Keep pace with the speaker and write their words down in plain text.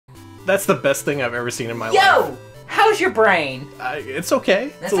That's the best thing I've ever seen in my life. Yo! How's your brain? It's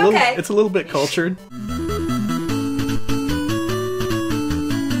okay. It's okay. It's a little bit cultured.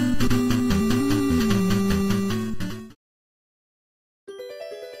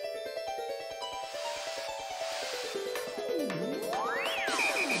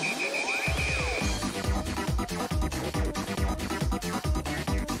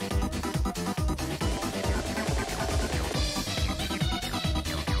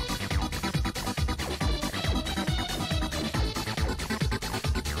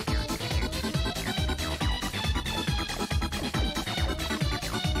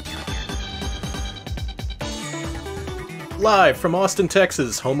 Live from Austin,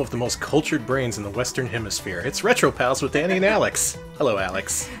 Texas, home of the most cultured brains in the Western Hemisphere, it's Retro Pals with Danny and Alex. Hello,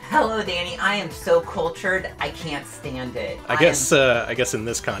 Alex. Hello, Danny. I am so cultured, I can't stand it. I guess in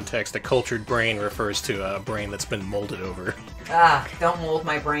this context, a cultured brain refers to a brain that's been molded over. Don't mold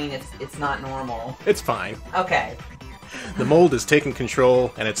my brain. It's not normal. It's fine. Okay. The mold is taking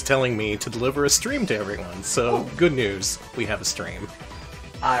control, and it's telling me to deliver a stream to everyone. So, good news, we have a stream.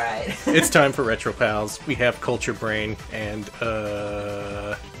 Alright. It's time for Retro Pals. We have Culture Brain, and,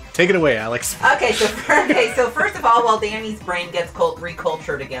 take it away, Alex. Okay, so first of all, while Danny's brain gets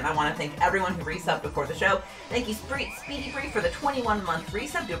recultured again, I want to thank everyone who resubbed before the show. Thank you, Speedy Bree, for the 21-month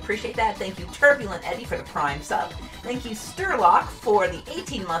resub. Do appreciate that. Thank you, Turbulent Eddie, for the Prime sub. Thank you, Sturlock, for the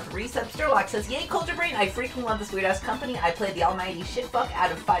 18-month resub. Sturlock says, "Yay, Culture Brain! I freaking love this weird-ass company. I played the almighty shitfuck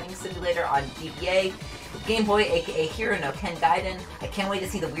out of Fighting Simulator on GBA. Game Boy, aka Hero no Ken Gaiden. I can't wait to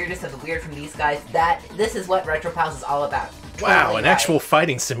see the weirdest of the weird from these guys. This is what Retro Pals is all about." Wow, Totally an right. actual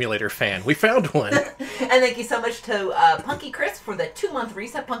fighting simulator fan. We found one. And thank you so much to Punky Crisp for the 2-month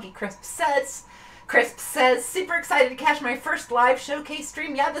reset. Punky Crisp says, "Super excited to catch my first live showcase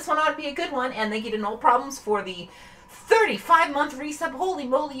stream. Yeah, this one ought to be a good one." And thank you to No Problems for the 35-month resub. Holy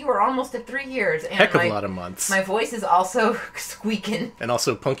moly, you are almost at 3 years. And Heck of a lot of months. My voice is also squeaking. And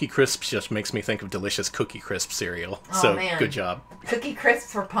also, Punky Crisps just makes me think of delicious Cookie Crisp cereal. Oh, So, man. good job. Cookie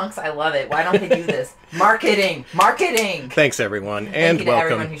Crisps for punks, I love it. Why don't they do this? Marketing! Marketing! Thanks, everyone, and Thank you to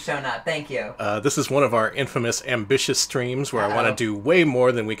welcome. everyone who's shown up. Thank you. This is one of our infamous ambitious streams where I want to do way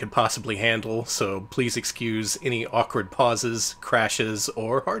more than we could possibly handle, so please excuse any awkward pauses, crashes,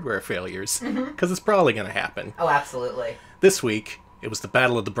 or hardware failures, because it's probably going to happen. Oh, absolutely. This week, it was the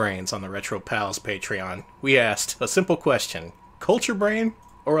Battle of the Brains on the Retro Pals Patreon. We asked a simple question: Culture Brain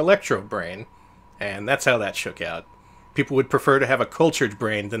or Electro Brain? And that's how that shook out. People would prefer to have a cultured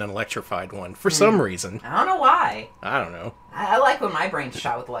brain than an electrified one, for some reason. I don't know why. I don't know. I like when my brain's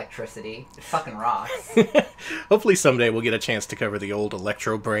shot with electricity. It fucking rocks. Hopefully someday we'll get a chance to cover the old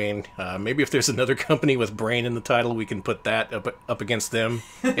Electro Brain. Maybe if there's another company with Brain in the title, we can put that up against them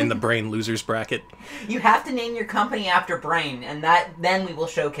in the Brain Losers bracket. You have to name your company after Brain, and then we will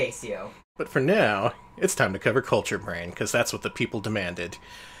showcase you. But for now, it's time to cover Culture Brain, because that's what the people demanded.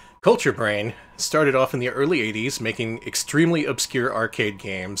 Culture Brain started off in the early 80s making extremely obscure arcade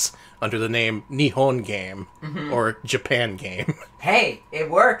games under the name Nihon Game, or Japan Game. Hey, it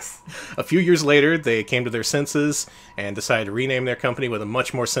works. A few years later, they came to their senses and decided to rename their company with a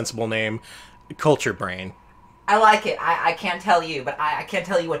much more sensible name, Culture Brain. I like it. I can't tell you, but I can't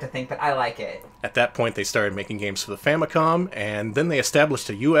tell you what to think, but I like it. At that point, they started making games for the Famicom, and then they established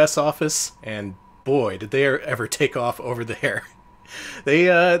a US office, and boy, did they ever take off over there. They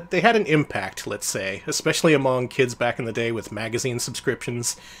had an impact, let's say, especially among kids back in the day with magazine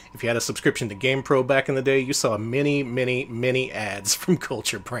subscriptions. If you had a subscription to GamePro back in the day, you saw many, many, many ads from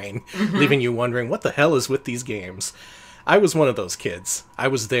Culture Brain, leaving you wondering, what the hell is with these games? I was one of those kids. I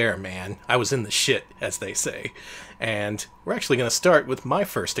was there, man. I was in the shit, as they say. And we're actually going to start with my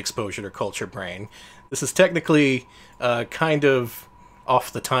first exposure to Culture Brain. This is technically kind of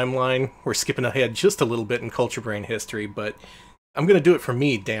off the timeline. We're skipping ahead just a little bit in Culture Brain history, but I'm going to do it for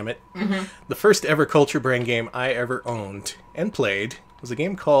me, damn it. The first ever Culture Brain game I ever owned and played was a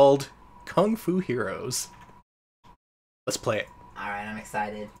game called Kung Fu Heroes. Let's play it. Alright, I'm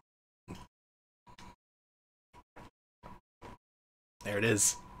excited. There it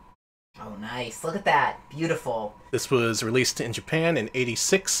is. Oh, nice. Look at that. Beautiful. This was released in Japan in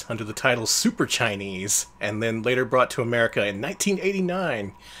 '86 under the title Super Chinese, and then later brought to America in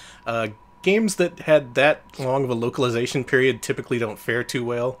 1989. Games that had that long of a localization period typically don't fare too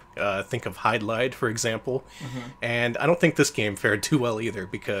well. Think of Hydlide, for example. And I don't think this game fared too well either,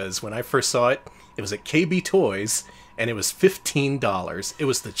 because when I first saw it, it was at KB Toys, and it was $15. It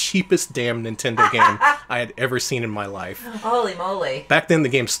was the cheapest damn Nintendo game I had ever seen in my life. Holy moly. Back then, the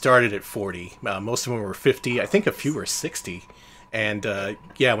game started at $40. Most of them were $50. I think a few were $60. And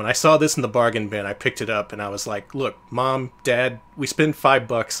yeah, when I saw this in the bargain bin, I picked it up and I was like, look, Mom, Dad, we spend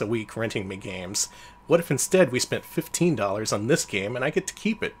 $5 a week renting me games. What if instead we spent $15 on this game and I get to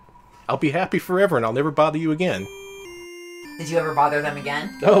keep it? I'll be happy forever and I'll never bother you again. Did you ever bother them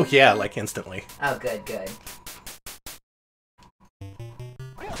again? Oh yeah, like instantly. Oh, good, good.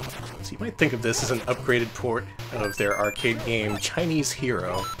 So you might think of this as an upgraded port of their arcade game Chinese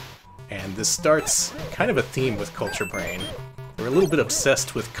Hero. And this starts kind of a theme with Culture Brain. They're a little bit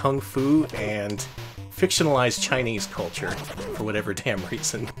obsessed with Kung Fu and fictionalized Chinese culture for whatever damn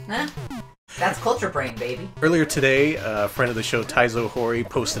reason. Huh? That's Culture Brain, baby. Earlier today, a friend of the show, Taizo Hori,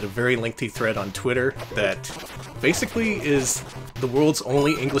 posted a very lengthy thread on Twitter that basically is the world's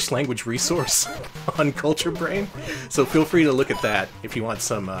only English language resource on Culture Brain. So feel free to look at that if you want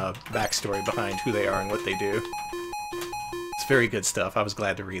some backstory behind who they are and what they do. It's very good stuff. I was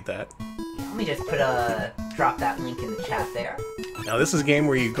glad to read that. Let me just drop that link in the chat there. Now this is a game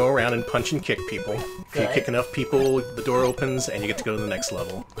where you go around and punch and kick people. If you kick enough people, the door opens and you get to go to the next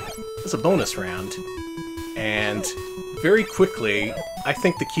level. It's a bonus round. And very quickly, I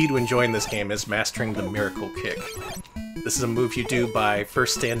think the key to enjoying this game is mastering the Miracle Kick. This is a move you do by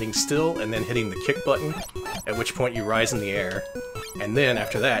first standing still and then hitting the kick button, at which point you rise in the air. And then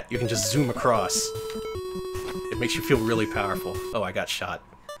after that, you can just zoom across. It makes you feel really powerful. Oh, I got shot.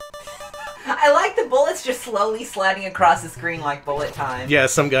 I like the bullets just slowly sliding across the screen like bullet time. Yeah,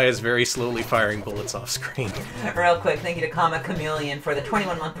 some guy is very slowly firing bullets off screen. Real quick, thank you to Comma Chameleon for the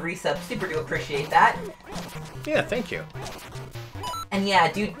 21-month resub. Super do appreciate that. Yeah, thank you. And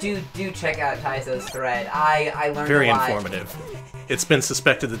yeah, do check out Taizo's thread. I learned a lot. Very informative. It's been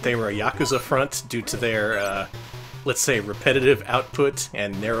suspected that they were a Yakuza front due to their, let's say, repetitive output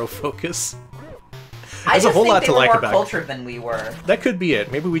and narrow focus. There's a whole lot to like about it. I just think they were more cultured than we were. That could be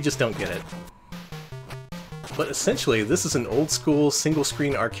it. Maybe we just don't get it. But essentially, this is an old-school,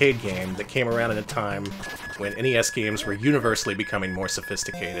 single-screen arcade game that came around at a time when NES games were universally becoming more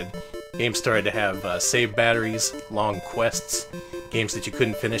sophisticated. Games started to have save batteries, long quests, games that you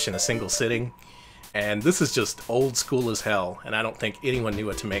couldn't finish in a single sitting. And this is just old-school as hell, and I don't think anyone knew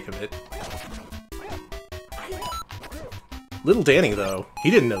what to make of it. Little Danny, though,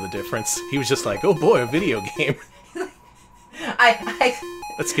 he didn't know the difference. He was just like, oh boy, a video game.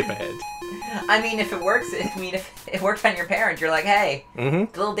 Let's skip ahead. I mean, if it works, if it worked on your parents, you're like, hey,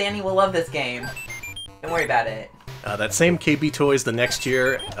 little Danny will love this game. Don't worry about it. That same KB Toys the next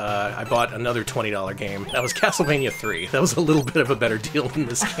year, I bought another $20 game. That was Castlevania 3. That was a little bit of a better deal than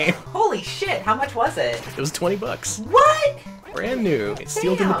this game. Holy shit, how much was it? It was $20. What? Brand new. It's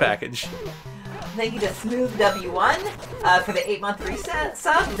sealed in the package. Thank you to Smooth W1 for the 8-month reset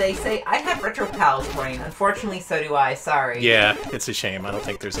sub. They say, I have Retro Pal's brain. Unfortunately, so do I. Sorry. Yeah, it's a shame. I don't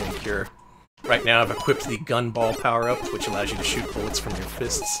think there's any cure. Right now, I've equipped the gun ball power-up, which allows you to shoot bullets from your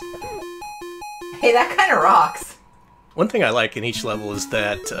fists. Hey, that kind of rocks. One thing I like in each level is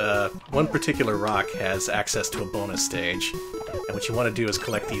that one particular rock has access to a bonus stage. And what you want to do is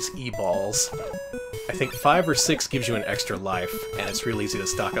collect these E-balls. I think 5 or 6 gives you an extra life, and it's real easy to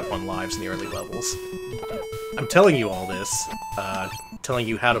stock up on lives in the early levels. I'm telling you all this, telling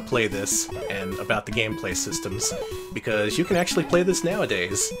you how to play this, and about the gameplay systems, because you can actually play this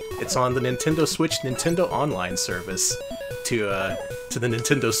nowadays. It's on the Nintendo Switch Nintendo Online service, to the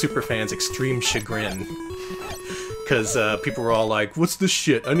Nintendo superfans' extreme chagrin. Because people were all like, what's this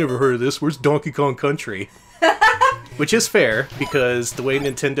shit? I never heard of this. Where's Donkey Kong Country? Which is fair, because the way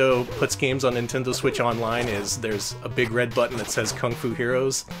Nintendo puts games on Nintendo Switch Online is there's a big red button that says Kung Fu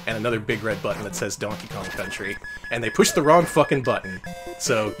Heroes, and another big red button that says Donkey Kong Country. And they pushed the wrong fucking button.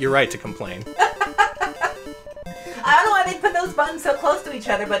 So, you're right to complain. I don't know why they put those buttons so close to each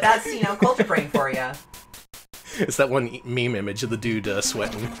other, but that's, you know, Culture Brain for you. It's that one meme image of the dude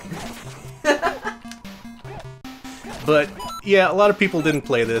sweating. But, yeah, a lot of people didn't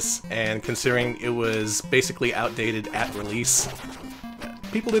play this, and considering it was basically outdated at release,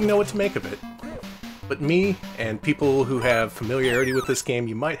 people didn't know what to make of it. But me, and people who have familiarity with this game,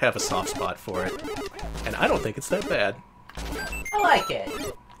 you might have a soft spot for it. And I don't think it's that bad. I like it.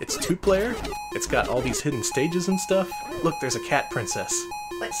 It's 2-player, it's got all these hidden stages and stuff. Look, there's a cat princess.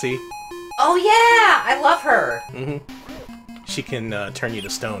 What? See? Oh yeah! I love her! She can turn you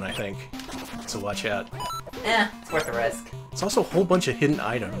to stone, I think. So watch out. It's worth the risk. There's also a whole bunch of hidden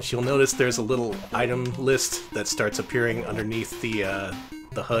items. You'll notice there's a little item list that starts appearing underneath the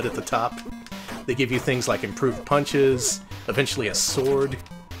HUD at the top. They give you things like improved punches, eventually a sword.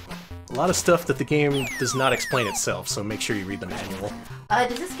 A lot of stuff that the game does not explain itself, so make sure you read the manual.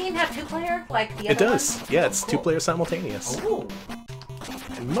 Does this game have 2-player, like the other It does. one? Yeah, it's cool. 2-player simultaneous. Ooh.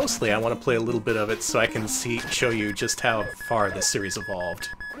 And mostly I want to play a little bit of it so I can show you just how far this series evolved.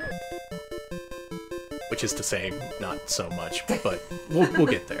 Which is to say, not so much, but we'll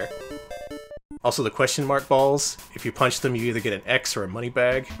get there. Also, the question mark balls, if you punch them, you either get an X or a money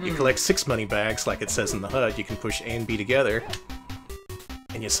bag. You collect 6 money bags, like it says in the HUD. You can push A and B together,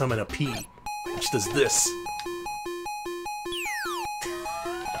 and you summon a P, which does this.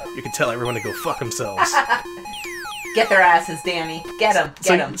 You can tell everyone to go fuck themselves. Get their asses, Danny. Get them.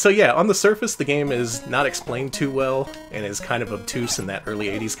 Get them. So yeah, on the surface, the game is not explained too well, and is kind of obtuse in that early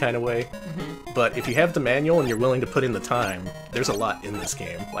 80s kind of way. But if you have the manual and you're willing to put in the time, there's a lot in this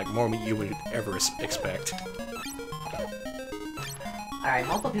game, like more than you would ever expect. Alright,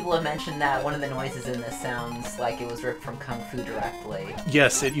 multiple people have mentioned that one of the noises in this sounds like it was ripped from Kung Fu directly.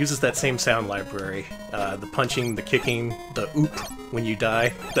 Yes, it uses that same sound library. The punching, the kicking, the oop when you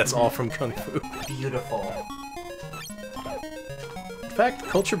die, that's all from Kung Fu. Beautiful. In fact,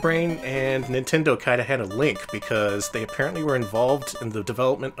 Culture Brain and Nintendo kind of had a link because they apparently were involved in the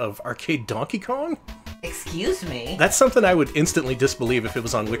development of arcade Donkey Kong? Excuse me? That's something I would instantly disbelieve if it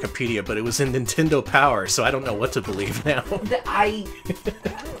was on Wikipedia, but it was in Nintendo Power, so I don't know what to believe now. Who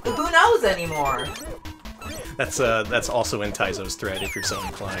knows anymore? That's also in Taizo's thread, if you're so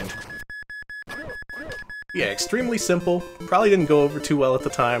inclined. Yeah, extremely simple. Probably didn't go over too well at the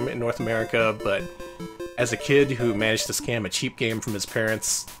time in North America, but as a kid who managed to scam a cheap game from his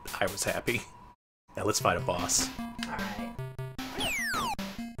parents, I was happy. Now let's fight a boss. Alright.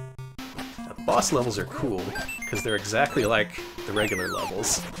 Boss levels are cool, because they're exactly like the regular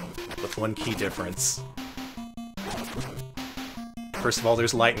levels, with one key difference. First of all,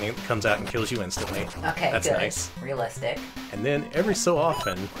 there's lightning that comes out and kills you instantly. Okay, that's good. nice. Realistic. And then, every so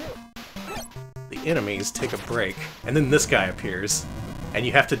often, the enemies take a break, and then this guy appears, and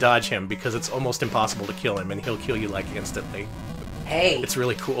you have to dodge him because it's almost impossible to kill him, and he'll kill you, like, instantly. Hey! It's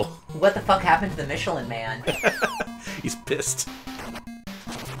really cool. What the fuck happened to the Michelin Man? He's pissed.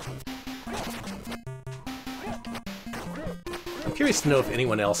 I'm curious to know if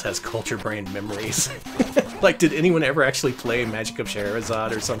anyone else has Culture Brain memories. Like, did anyone ever actually play Magic of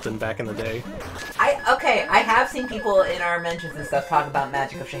Scheherazade or something back in the day? I have seen people in our mentions and stuff talk about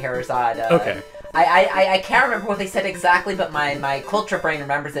Magic of Scheherazade. Okay. I can't remember what they said exactly, but my Culture Brain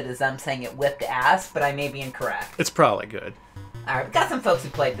remembers it as them saying it whipped ass, but I may be incorrect. It's probably good. Alright, we've got some folks who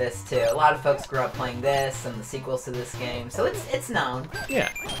played this too. A lot of folks grew up playing this and the sequels to this game, so it's known. Yeah.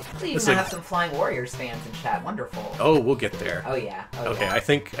 We even have some Flying Warriors fans in chat. Wonderful. Oh, we'll get there. Oh yeah. Okay, yeah. I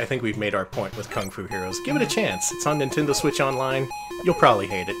think we've made our point with Kung Fu Heroes. Give it a chance. It's on Nintendo Switch Online. You'll probably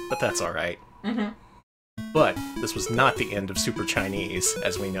hate it, but that's alright. But this was not the end of Super Chinese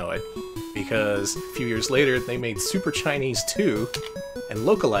as we know it, because a few years later they made Super Chinese 2 and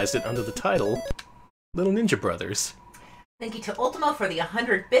localized it under the title Little Ninja Brothers. Thank you to Ultimo for the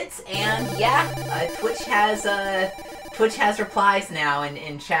 100 bits, and yeah, Twitch has replies now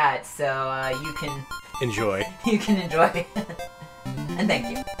in chat, so you can enjoy. You can enjoy, and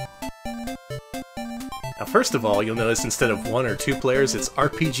thank you. Now, first of all, you'll notice instead of 1 or 2 players, it's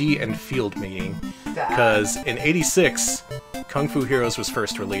RPG and field meeting, because in '86, Kung Fu Heroes was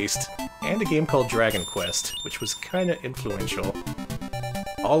first released, and a game called Dragon Quest, which was kinda influential.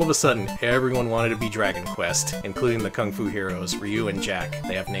 All of a sudden, everyone wanted to be Dragon Quest, including the Kung Fu Heroes, Ryu and Jack.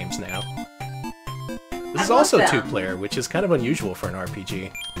 They have names now. This is also 2-player, which is kind of unusual for an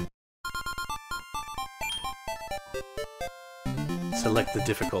RPG. Select the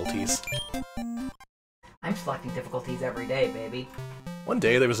difficulties. I'm selecting difficulties every day, baby. One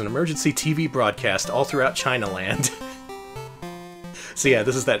day, there was an emergency TV broadcast all throughout Chinaland. So yeah,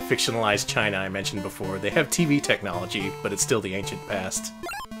 this is that fictionalized China I mentioned before. They have TV technology, but it's still the ancient past.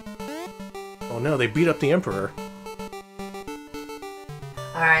 Oh no, they beat up the Emperor.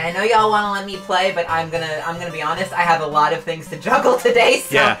 Alright, I know y'all want to let me play, but I'm gonna be honest, I have a lot of things to juggle today,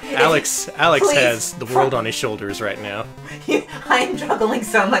 so... Yeah, Alex please, has the world on his shoulders right now. I'm juggling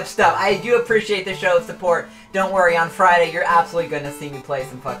so much stuff. I do appreciate the show's support. Don't worry, on Friday, you're absolutely gonna see me play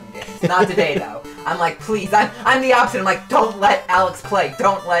some fucking games. Not today, though. I'm like, please, I'm the opposite. I'm like, don't let Alex play.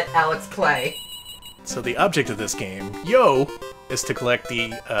 Don't let Alex play. So the object of this game, is to collect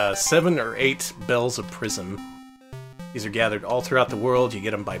the 7 or 8 Bells of Prism. These are gathered all throughout the world. You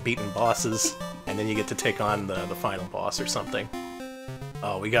get them by beating bosses, and then you get to take on the final boss or something.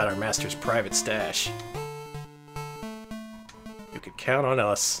 Oh, we got our master's private stash. You could count on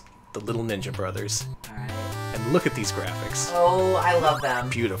us, the Little Ninja Brothers. Alright. And look at these graphics. Oh, I love them.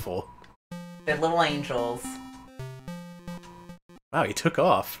 Beautiful. They're little angels. Wow, he took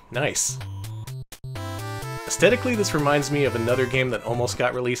off. Nice. Aesthetically, this reminds me of another game that almost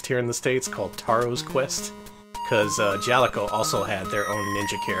got released here in the States called Taro's Quest. because Jalico also had their own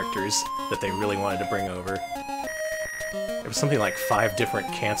ninja characters that they really wanted to bring over. There was something like 5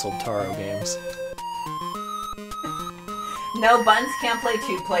 different canceled Taro games. No, Buns can't play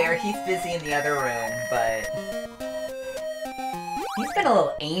 2-player. He's busy in the other room, but he's been a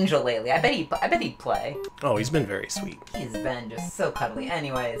little angel lately. I bet he'd play. Oh, he's been very sweet. He's been just so cuddly.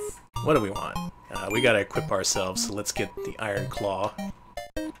 Anyways. What do we want? We gotta equip ourselves, so let's get the Iron Claw.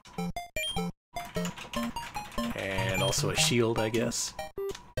 And also a shield, I guess.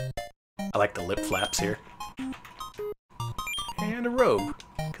 I like the lip flaps here. And a robe,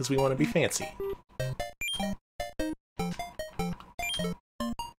 because we want to be fancy.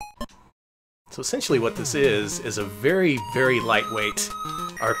 So essentially what this is a very, very lightweight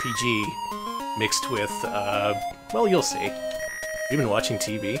RPG mixed with, well, you'll see. You've been watching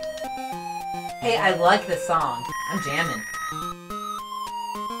TV? Hey, I like this song. I'm jamming.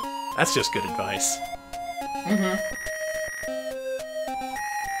 That's just good advice. Mm-hmm.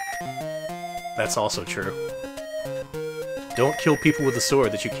 That's also true. Don't kill people with a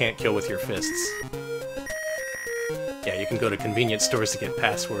sword that you can't kill with your fists. Yeah, you can go to convenience stores to get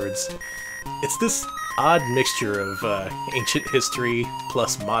passwords. It's this odd mixture of ancient history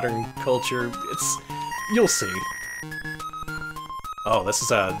plus modern culture. You'll see. Oh, this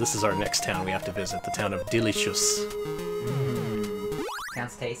is our next town we have to visit, the town of Delicious.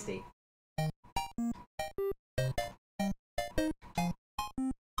 Sounds tasty.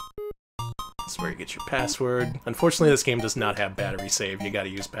 That's where you get your password. Unfortunately, this game does not have battery save. You gotta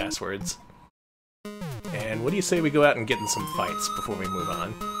use passwords. And what do you say we go out and get in some fights before we move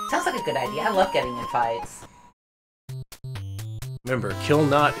on? Sounds like a good idea. I love getting in fights. Remember, kill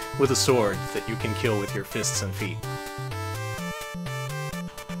not with a sword that you can kill with your fists and feet.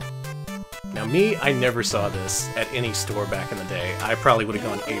 Now me, I never saw this at any store back in the day. I probably would have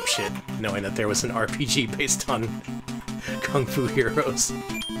gone apeshit knowing that there was an RPG based on Kung Fu Heroes.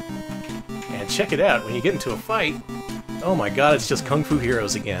 And check it out, when you get into a fight, oh my god, it's just Kung Fu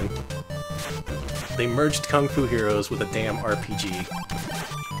Heroes again. They merged Kung Fu Heroes with a damn RPG.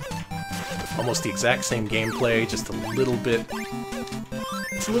 Almost the exact same gameplay, just a little bit...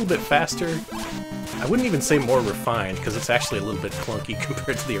 It's a little bit faster. I wouldn't even say more refined, because it's actually a little bit clunky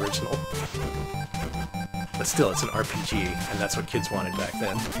compared to the original. But still, it's an RPG, and that's what kids wanted back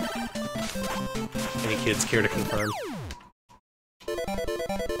then. Any kids care to confirm?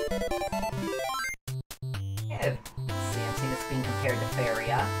 Yeah, see, I've seen this being compared to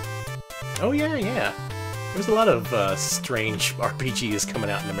Faria. Oh yeah, yeah. There was a lot of strange RPGs coming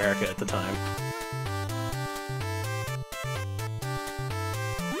out in America at the time.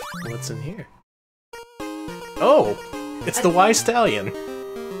 What's in here? Oh! It's the Y Stallion!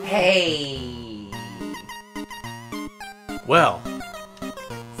 Hey! Well.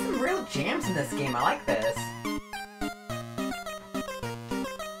 Some real jams in this game. I like this.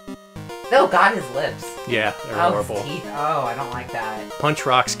 Oh god, his lips. Yeah, they're horrible. His teeth. Oh, I don't like that. Punch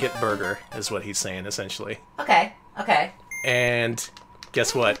rocks, get burger, is what he's saying, essentially. Okay, okay. And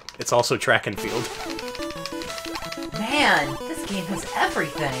guess what? It's also track and field. Man, this game has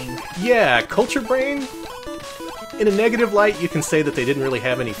everything. Yeah, Culture Brain. In a negative light, you can say that they didn't really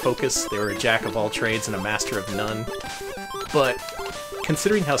have any focus. They were a jack of all trades and a master of none. But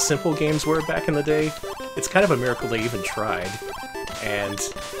considering how simple games were back in the day, it's kind of a miracle they even tried. And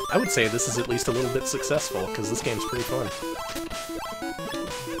I would say this is at least a little bit successful, because this game's pretty fun.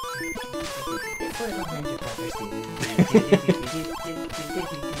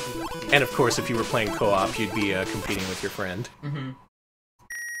 And of course, if you were playing co-op, you'd be competing with your friend. Mm-hmm.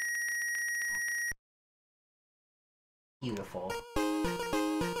 Beautiful.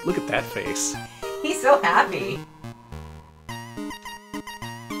 Look at that face. He's so happy.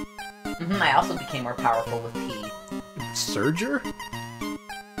 Mm-hmm, I also became more powerful with P. Surger?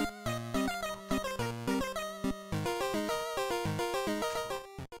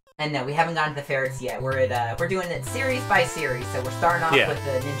 And no, we haven't gotten to the ferrets yet. We're doing it series by series, so we're starting off with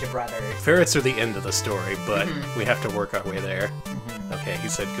the Ninja Brothers. Ferrets are the end of the story, but we have to work our way there. Mm-hmm. Okay, he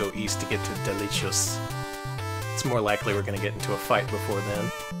said go east to get to Delicious. It's more likely we're gonna get into a fight before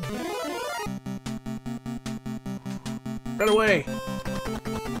then. Run away!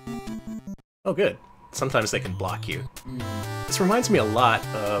 Oh, good. Sometimes they can block you. This reminds me a lot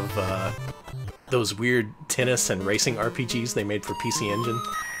of those weird tennis and racing RPGs they made for PC Engine.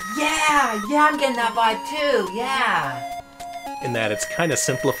 Yeah, I'm getting that vibe too, yeah! In that it's kind of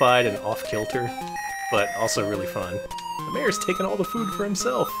simplified and off-kilter, but also really fun. The mayor's taking all the food for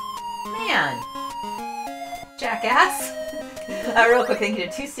himself. Man! Jackass! Real quick, thank you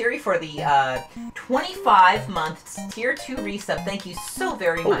to 2 Siri for the 25-month Tier 2 resub. Thank you so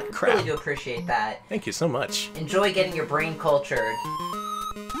very much. Crap. Really do appreciate that. Thank you so much. Enjoy getting your brain cultured.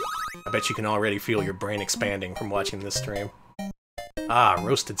 I bet you can already feel your brain expanding from watching this stream. Ah,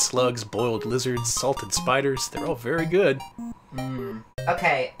 roasted slugs, boiled lizards, salted spiders. They're all very good.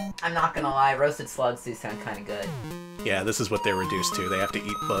 Okay, I'm not gonna lie, roasted slugs do sound kind of good. Yeah, this is what they're reduced to. They have to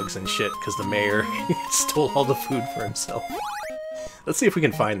eat bugs and shit because the mayor stole all the food for himself. Let's see if we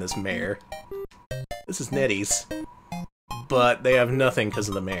can find this mayor. This is Nettie's. But they have nothing because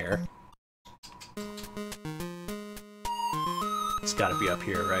of the mayor. It's gotta be up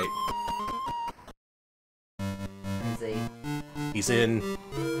here, right? Let's see. He's in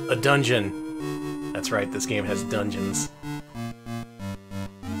a dungeon. That's right, this game has dungeons.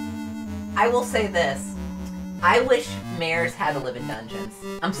 I will say this. I wish mayors had to live in dungeons.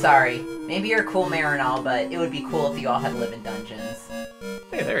 I'm sorry. Maybe you're a cool mayor and all, but it would be cool if you all had to live in dungeons.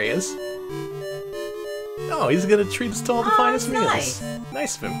 Hey, there he is. Oh, he's gonna treat us to all the finest meals. Nice.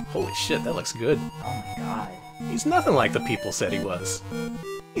 Nice of him. Holy shit, that looks good. Oh my god. He's nothing like the people said he was.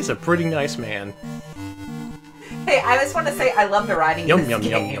 He's a pretty nice man. Hey, I just want to say I love the writing Yum in this yum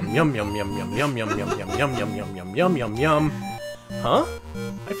yum game. yum yum yum yum yum yum yum yum yum yum yum yum yum yum yum. Huh?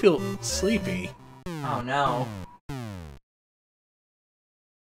 I feel sleepy. Oh no.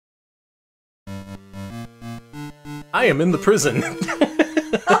 I am in the prison.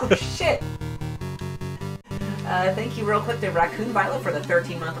 Oh shit. Thank you real quick to Raccoon Violet for the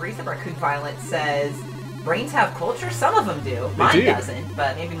 13-month resub. Raccoon Violet says, brains have culture? Some of them do. Mine do. doesn't,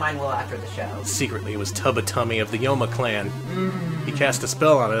 but maybe mine will after the show. Secretly, it was Tubba Tummy of the Yoma clan. He cast a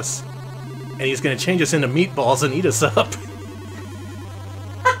spell on us, and he's gonna change us into meatballs and eat us up.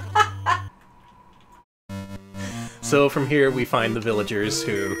 So from here, we find the villagers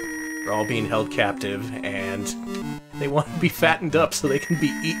who are all being held captive, and they want to be fattened up so they can be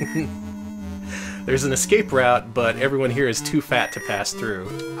eaten. There's an escape route, but everyone here is too fat to pass through.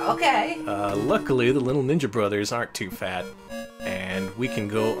 Okay. Luckily, the little ninja brothers aren't too fat, and we can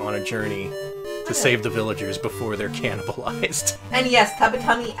go on a journey to save the villagers before they're cannibalized. And yes, Tubba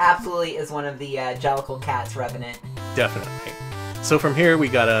Tummy absolutely is one of the Jellicle Cats Revenant. Definitely. So from here, we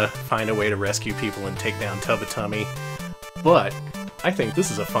gotta find a way to rescue people and take down Tubba Tummy. But I think this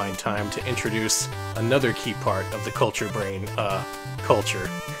is a fine time to introduce another key part of the Culture Brain, culture.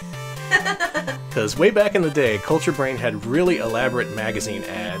 Because way back in the day, Culture Brain had really elaborate magazine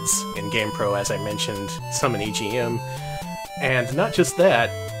ads in GamePro, as I mentioned, some in EGM. And not just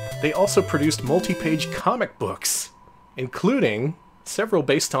that, they also produced multi-page comic books, including several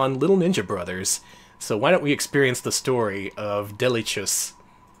based on Little Ninja Brothers. So why don't we experience the story of Delicious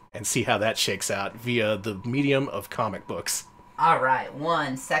and see how that shakes out via the medium of comic books. Alright,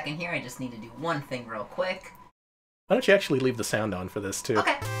 1 second here. I just need to do one thing real quick. Why don't you actually leave the sound on for this, too?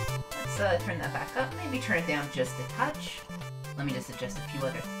 Okay. Let's turn that back up. Maybe turn it down just a touch. Let me just adjust a few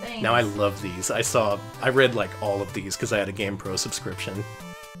other things. Now, I love these. I read, like, all of these because I had a GamePro subscription.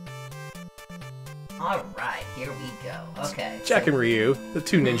 Alright, here we go. Okay. Jack and Ryu, the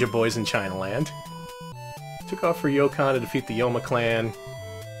two ninja boys in Chinaland, took off for Yokan to defeat the Yoma clan.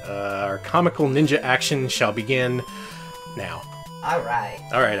 Our comical ninja action shall begin now. Alright.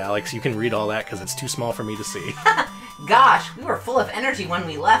 Alright, Alex, you can read all that because it's too small for me to see. Gosh, we were full of energy when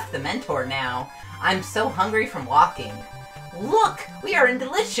we left the mentor now. I'm so hungry from walking. Look, we are in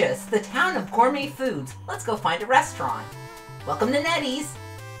Delicious, the town of gourmet foods. Let's go find a restaurant. Welcome to Nettie's.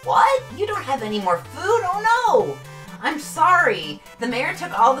 What? You don't have any more food? Oh no! I'm sorry. The mayor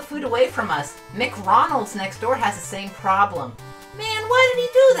took all the food away from us. Mick Ronald's next door has the same problem. Man, why did he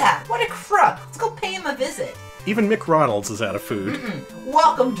do that? What a crook. Let's go pay him a visit. Even Mick Ronald's is out of food.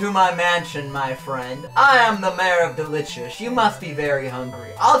 Welcome to my mansion, my friend. I am the mayor of Delicious. You must be very hungry.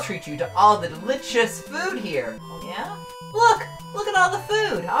 I'll treat you to all the delicious food here. Oh, yeah? Look at all the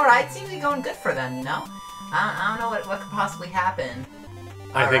food. All right, seems to be going good for them, you know? I don't know what could possibly happen.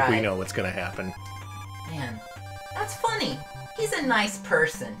 I think we know what's gonna happen. Man, that's funny. He's a nice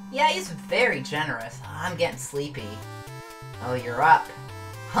person. Yeah, he's very generous. I'm getting sleepy. Oh, you're up.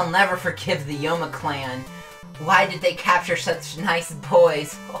 I'll never forgive the Yoma clan. Why did they capture such nice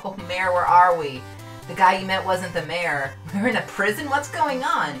boys? Oh, Mayor, where are we? The guy you met wasn't the mayor. We're in a prison? What's going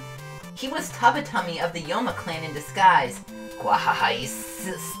on? He was Tubba Tummy of the Yoma clan in disguise. Why,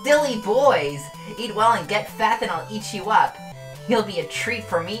 stilly boys. Eat well and get fat, then I'll eat you up. He'll be a treat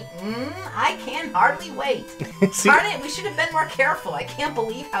for me. I can hardly wait. Darn it, we should have been more careful. I can't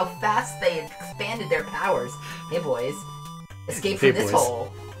believe how fast they expanded their powers. Hey, boys. Escape from this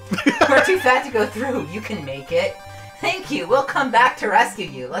hole. We're too fat to go through. You can make it. Thank you. We'll come back to rescue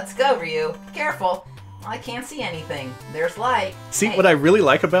you. Let's go, Ryu. Careful. I can't see anything. There's light. See, hey. What I really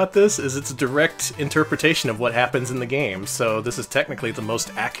like about this is it's a direct interpretation of what happens in the game, so this is technically the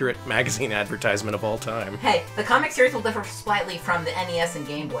most accurate magazine advertisement of all time. Hey, the comic series will differ slightly from the NES and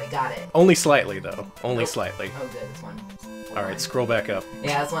Game Boy, got it. Only slightly, though. Only slightly. Oh, good, this one. Alright, scroll back up.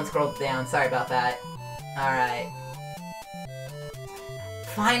 Yeah, this one scrolled down. Sorry about that. Alright.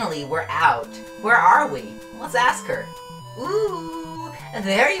 Finally, we're out. Where are we? Let's ask her. Ooh,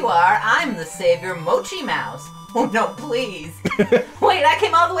 there you are. I'm the savior, Mochi Mouse. Oh no, please. Wait, I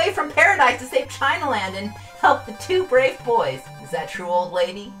came all the way from paradise to save Chinaland and help the two brave boys. Is that true, old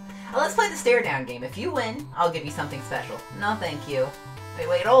lady? Let's play the stare down game. If you win, I'll give you something special. No, thank you.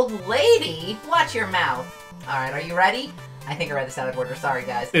 Wait, old lady? Watch your mouth. Alright, are you ready? I think I read this out of order. Sorry,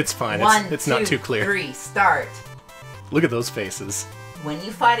 guys. It's fine. It's not too clear. 3, start. Look at those faces. When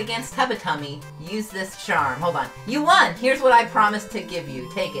you fight against Tubba use this charm. Hold on. You won! Here's what I promised to give you.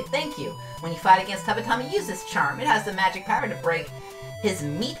 Take it. Thank you. When you fight against Tubba, use this charm. It has the magic power to break his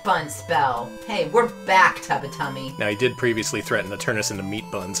meat bun spell. Hey, we're back, Tubba. Now, he did previously threaten to turn us into meat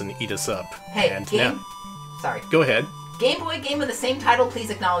buns and eat us up. Hey, and game... now... Sorry. Go ahead. Game Boy game with the same title,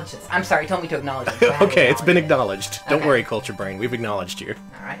 please acknowledge this. I'm sorry, you told me to acknowledge it. So okay, it's been acknowledged. Okay. Don't worry, Culture Brain. We've acknowledged you.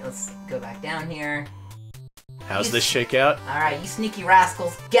 Alright, let's go back down here. How's this shake out? Alright, you sneaky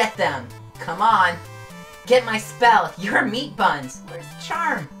rascals, get them! Come on! Get my spell! You're meat buns! Where's the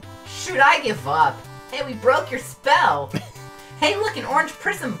charm? Shoot, I give up! Hey, we broke your spell! Hey, look, an orange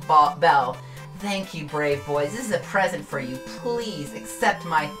prism bell! Thank you, brave boys. This is a present for you. Please accept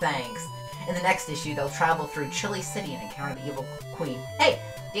my thanks. In the next issue, they'll travel through Chili City and encounter the evil queen. Hey,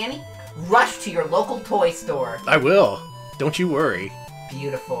 Danny, rush to your local toy store. I will. Don't you worry.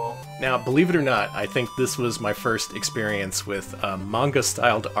 Beautiful. Now, believe it or not, I think this was my first experience with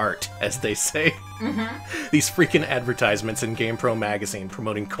manga-styled art, as they say. Mm-hmm. These freaking advertisements in GamePro magazine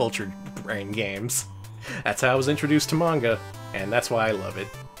promoting Culture Brain games. That's how I was introduced to manga, and that's why I love it.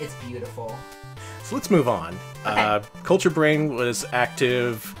 It's beautiful. So let's move on. Okay. Culture Brain was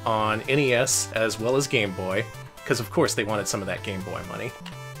active on NES as well as Game Boy, because of course they wanted some of that Game Boy money.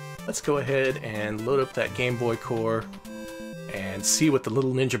 Let's go ahead and load up that Game Boy core and see what the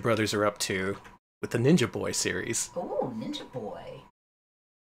little Ninja Brothers are up to with the Ninja Boy series. Ooh, Ninja Boy.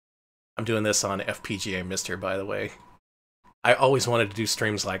 I'm doing this on FPGA Mister, by the way. I always wanted to do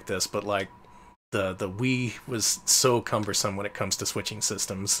streams like this, but like the Wii was so cumbersome when it comes to switching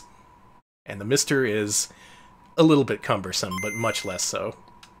systems. And the Mister is a little bit cumbersome, but much less so.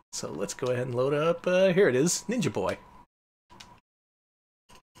 So let's go ahead and load up, here it is, Ninja Boy.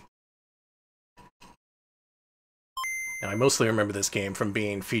 Now, I mostly remember this game from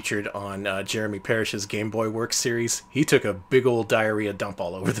being featured on Jeremy Parish's Game Boy Works series. He took a big old diarrhea dump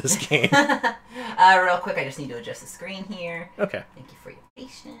all over this game. Real quick, I just need to adjust the screen here. Okay. Thank you for your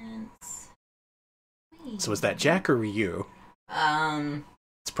patience. Please. So is that Jack or Ryu?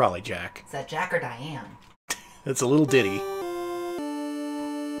 It's probably Jack. Is that Jack or Diane? It's a little ditty.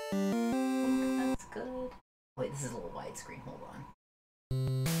 That's good. Wait, this is a little widescreen. Hold on.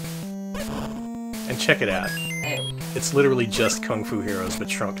 And check it out. There we go. It's literally just Kung Fu Heroes, but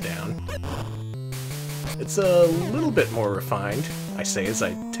shrunk down. It's a little bit more refined, I say as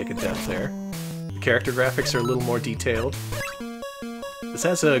I take a depth there. The character graphics are a little more detailed. This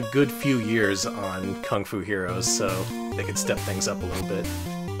has a good few years on Kung Fu Heroes, so they could step things up a little bit.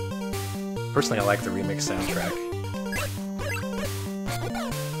 Personally, I like the remix soundtrack.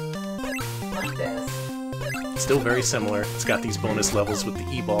 Like this. Still very similar. It's got these bonus levels with the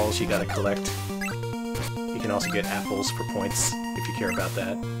E-balls you gotta collect. You can also get apples for points, if you care about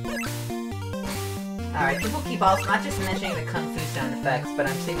that. Alright, people keep also not just mentioning the Kung Fu sound effects, but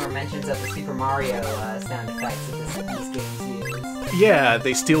I'm seeing more mentions of the Super Mario sound effects that these games use. Yeah,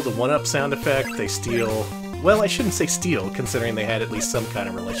 they steal the 1-up sound effect, they steal... Well, I shouldn't say steal, considering they had at least some kind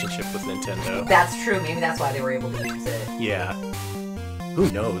of relationship with Nintendo. That's true, maybe that's why they were able to use it. Yeah.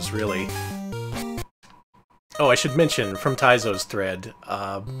 Who knows, really? Oh, I should mention, from Taizo's thread,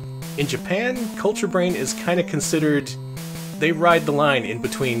 in Japan, Culture Brain is kind of considered... They ride the line in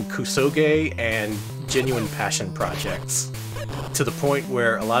between kusoge and genuine passion projects. To the point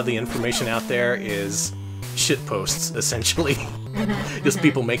where a lot of the information out there is shitposts, essentially. Just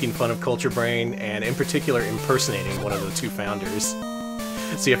people making fun of Culture Brain, and in particular impersonating one of the two founders.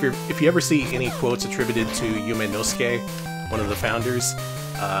 See, if you ever see any quotes attributed to Yume Nosuke, one of the founders,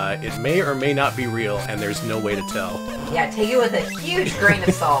 it may or may not be real, and there's no way to tell. Yeah, take it with a huge grain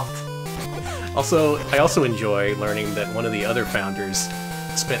of salt. I also enjoy learning that one of the other founders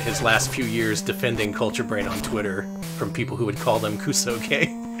spent his last few years defending Culture Brain on Twitter from people who would call them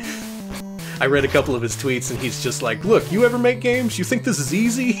kusoge. I read a couple of his tweets, and he's just like, look, you ever make games? You think this is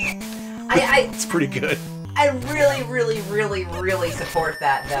easy? It's pretty good. I really, really, really, really support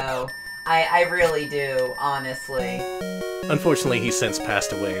that, though. I really do, honestly. Unfortunately, he's since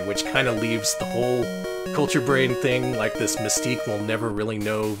passed away, which kind of leaves the whole Culture Brain thing like this mystique we'll never really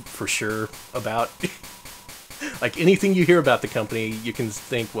know for sure about. Like, anything you hear about the company, you can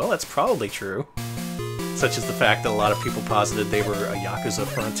think, well, that's probably true. Such as the fact that a lot of people posited they were a Yakuza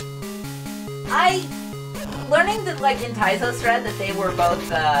front. Learning that, like, in Taizo's thread, that they were both,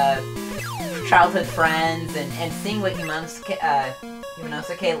 childhood friends, and seeing what Yunosuke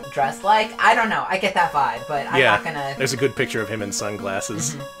dressed like, I don't know, I get that vibe, but I'm not gonna... there's a good picture of him in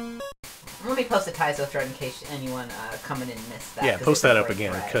sunglasses. Mm-hmm. Let me post a Taizo thread in case anyone coming in missed that. Yeah, post that up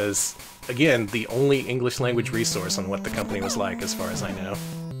again, because, again, the only English language resource on what the company was like, as far as I know.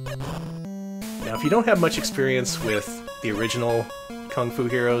 Now, if you don't have much experience with the original Kung Fu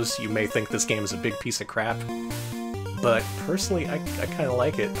Heroes, you may think this game is a big piece of crap. But personally, I kind of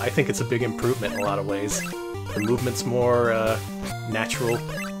like it. I think it's a big improvement in a lot of ways. The movement's more natural,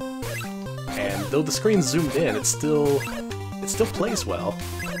 and though the screen's zoomed in, it still plays well.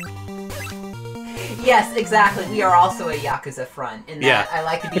 Yes, exactly. We are also a Yakuza front, in that I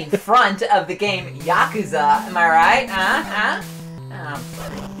like to be in front of the game Yakuza. Am I right? Oh, I'm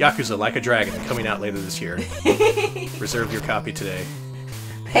sorry. Yakuza Like a Dragon, coming out later this year. Reserve your copy today.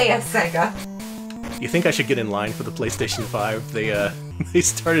 Pay us, Sega. You think I should get in line for the PlayStation 5? They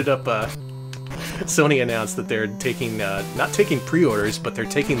started up, Sony announced that they're taking, not taking pre-orders, but they're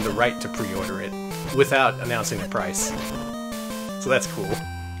taking the right to pre-order it, without announcing the price. So that's cool.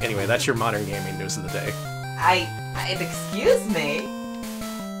 Anyway, that's your modern gaming news of the day. Excuse me?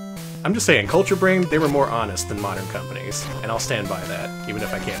 I'm just saying, Culture Brain, they were more honest than modern companies, and I'll stand by that, even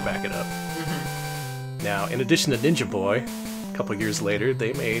if I can't back it up. Mm-hmm. Now, in addition to Ninja Boy, a couple years later,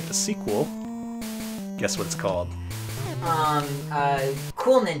 they made a sequel. Guess what it's called?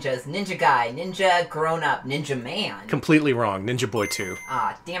 Cool Ninjas, Ninja Guy, Ninja Grown Up, Ninja Man. Completely wrong. Ninja Boy 2.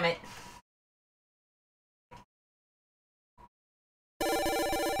 Ah, damn it.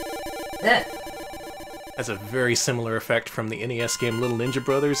 Has a very similar effect from the NES game Little Ninja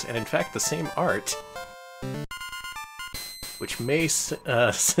Brothers, and in fact the same art. Which may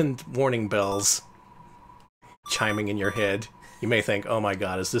send warning bells chiming in your head. You may think, oh my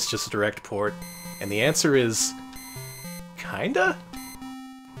god, is this just a direct port? And the answer is... kinda?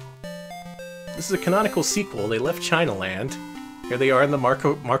 This is a canonical sequel. They left Chinaland. Here they are in the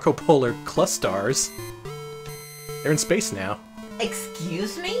Marco Polar Clustars. They're in space now.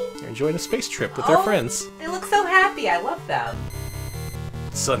 Excuse me? They're enjoying a space trip with their friends. They look so happy. I love them.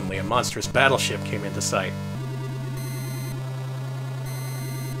 Suddenly, a monstrous battleship came into sight.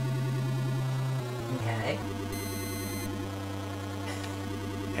 Okay.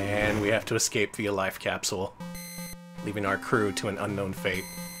 And we have to escape via life capsule, leaving our crew to an unknown fate.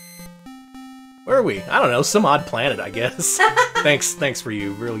 Where are we? I don't know, some odd planet, I guess. Thanks for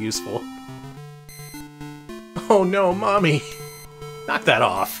you, real useful. Oh no, Mommy! Knock that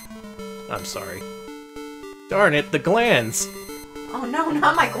off. I'm sorry. Darn it, the glands! Oh no,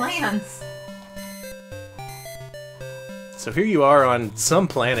 not my glands! So here you are on some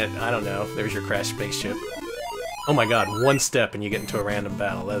planet, I don't know, there's your crashed spaceship. Oh my god, one step and you get into a random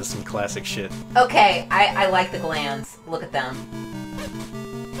battle. That is some classic shit. Okay, I like the glands. Look at them.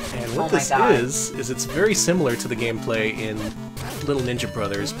 And what this is it's very similar to the gameplay in Little Ninja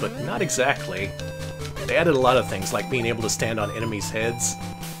Brothers, but not exactly. They added a lot of things, like being able to stand on enemies' heads,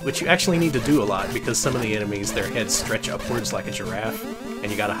 which you actually need to do a lot, because some of the enemies, their heads stretch upwards like a giraffe, and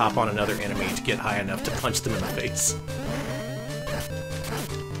you gotta hop on another enemy to get high enough to punch them in the face.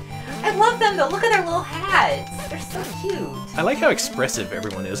 I love them though, look at their little hats! They're so cute! I like how expressive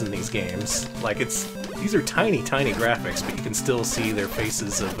everyone is in these games. Like, these are tiny, tiny graphics, but you can still see their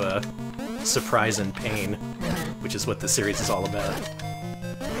faces of, surprise and pain, which is what the series is all about.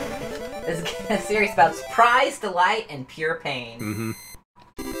 This is a series about surprise, delight, and pure pain. Mm-hmm.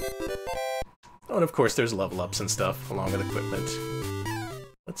 Oh, and of course there's level ups and stuff, along with equipment.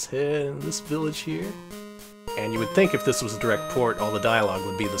 Let's head in this village here. And you would think if this was a direct port, all the dialogue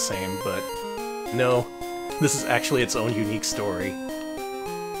would be the same, but no. This is actually its own unique story.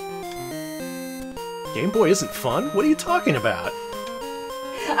 Game Boy isn't fun? What are you talking about?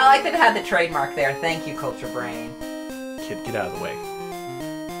 I like that it had the trademark there. Thank you, Culture Brain. Kid, get out of the way.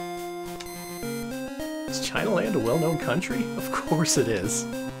 Is Chinaland a well-known country? Of course it is.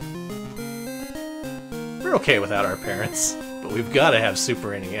 We're okay without our parents, but we've got to have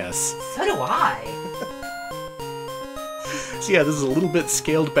Super NES. So do I. So yeah, this is a little bit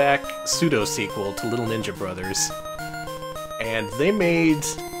scaled back pseudo-sequel to Little Ninja Brothers. And they made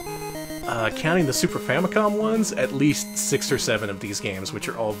Counting the Super Famicom ones, at least 6 or 7 of these games, which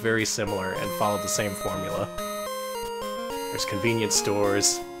are all very similar and follow the same formula. There's convenience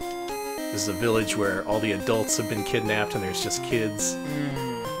stores. This is a village where all the adults have been kidnapped and there's just kids.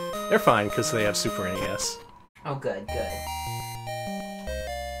 They're fine because they have Super NES. Oh, good, good.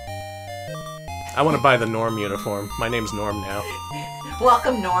 I want to buy the Norm uniform. My name's Norm now.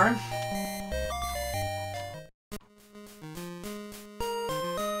 Welcome, Norm.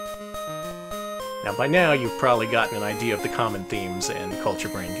 Now, by now, you've probably gotten an idea of the common themes in Culture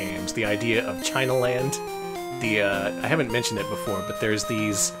Brain games. The idea of Chinaland. I haven't mentioned it before, but there's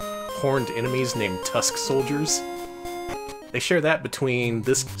these horned enemies named Tusk Soldiers. They share that between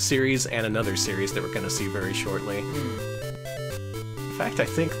this series and another series that we're going to see very shortly. In fact, I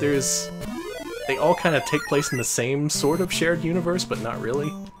think they all kind of take place in the same sort of shared universe, but not really.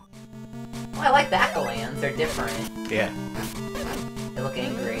 Well, I like the Accolans. They're different. Yeah. They look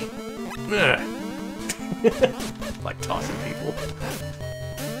angry. Like tossing people.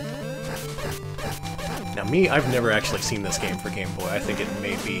 Now me, I've never actually seen this game for Game Boy. I think it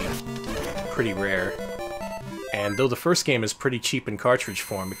may be pretty rare. And though the first game is pretty cheap in cartridge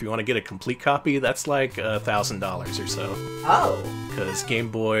form, if you want to get a complete copy, that's like $1,000 or so. Oh! Because Game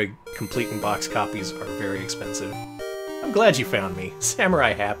Boy complete in box copies are very expensive. I'm glad you found me.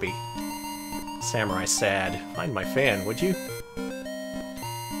 Samurai happy. Samurai sad. Find my fan, would you?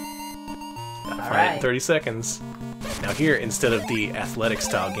 Gotta find it in 30 seconds. Now here, instead of the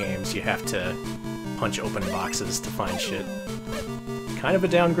athletic-style games, you have to punch open boxes to find shit. Kind of a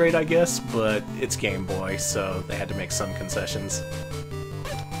downgrade, I guess, but it's Game Boy, so they had to make some concessions.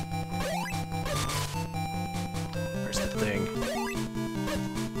 Where's the thing?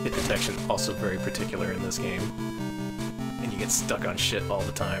 Hit detection also very particular in this game. And you get stuck on shit all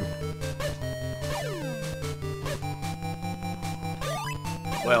the time.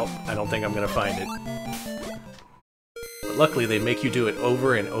 Well, I don't think I'm gonna find it. But luckily, they make you do it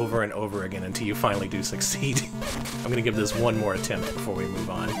over and over and over again until you finally do succeed. I'm gonna give this one more attempt before we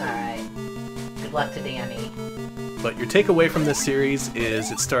move on. Alright. Good luck to Danny. But your takeaway from this series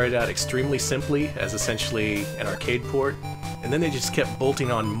is it started out extremely simply as essentially an arcade port, and then they just kept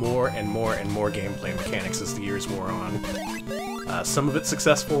bolting on more and more and more gameplay mechanics as the years wore on. Some of it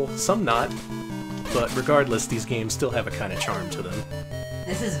successful, some not, but regardless, these games still have a kind of charm to them.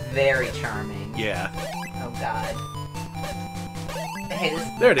 This is very charming. Yeah. Oh god. Hey,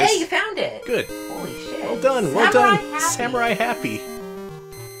 there it is. Hey, you found it! Good. Holy shit. Well done, well done. Samurai happy.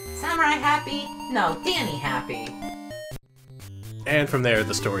 Samurai happy? No, Danny happy. And from there,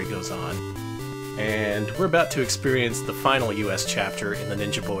 the story goes on. And we're about to experience the final US chapter in the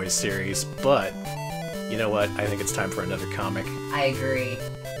Ninja Boys series, but you know what? I think it's time for another comic. I agree.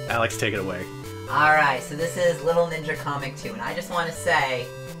 Alex, take it away. Alright, so this is Little Ninja Comic 2, and I just want to say,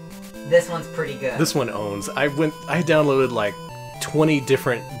 this one's pretty good. This one owns. I downloaded like 20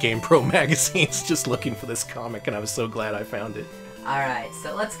 different GamePro magazines just looking for this comic, and I was so glad I found it. Alright,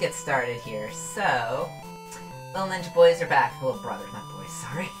 so let's get started here. So, Little Ninja Boys are back. Little brothers, not boys,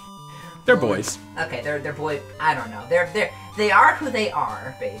 sorry. They're boys. Okay, they're boy. I don't know. They are who they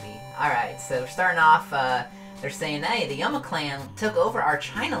are, baby. Alright, so starting off, they're saying, hey, the Yoma clan took over our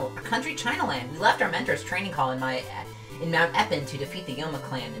country Chinaland. We left our mentor's training hall in Mount Eppin to defeat the Yoma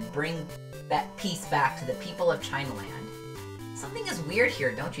clan and bring that peace back to the people of Chinaland. Something is weird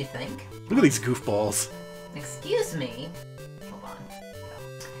here, don't you think? Look at these goofballs. Excuse me. Hold on.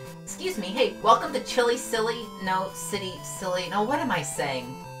 Excuse me. Hey, welcome to Chili Silly. No, City Silly. No, what am I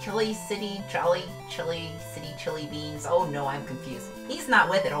saying? Chili City, Jolly, Chili City, Chili Beans. Oh no, I'm confused. He's not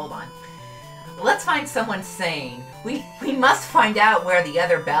with it. Hold on. Let's find someone sane. We must find out where the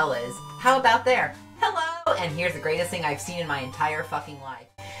other bell is. How about there? Hello! And here's the greatest thing I've seen in my entire fucking life.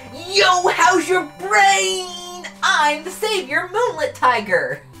 Yo, how's your brain? I'm the savior, Moonlit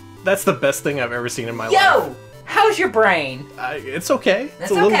Tiger. That's the best thing I've ever seen in my life. Yo, how's your brain? It's okay.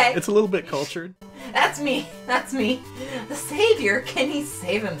 It's okay. It's a little bit cultured. That's me. That's me. The savior, can he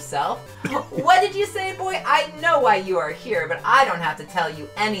save himself? What did you say, boy? I know why you are here, but I don't have to tell you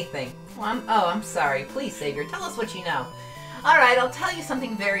anything. Well, I'm sorry. Please, savior, tell us what you know. Alright, I'll tell you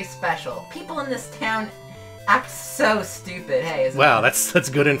something very special. People in this town act so stupid. Hey, isn't wow, that's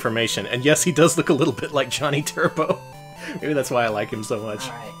good information. And yes, he does look a little bit like Johnny Turbo. Maybe that's why I like him so much.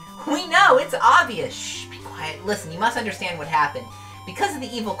 Alright. We know, it's obvious. Shh, be quiet. Listen, you must understand what happened. Because of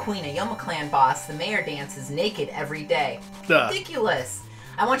the evil queen, a Yoma clan boss, the mayor dances naked every day. Ridiculous.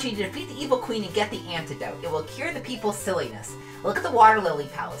 I want you to defeat the evil queen and get the antidote. It will cure the people's silliness. Look at the Water Lily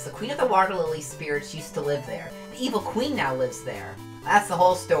Palace. The queen of the Water Lily spirits used to live there. The evil queen now lives there. That's the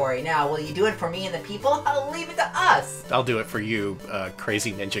whole story. Now, will you do it for me and the people? I'll leave it to us. I'll do it for you,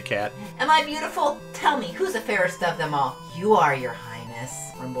 crazy ninja cat. Am I beautiful? Tell me, who's the fairest of them all? You are, your highness.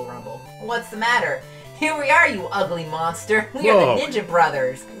 Rumble, rumble. What's the matter? Here we are, you ugly monster. We are the Ninja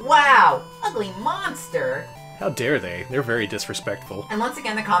Brothers. Wow, ugly monster. How dare they? They're very disrespectful. And once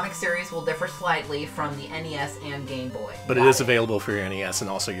again, the comic series will differ slightly from the NES and Game Boy. But it is available for your NES and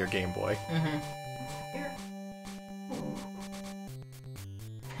also your Game Boy. Here.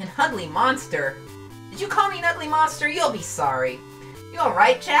 An ugly monster? Did you call me an ugly monster? You'll be sorry. You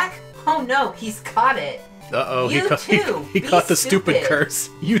alright, Jack? Oh no, he's caught it. Uh-oh, he caught the stupid curse.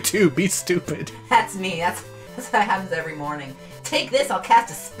 You too, be stupid. That's me. That's what happens every morning. Take this, I'll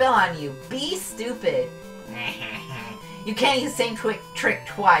cast a spell on you. Be stupid. You can't use the same trick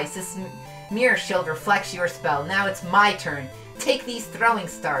twice. This mirror shield reflects your spell. Now it's my turn. Take these throwing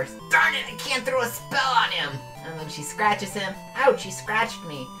stars. Darn it, I can't throw a spell on him. And then she scratches him. Ouch, he scratched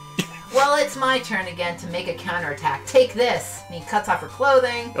me. Well, it's my turn again to make a counterattack. Take this. And he cuts off her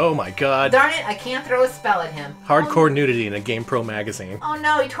clothing. Oh my god. Darn it, I can't throw a spell at him. Hardcore nudity in a GamePro magazine. Oh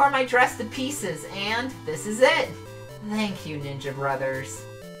no, he tore my dress to pieces. And this is it. Thank you, Ninja Brothers.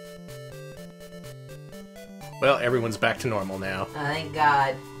 Well, everyone's back to normal now. Thank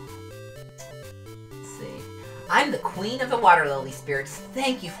God. Let's see. I'm the queen of the water lily spirits.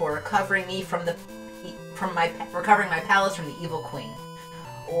 Thank you for recovering me recovering my palace from the evil queen.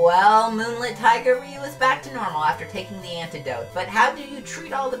 Well, Moonlit Tiger Ryu is back to normal after taking the antidote. But how do you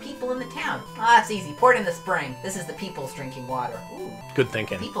treat all the people in the town? Ah, that's easy. Pour it in the spring. This is the people's drinking water. Ooh. Good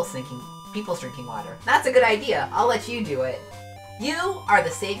thinking. People's drinking water. That's a good idea. I'll let you do it. You are the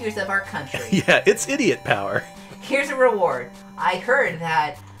saviors of our country. Yeah, it's idiot power. Here's a reward. I heard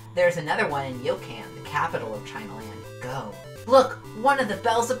that there's another one in Yokan, the capital of Chinaland. Go. Look, one of the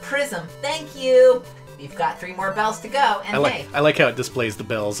bells of Prism. Thank you. We've got 3 more bells to go, and I like how it displays the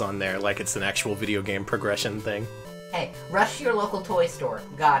bells on there like it's an actual video game progression thing. Hey, rush to your local toy store.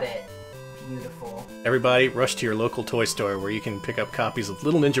 Got it. Beautiful. Everybody, rush to your local toy store where you can pick up copies of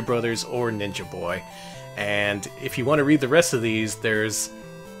Little Ninja Brothers or Ninja Boy. And if you want to read the rest of these, there's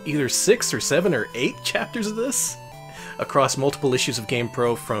either 6 or 7 or 8 chapters of this across multiple issues of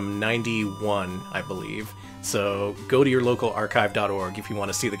GamePro from '91, I believe. So go to your local archive.org if you want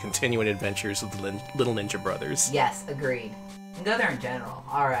to see the continuing adventures of the Little Ninja Brothers. Yes, agreed. And go there in general.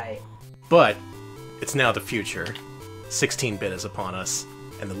 Alright. But it's now the future. 16-bit is upon us,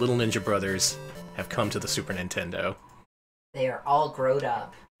 and the Little Ninja Brothers have come to the Super Nintendo. They are all growed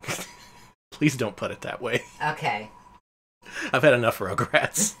up. Please don't put it that way. Okay. I've had enough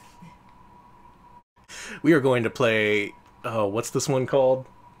Rugrats. We are going to play... Oh, what's this one called?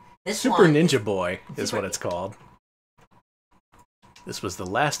 Super Ninja Boy is what it's called. This was the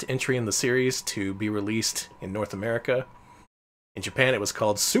last entry in the series to be released in North America. In Japan, it was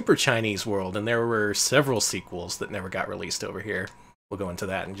called Super Chinese World, and there were several sequels that never got released over here. We'll go into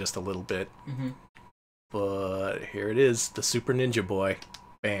that in just a little bit. But here it is, the Super Ninja Boy.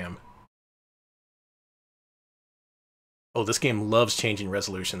 Bam. Oh, this game loves changing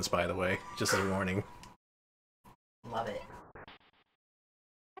resolutions, by the way, just as a warning. Love it.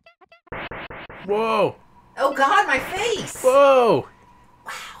 Whoa! Oh god, my face! Whoa!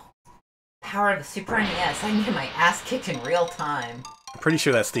 Wow. Power of the Super NES. I can get my ass kicked in real time. I'm pretty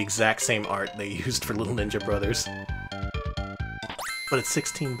sure that's the exact same art they used for Little Ninja Brothers. But it's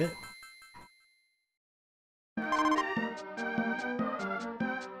 16-bit.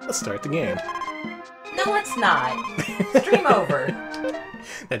 Let's start the game. No, it's not. Stream over.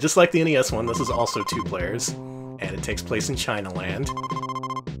 Now, just like the NES one, this is also 2 players, and it takes place in Chinaland.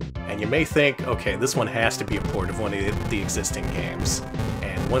 And you may think, okay, this one has to be a port of one of the existing games.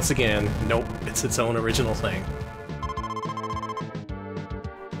 And once again, nope, it's its own original thing.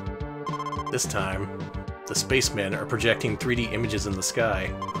 This time, the spacemen are projecting 3D images in the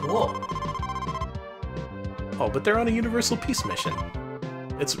sky. Cool. Oh, but they're on a Universal Peace mission.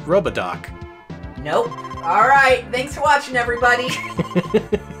 It's Robodoc. Nope. Alright, thanks for watching, everybody.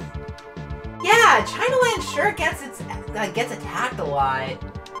 Yeah, Chinaland sure gets attacked a lot.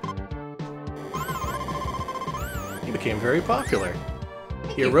 He became very popular.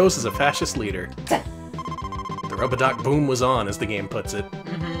 He arose as a fascist leader. The Robodoc boom was on, as the game puts it.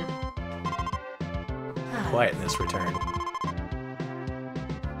 Quietness returned.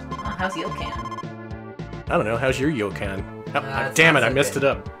 Oh, how's Yokan? I don't know, how's your Yokan? Oh, damn it, I messed it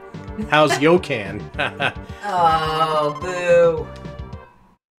up. How's Yokan? Oh, boo.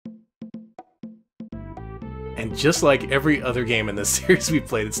 And just like every other game in this series we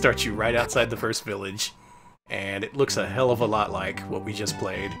played, it starts you right outside the first village. And it looks a hell of a lot like what we just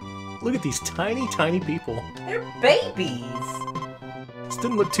played. Look at these tiny, tiny people. They're babies. This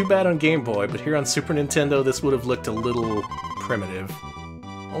didn't look too bad on Game Boy, but here on Super Nintendo this would have looked a little primitive.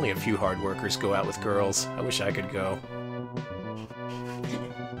 Only a few hard workers go out with girls. I wish I could go.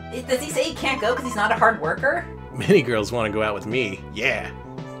 Does he say he can't go because he's not a hard worker? Many girls want to go out with me. Yeah.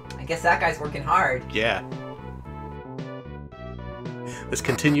 I guess that guy's working hard. Yeah. This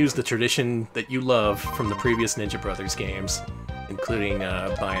continues the tradition that you love from the previous Ninja Brothers games, including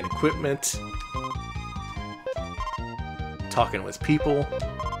buying equipment, talking with people.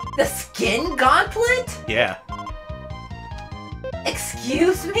 The skin gauntlet? Yeah.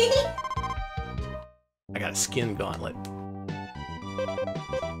 Excuse me? I got a skin gauntlet.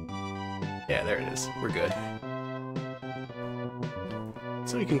 Yeah, there it is. We're good.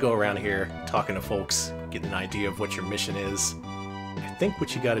 So you can go around here talking to folks, get an idea of what your mission is. I think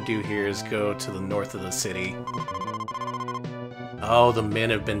what you gotta do here is go to the north of the city. Oh, the men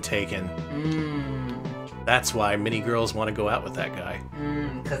have been taken. That's why many girls want to go out with that guy.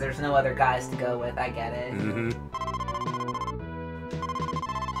 Because there's no other guys to go with, I get it.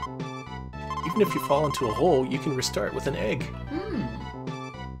 Even if you fall into a hole, you can restart with an egg.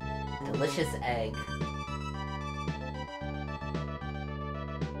 Delicious egg.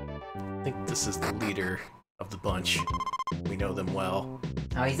 I think this is the leader of the bunch. We know them well.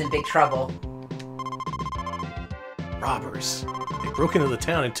 Oh, he's in big trouble. Robbers. They broke into the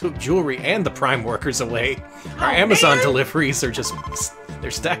town and took jewelry and the Prime workers away. Our Amazon deliveries are just...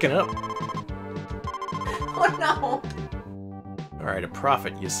 they're stacking up. Oh no! Alright, a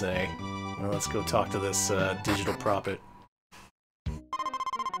prophet, you say? Well, let's go talk to this digital prophet.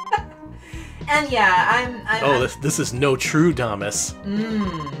 And yeah, I'm this is no true Damas.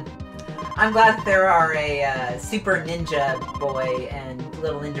 I'm glad that there are a Super Ninja Boy and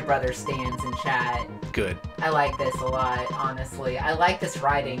Little Ninja Brother stands in chat. Good. I like this a lot, honestly. I like this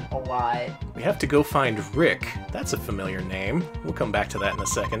writing a lot. We have to go find Rick. That's a familiar name. We'll come back to that in a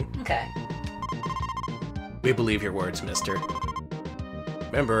second. Okay. We believe your words, mister.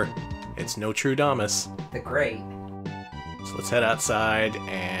 Remember, it's no true Damas. The Great. So let's head outside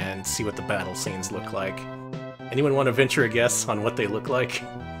and see what the battle scenes look like. Anyone want to venture a guess on what they look like?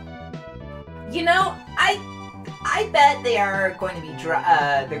 You know, I bet they are going to be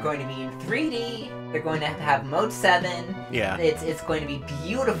they're going to be in 3D. They're going to have mode 7. Yeah. It's going to be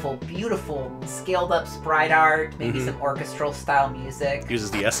beautiful, beautiful scaled up sprite art, maybe some orchestral style music. Uses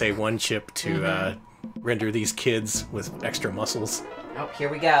the SA1 chip to render these kids with extra muscles. Oh, here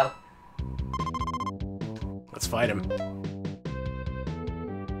we go. Let's fight him.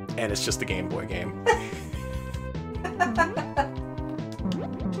 And it's just a Game Boy game.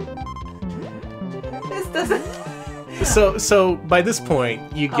 This doesn't... So by this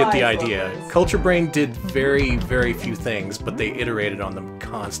point, you get the idea. Culture Brain did very, very few things, but they iterated on them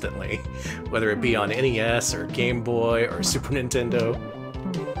constantly. Whether it be on NES, or Game Boy, or Super Nintendo.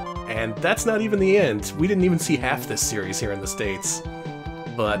 And that's not even the end. We didn't even see half this series here in the States.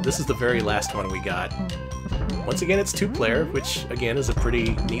 But this is the very last one we got. Once again, it's 2-player, which, again, is a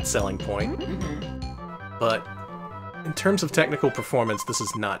pretty neat selling point. But in terms of technical performance, this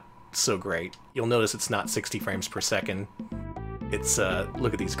is not so great. You'll notice it's not 60 frames per second. It's,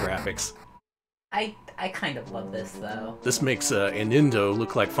 look at these graphics. I kind of love this, though. This makes Enindo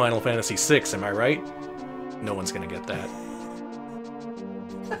look like Final Fantasy VI, am I right? No one's gonna get that.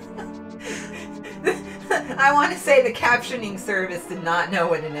 I want to say the captioning service did not know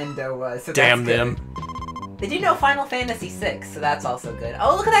what an endo was, so damn that's them. Good. They do know Final Fantasy VI, so that's also good.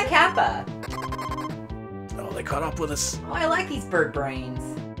 Oh, look at that Kappa! Oh, they caught up with us. Oh, I like these bird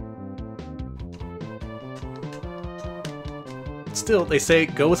brains. Still, they say,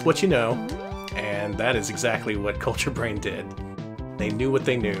 go with what you know, and that is exactly what Culture Brain did. They knew what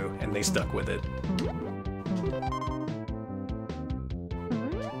they knew, and they stuck with it.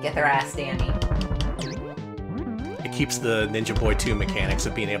 Get their ass, Danny. It keeps the Ninja Boy 2 mechanics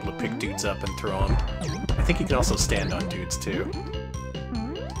of being able to pick dudes up and throw them. I think you can also stand on dudes, too.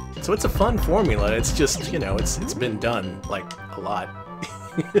 So it's a fun formula, it's just, you know, it's been done, like, a lot.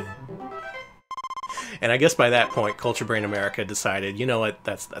 And I guess by that point, Culture Brain America decided, you know what,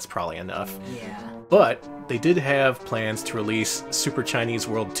 that's probably enough. Yeah. But they did have plans to release Super Chinese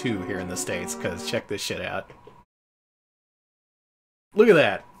World 2 here in the States, because check this shit out. Look at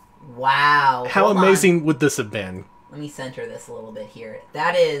that. Wow. How amazing would this have been? Let me center this a little bit here.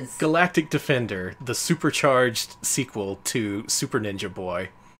 That is... Galactic Defender, the supercharged sequel to Super Ninja Boy.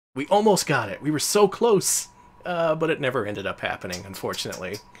 We almost got it. We were so close. But it never ended up happening,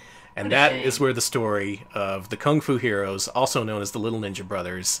 unfortunately. And that is where the story of the Kung Fu Heroes, also known as the Little Ninja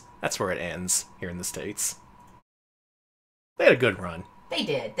Brothers, that's where it ends here in the States. They had a good run. They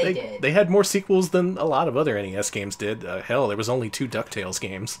did. They did. They had more sequels than a lot of other NES games did. Hell, there was only 2 DuckTales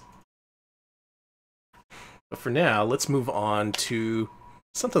games. But for now, let's move on to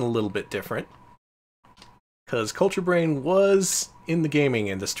something a little bit different. Because Culture Brain was in the gaming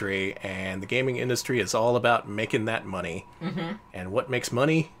industry, and the gaming industry is all about making that money. Mm-hmm. And what makes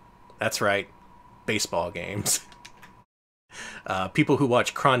money? That's right, baseball games. People who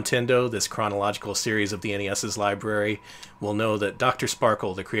watch Crontendo, this chronological series of the NES's library, will know that Dr.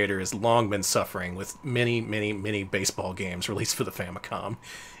 Sparkle, the creator, has long been suffering with many, many, many baseball games released for the Famicom.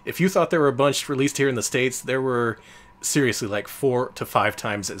 If you thought there were a bunch released here in the States, there were seriously like 4 to 5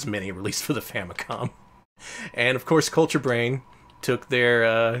 times as many released for the Famicom. And of course, Culture Brain took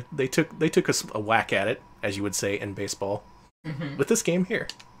their they took a whack at it, as you would say in baseball, with this game here,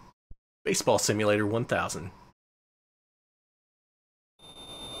 Baseball Simulator 1000.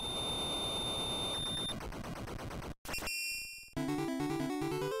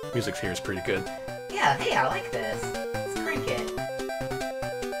 Music here is pretty good. Yeah, hey, I like this. Let's crank it.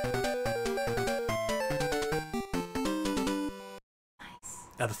 Nice.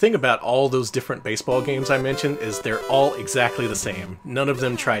 Now, the thing about all those different baseball games I mentioned is they're all exactly the same. None of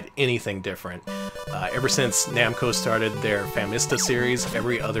them tried anything different. Ever since Namco started their Famista series,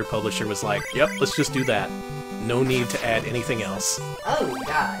 every other publisher was like, yep, let's just do that. No need to add anything else. Oh,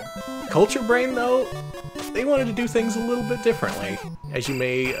 God. Culture Brain, though, they wanted to do things a little bit differently, as you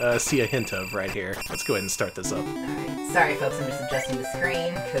may see a hint of right here. Let's go ahead and start this up. Alright, sorry folks, I'm just adjusting the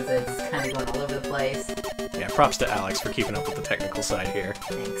screen, because it's kind of going all over the place. Yeah, props to Alex for keeping up with the technical side here.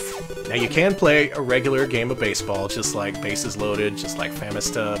 Thanks. Now, you can play a regular game of baseball, just like Bases Loaded, just like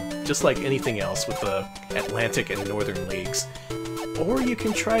Famista, just like anything else with the Atlantic and Northern Leagues. Or you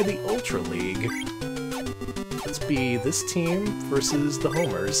can try the Ultra League. Let's be this team versus the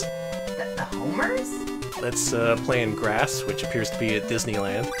Homers. The Homers? Let's play in grass, which appears to be at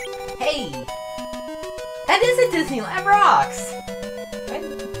Disneyland. Hey! That is a Disneyland rocks!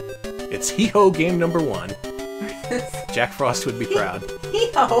 It's Hee-Ho game number 1. Jack Frost would be proud.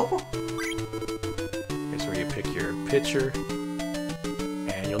 Hee-Ho! Here's where you pick your pitcher.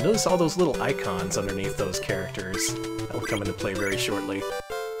 And you'll notice all those little icons underneath those characters. That'll come into play very shortly.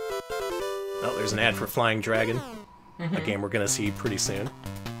 Oh, there's an ad for Flying Dragon. A game we're gonna see pretty soon.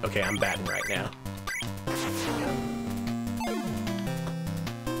 Okay, I'm batting right now.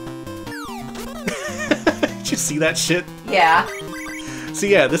 Did you see that shit? Yeah. So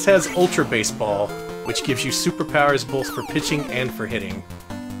yeah, this has Ultra Baseball, which gives you superpowers both for pitching and for hitting.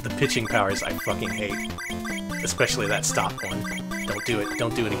 The pitching powers I fucking hate. Especially that stop one. Don't do it.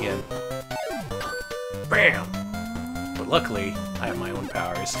 Don't do it again. Bam! But luckily, I have my own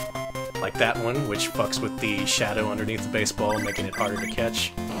powers. Like that one, which fucks with the shadow underneath the baseball, making it harder to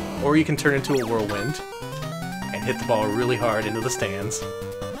catch. Or you can turn into a whirlwind and hit the ball really hard into the stands.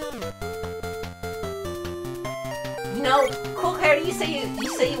 You know, Cool Harry, you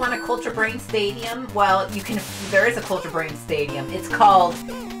say you want a Culture Brain Stadium? Well, you can. There is a Culture Brain Stadium. It's called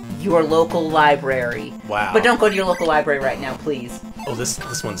your local library. Wow. But don't go to your local library right now, please. Oh,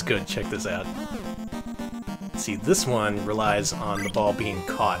 this one's good. Check this out. See, this one relies on the ball being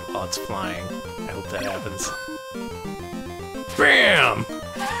caught while it's flying. I hope that happens. Bam!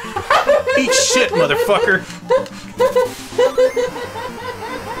 Eat shit, motherfucker!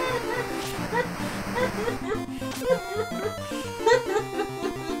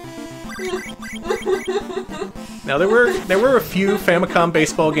 Now there were a few Famicom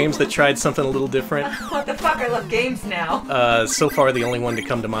baseball games that tried something a little different. What the fuck? I love games now. So far the only one to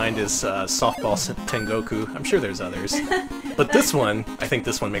come to mind is Softball Tengoku. I'm sure there's others. But this one, I think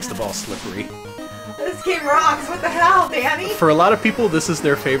this one makes the ball slippery. This game rocks. What the hell, Danny? For a lot of people, this is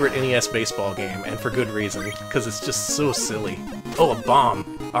their favorite NES baseball game, and for good reason, because it's just so silly. Oh, a bomb.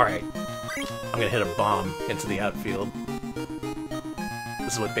 Alright. I'm gonna hit a bomb into the outfield.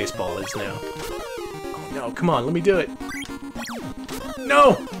 This is what baseball is now. Oh no, come on, let me do it.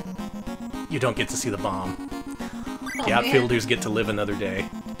 No! You don't get to see the bomb. The outfielders get to live another day.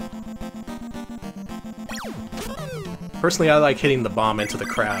 Personally, I like hitting the bomb into the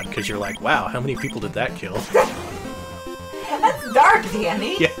crowd, because you're like, wow, how many people did that kill? That's dark,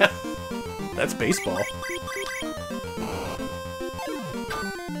 Danny. Yeah, that's baseball.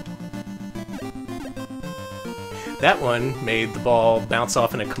 That one made the ball bounce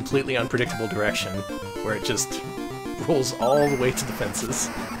off in a completely unpredictable direction, where it just rolls all the way to the fences.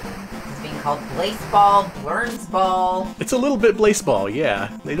 It's being called Blazeball, Blurnsball. It's a little bit Blazeball,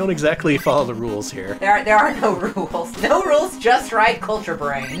 yeah. They don't exactly follow the rules here. There are no rules. No rules, just right, Culture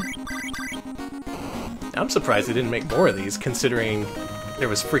Brain. I'm surprised they didn't make more of these, considering there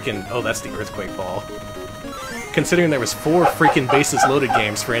was freaking... Oh, that's the Earthquake Ball. considering there was 4 freaking bases loaded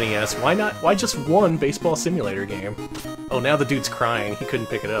games for NES, why not? Why just one baseball simulator game? Oh, now the dude's crying. He couldn't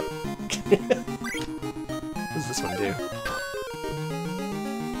pick it up. What does this one do?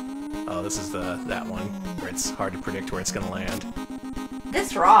 Oh, this is that one where it's hard to predict where it's gonna land.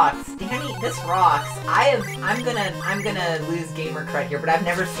 This rocks, Danny. This rocks. I'm gonna lose gamer cred here, but I've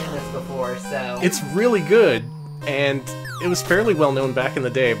never seen this before, so. It's really good, and it was fairly well known back in the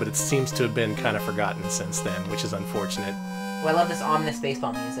day, but it seems to have been kind of forgotten since then, which is unfortunate. Well, I love this ominous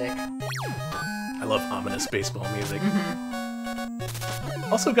baseball music. I love ominous baseball music.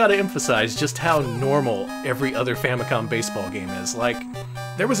 Mm-hmm. Also gotta emphasize just how normal every other Famicom baseball game is. Like,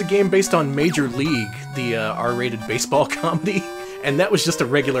 there was a game based on Major League, the R-rated baseball comedy, and that was just a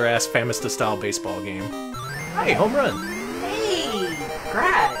regular-ass Famista-style baseball game. Hey, home run! Hey!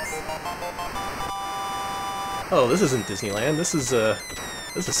 Congrats! Oh, this isn't Disneyland. This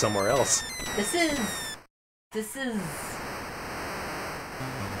is somewhere else. This is...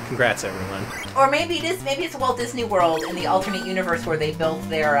 Congrats, everyone. Or maybe it's Walt Disney World in the alternate universe where they built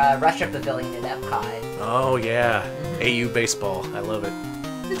their Russia Pavilion at Epcot. Oh, yeah. AU Baseball. I love it.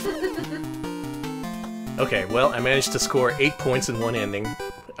 Okay, well, I managed to score 8 points in one inning.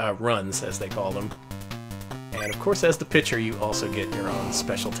 Runs, as they call them. And of course, as the pitcher, you also get your own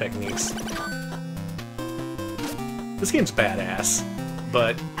special techniques. This game's badass,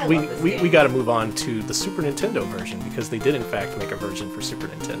 but we gotta move on to the Super Nintendo version, because they did in fact make a version for Super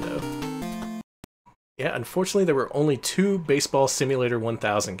Nintendo. Yeah, unfortunately there were only 2 Baseball Simulator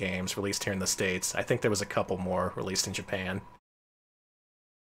 1000 games released here in the States. I think there was a couple more released in Japan.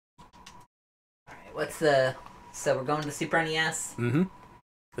 So we're going to Super NES? Mm-hmm.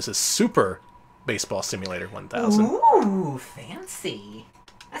 This is Super Baseball Simulator 1000. Ooh, fancy.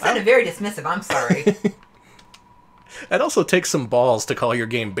 That sounded very dismissive, I'm sorry. That also takes some balls to call your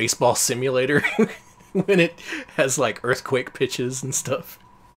game Baseball Simulator when it has, like, earthquake pitches and stuff.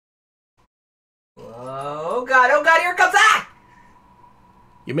 Oh god, here it comes! Ah!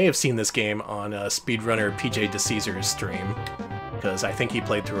 You may have seen this game on speedrunner PJ DeCaesar's stream, because I think he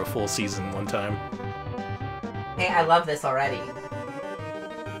played through a full season one time. Hey, I love this already.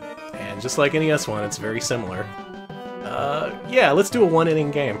 And just like NES one, it's very similar. Yeah, let's do a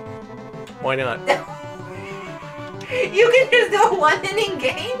one-inning game. Why not? You can just do a one-inning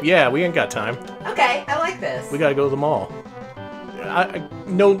game? Yeah, we ain't got time. Okay, I like this. We gotta go to the mall.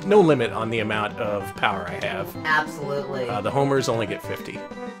 No limit on the amount of power I have. Absolutely. The homers only get 50.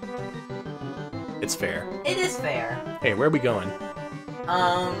 It's fair. It is fair. Hey, where are we going?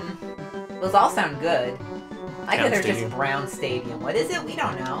 Those all sound good. I Town guess they're Stadium. just Brown Stadium. What is it? We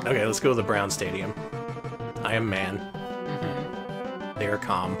don't know. Okay, let's go to the Brown Stadium. I am man. Mm-hmm. They are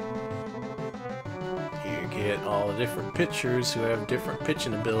calm. You get all the different pitchers who have different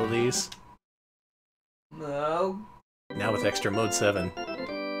pitching abilities. No. Now with extra mode 7.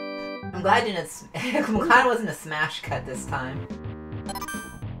 I'm glad it wasn't a smash cut this time.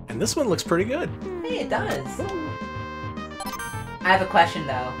 And this one looks pretty good. Hey, it does. I have a question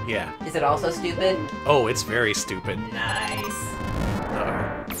though. Yeah. Is it also stupid? Oh, it's very stupid. Nice.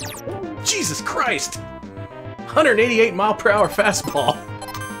 Jesus Christ! 188 mile per hour fastball.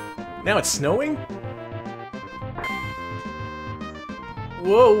 Now it's snowing?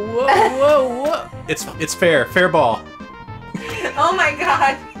 Whoa, whoa, whoa, whoa! It's fair. Fair ball. Oh my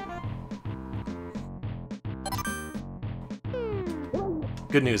god!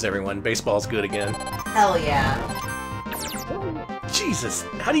 Good news, everyone. Baseball's good again. Hell yeah. Jesus,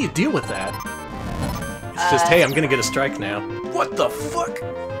 how do you deal with that? It's just, hey, I'm gonna get a strike now. What the fuck?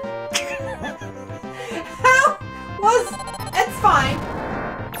 How was... It's fine.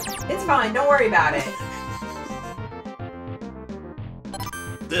 It's fine, don't worry about it.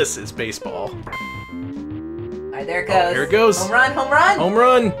 This is baseball. Alright, there it goes. Oh, here it goes. Home run, home run! Home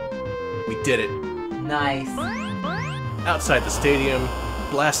run! We did it. Nice. Outside the stadium,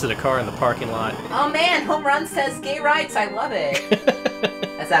 blasted a car in the parking lot. Oh man, home run says gay rights, I love it.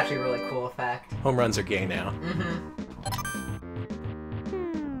 That's actually a really cool effect. Home runs are gay now. Mm-hmm.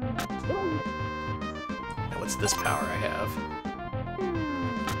 Now what's this power I have?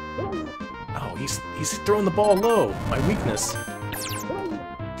 Oh, he's throwing the ball low. My weakness.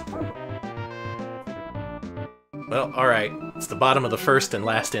 Well, alright. It's the bottom of the first and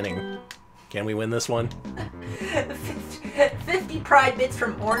last inning. Can we win this one? 50 pride bits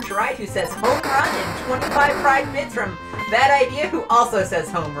from Orange Right, who says home run, and 25 pride bits from Bad Idea, who also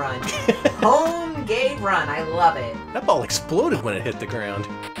says home run. Home gay run, I love it. That ball exploded when it hit the ground.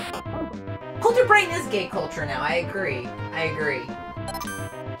 Culture Brain is gay culture now, I agree. I agree. Can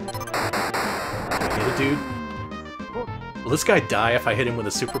I hit it, dude? Will this guy die if I hit him with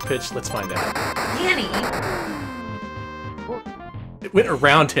a super pitch? Let's find out. Danny, It went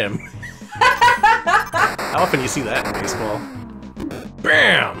around him. How often do you see that in baseball?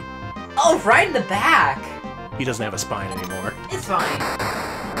 Bam! Oh, right in the back. He doesn't have a spine anymore. It's fine.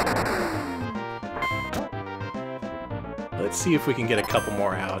 Let's see if we can get a couple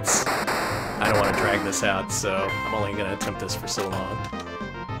more outs. I don't want to drag this out, so I'm only going to attempt this for so long.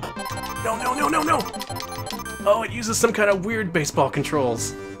 No, no, no, no, no! Oh, it uses some kind of weird baseball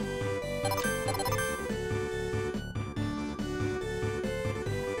controls.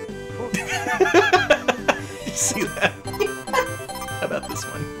 You see that? How about this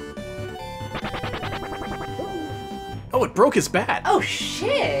one? Oh, it broke his bat! Oh,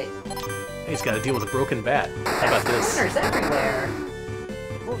 shit! Hey, he's got to deal with a broken bat. How about this? Corners everywhere.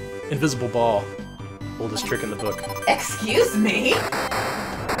 Invisible ball. Oldest trick in the book. Excuse me?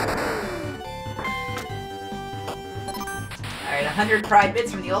 Alright, 100 Pride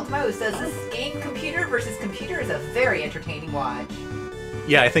Bits from the Ultimo who says this game computer versus computer is a very entertaining watch.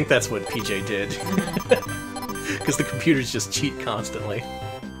 Yeah, I think that's what PJ did. Because the computers just cheat constantly.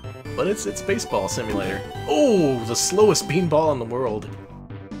 But it's baseball simulator. Oh, the slowest beanball in the world.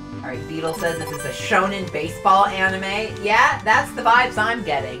 Alright, Beetle says this is a shonen baseball anime. Yeah, that's the vibes I'm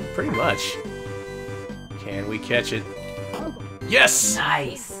getting. Pretty much. Can we catch it? Yes!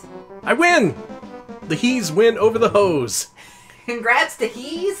 Nice. I win! The Hees win over the Hoes. Congrats to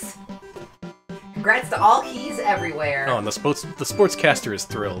Hees. Congrats to all Hees everywhere. Oh, and the sportscaster is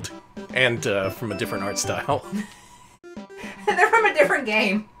thrilled. And from a different art style. They're from a different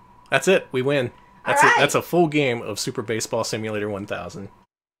game. That's it. We win. That's All it. right. That's a full game of Super Baseball Simulator 1000.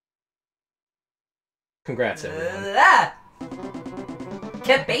 Congrats, everyone.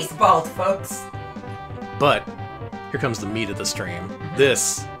 Get baseballed, folks. But here comes the meat of the stream.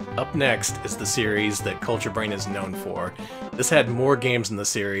 This, up next, is the series that Culture Brain is known for. This had more games in the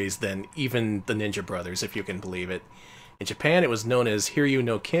series than even the Ninja Brothers, if you can believe it. In Japan, it was known as Hiryu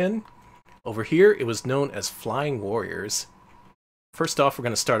no Ken. Over here, it was known as Flying Warriors. First off, we're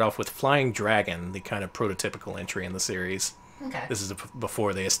going to start off with Flying Dragon, the kind of prototypical entry in the series. Okay. This is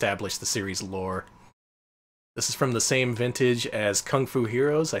before they established the series lore. This is from the same vintage as Kung Fu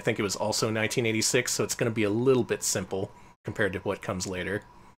Heroes. I think it was also 1986, so it's going to be a little bit simple compared to what comes later.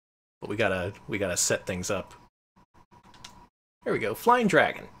 But we gotta set things up. There we go, Flying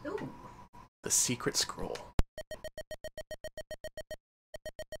Dragon. Ooh. The Secret Scroll.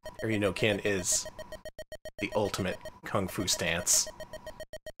 Hiryu no Ken is the ultimate Kung Fu stance.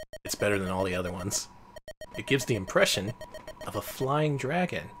 It's better than all the other ones. It gives the impression of a flying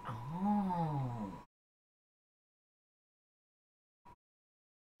dragon. Oh.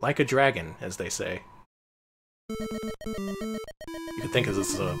 Like a dragon, as they say. You could think of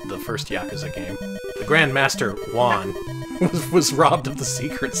this as the first Yakuza game. The Grand Master, Juan, was robbed of the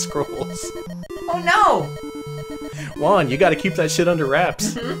secret scrolls. Oh no! Juan, you gotta keep that shit under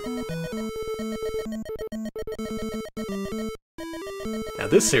wraps. Now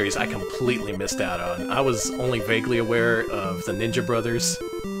this series I completely missed out on. I was only vaguely aware of the Ninja Brothers,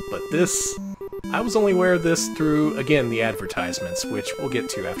 but this... I was only aware of this through, again, the advertisements, which we'll get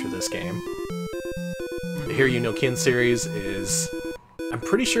to after this game. The Hiryu no Ken series is... I'm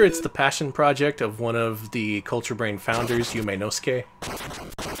pretty sure it's the passion project of one of the Culture Brain founders, Yume Nosuke.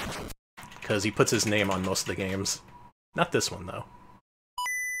 Because he puts his name on most of the games. Not this one, though.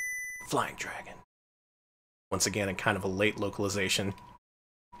 Flying Dragon. Once again, in kind of a late localization.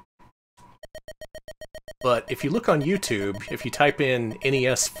 But if you look on YouTube, if you type in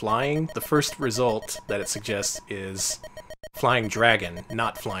NES Flying, the first result that it suggests is Flying Dragon,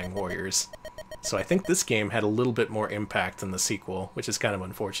 not Flying Warriors. So I think this game had a little bit more impact than the sequel, which is kind of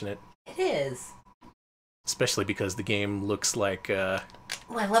unfortunate. It is. Especially because the game looks like, Oh,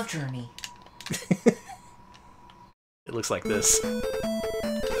 I love Journey. it looks like this.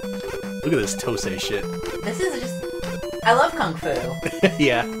 Look at this Tosei shit. This is just... I love Kung Fu.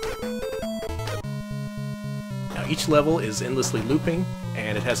 Yeah. Now each level is endlessly looping,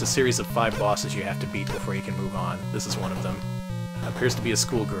 and it has a series of 5 bosses you have to beat before you can move on. This is one of them. Appears to be a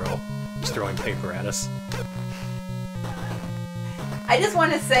schoolgirl who's throwing paper at us. I just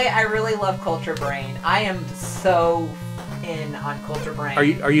want to say I really love Culture Brain. I am so in on Culture Brain.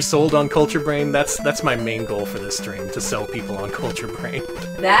 Are you sold on Culture Brain? That's my main goal for this stream, to sell people on Culture Brain.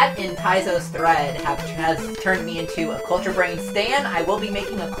 That and Taizo's thread has turned me into a Culture Brain stan. I will be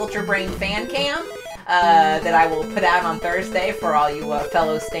making a Culture Brain fan cam that I will put out on Thursday for all you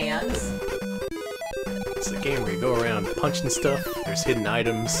fellow stans. It's a game where you go around punching stuff, there's hidden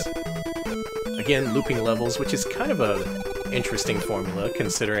items. Again, looping levels, which is kind of a interesting formula,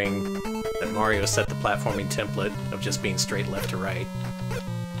 considering that Mario set the platforming template of just being straight left to right.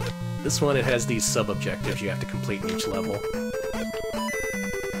 This one, it has these sub-objectives you have to complete in each level.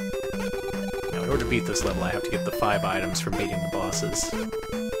 order to beat this level, I have to get the 5 items from beating the bosses.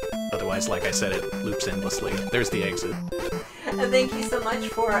 Otherwise, like I said, it loops endlessly. There's the exit. Thank you so much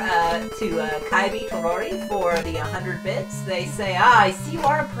for to Kaibi Torori for the 100 bits. They say, I see you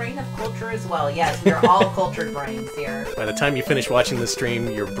are a brain of culture as well. Yes, we are all cultured brains here. By the time you finish watching this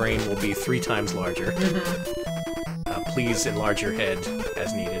stream, your brain will be 3 times larger. Please enlarge your head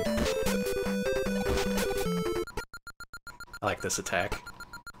as needed. I like this attack.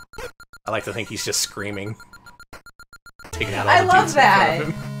 I like to think he's just screaming. Taking out all the dudes in front of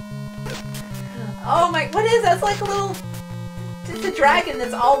him. Oh my, what is that? It's like a little... It's a dragon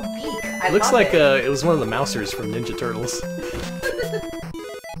that's all beak. It looks like it was one of the Mousers from Ninja Turtles.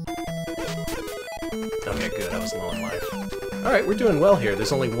 Okay, good. I was low on life. Alright, we're doing well here.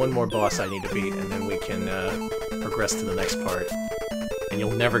 There's only one more boss I need to beat, and then we can progress to the next part. And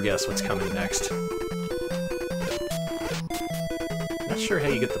you'll never guess what's coming next. Not sure how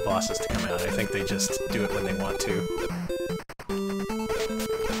you get the bosses to come out. I think they just do it when they want to.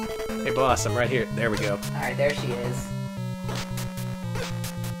 Hey boss, I'm right here. There we go. Alright, there she is.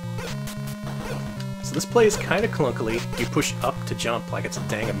 So this plays kind of clunkily. You push up to jump like it's a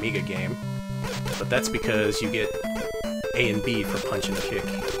dang Amiga game. But that's because you get A and B for punch and kick.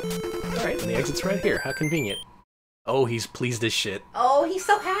 Alright, and the exit's right here. How convenient. Oh, he's pleased as shit. Oh, he's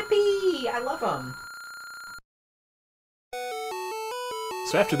so happy! I love him.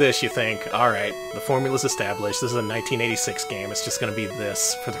 So after this, you think, alright, the formula's established. This is a 1986 game. It's just gonna be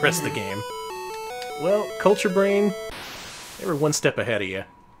this for the rest of the game. Well, Culture Brain, they were one step ahead of you.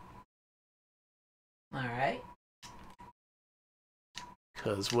 Alright.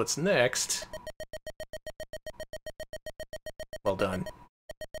 Because what's next... Well done.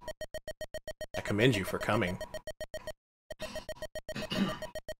 I commend you for coming.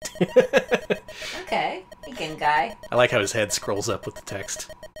 Okay, again, guy. I like how his head scrolls up with the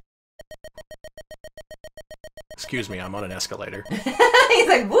text. Excuse me, I'm on an escalator. He's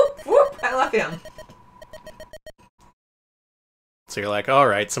like, whoop, whoop, I love him. So you're like,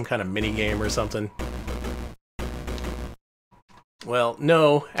 alright, some kind of mini-game or something. Well,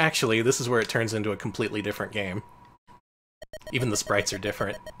 no, actually, this is where it turns into a completely different game. Even the sprites are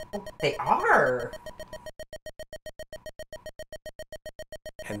different. They are!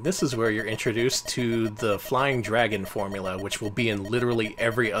 And this is where you're introduced to the Flying Dragon formula, which will be in literally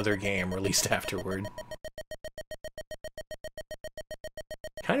every other game released afterward.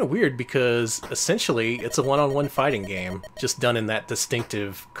 Kind of weird because, essentially, it's a one-on-one fighting game, just done in that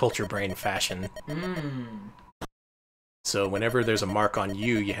distinctive Culture Brain fashion. So whenever there's a mark on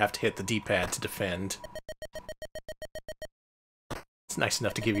you, you have to hit the D-pad to defend. It's nice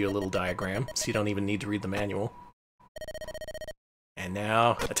enough to give you a little diagram, so you don't even need to read the manual. And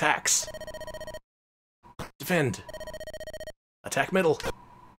now, attacks! Defend! Attack middle!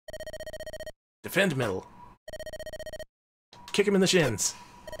 Defend middle! Kick him in the shins!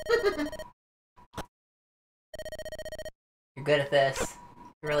 You're good at this.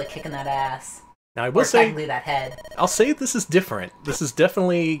 You're really kicking that ass. Now I will say, that head. I'll say this is different. This is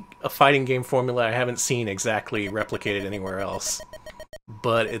definitely a fighting game formula I haven't seen exactly replicated anywhere else.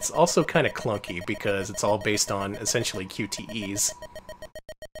 But it's also kind of clunky because it's all based on essentially QTEs.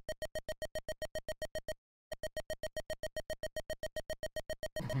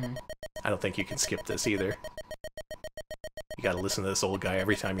 I don't think you can skip this either. You gotta listen to this old guy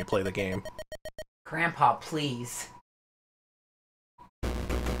every time you play the game. Grandpa, please.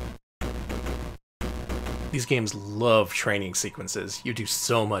 These games love training sequences. You do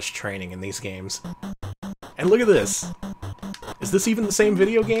so much training in these games. And look at this! Is this even the same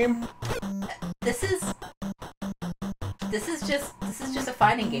video game? This is just a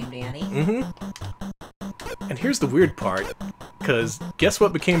fighting game, Danny. And here's the weird part, because guess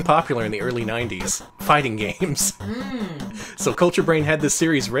what became popular in the early 90s? Fighting games. So Culture Brain had this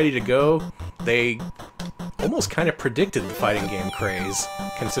series ready to go. They almost kind of predicted the fighting game craze,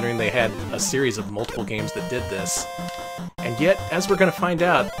 considering they had a series of multiple games that did this. And yet, as we're going to find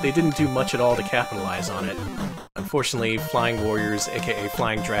out, they didn't do much at all to capitalize on it. Unfortunately, Flying Warriors, aka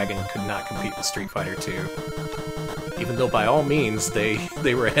Flying Dragon, could not compete with Street Fighter II. Even though by all means, they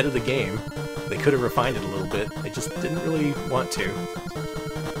were ahead of the game. They could have refined it a little bit, they just didn't really want to.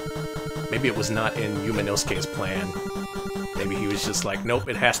 Maybe it was not in Yumanosuke's plan. Maybe he was just like, nope,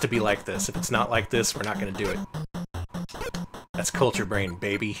 it has to be like this. If it's not like this, we're not gonna do it. That's Culture Brain,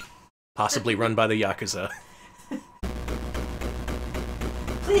 baby. Possibly run by the Yakuza.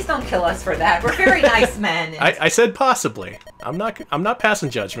 Please don't kill us for that. We're very nice men. I said possibly. I'm not passing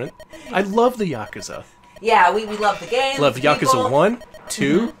judgment. I love the Yakuza. Yeah, we love the game. Love Yakuza 1,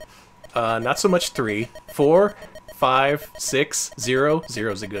 2, not so much 3, 4, 5, 6, 0.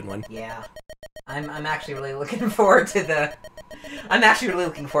 0's a good one. Yeah. I'm actually really looking forward to the... I'm actually really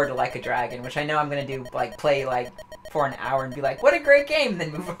looking forward to Like a Dragon, which I know I'm gonna do, like, play, like, for an hour and be like, what a great game,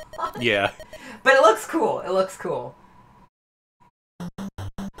 then move on. Yeah. But it looks cool. It looks cool.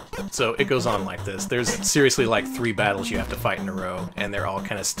 So it goes on like this. There's seriously like 3 battles you have to fight in a row, and they're all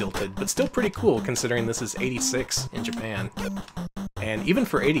kind of stilted, but still pretty cool considering this is 86 in Japan. And even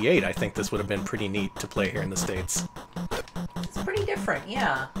for 88, I think this would have been pretty neat to play here in the States. It's pretty different,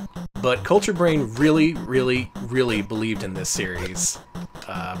 yeah. But Culture Brain really, really, really believed in this series.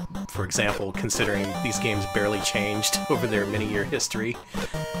 For example, considering these games barely changed over their many-year history.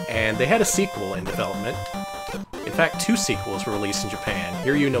 And they had a sequel in development. In fact, 2 sequels were released in Japan,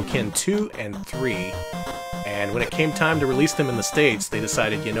 Hiryu no Ken 2 and 3. And when it came time to release them in the States, they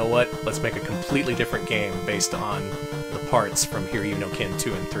decided, you know what, let's make a completely different game based on the parts from Hiryu no Ken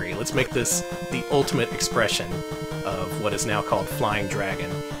 2 and 3. Let's make this the ultimate expression of what is now called Flying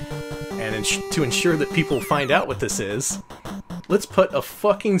Dragon. And to ensure that people find out what this is, let's put a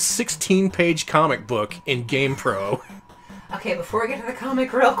fucking 16-page comic book in GamePro. Okay, before we get to the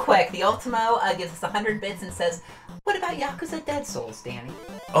comic real quick, the Ultimo gives us 100 bits and says, what about Yakuza Dead Souls, Danny?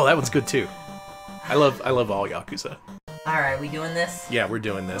 Oh, that one's good too. I love all Yakuza. Alright, we doing this? Yeah, we're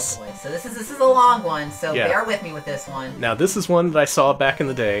doing this. Oh boy. So this is a long one, so Yeah. bear with me with this one. Now, this is one that I saw back in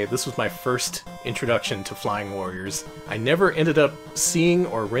the day. This was my first introduction to Flying Warriors. I never ended up seeing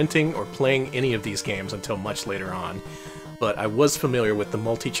or renting or playing any of these games until much later on. But I was familiar with the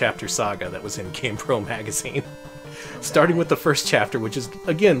multi-chapter saga that was in GamePro magazine. Starting with the first chapter, which is,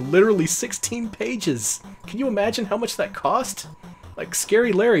 again, literally 16 pages. Can you imagine how much that cost? Like,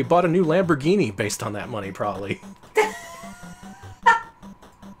 Scary Larry bought a new Lamborghini based on that money, probably.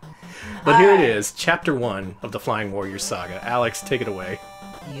 But here it is, Chapter 1 of the Flying Warriors saga. Alex, take it away.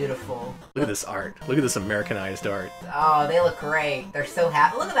 Beautiful. Look at this art. Look at this Americanized art. Oh, they look great. They're so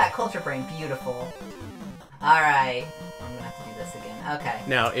happy. Look at that Culture Brain. Beautiful. Alright. I'm gonna have to do this again. Okay.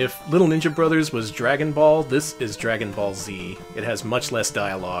 Now, if Little Ninja Brothers was Dragon Ball, this is Dragon Ball Z. It has much less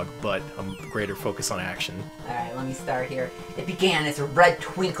dialogue, but a greater focus on action. Alright, let me start here. It began as a red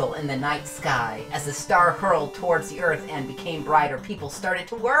twinkle in the night sky. As the star hurled towards the earth and became brighter, people started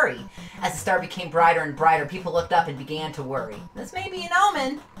to worry. As the star became brighter and brighter, people looked up and began to worry. This may be an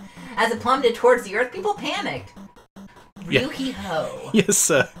omen. As it plummeted towards the earth, people panicked. Ryu-hee-ho.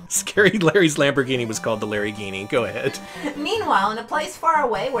 Yes, Scary Larry's Lamborghini was called the Larry-Gini. Go ahead. Meanwhile, in a place far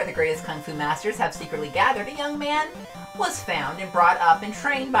away where the greatest kung fu masters have secretly gathered, a young man was found and brought up and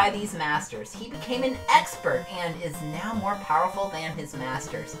trained by these masters. He became an expert and is now more powerful than his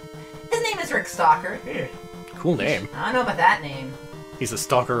masters. His name is Rick Stalker. Cool name. I don't know about that name. He's a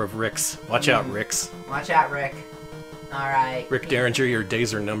stalker of Ricks. Watch out, Ricks. Watch out, Rick. Alright. Rick Derringer, your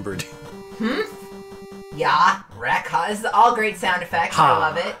days are numbered. Yeah, Rick. This is all great sound effects. Ha. I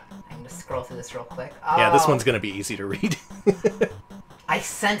love it. I can just scroll through this real quick. Oh, Yeah, this one's gonna be easy to read. I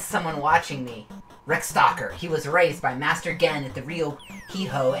sensed someone watching me. Rick Stalker. He was raised by Master Gen at the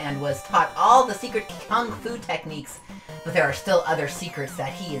Ryu-hee-ho and was taught all the secret kung fu techniques, but there are still other secrets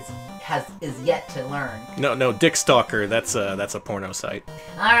that he is yet to learn. No, Dick Stalker, that's a porno site.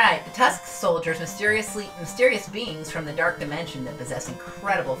 Alright, the Tusk Soldiers, mysterious beings from the dark dimension that possess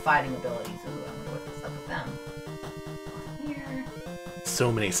incredible fighting abilities. Ooh, I wonder what's up with them. Here.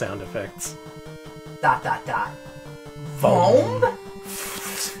 So many sound effects. ... Foam?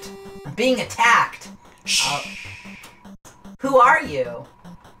 I'm being attacked! Shh. Who are you?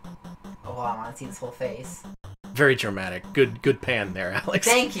 Oh, I want to see this whole face. Very dramatic. Good pan there, Alex.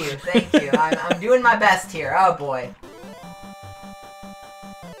 Thank you. I'm doing my best here. Oh boy.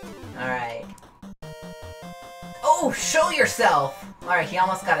 Alright. Oh, show yourself! Alright, he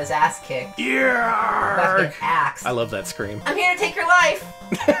almost got his ass kicked. Yeah. About to get axed. I love that scream. I'm here to take your life!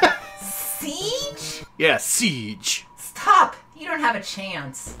 Siege? Yeah, siege. Stop! You don't have a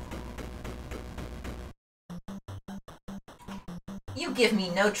chance. You give me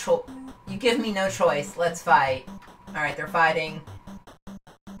no choice. Let's fight. Alright, they're fighting.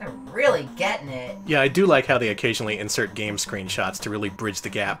 They're really getting it. Yeah, I do like how they occasionally insert game screenshots to really bridge the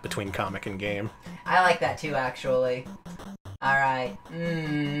gap between comic and game. I like that too, actually. Alright.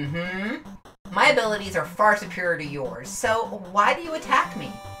 My abilities are far superior to yours, so why do you attack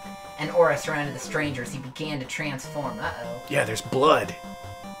me? An aura surrounded the strangers. He began to transform. Uh-oh. Yeah, there's blood.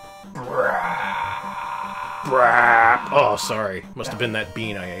 Brah. Oh, sorry. Must have been that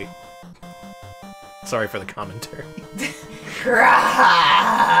bean I ate. Sorry for the commentary. Man,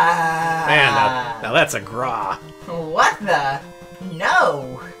 now that's a gra. What the?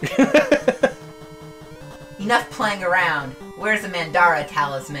 No! Enough playing around. Where's the Mandara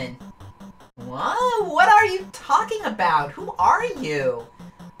talisman? What? What are you talking about? Who are you?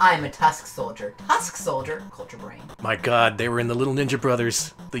 I'm a Tusk Soldier. Tusk Soldier? Culture Brain. My god, they were in the Little Ninja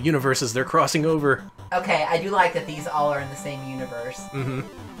Brothers. The universes they're crossing over. Okay, I do like that these all are in the same universe. Mm-hmm.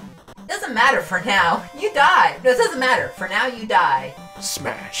 Doesn't matter for now. You die. No, it doesn't matter. For now, you die.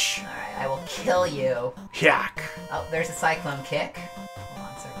 Smash. Alright, I will kill you. Yak. Oh, there's a Cyclone Kick. Hold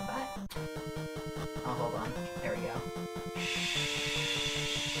on, sorry about that. Oh, hold on. There we go.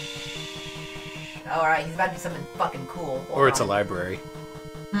 Alright, he's about to do something fucking cool. Hold Or it's on. a library.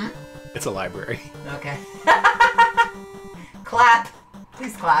 Hmm? It's a library. Okay. Clap.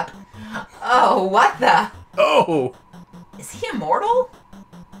 Please clap. Oh, what the? Oh! Is he immortal?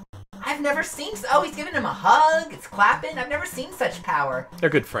 I've never seen... Oh, he's giving him a hug. It's clapping. I've never seen such power. They're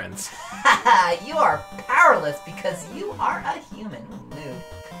good friends. Haha, you are powerless because you are a human. Mood.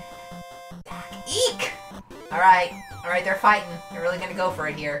 Eek! Alright. Alright, they're fighting. They're really gonna go for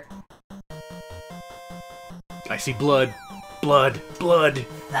it here. I see blood. Blood. Blood.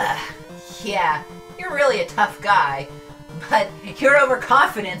 Yeah, you're really a tough guy. But your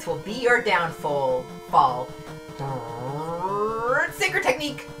overconfidence will be your downfall. Sacred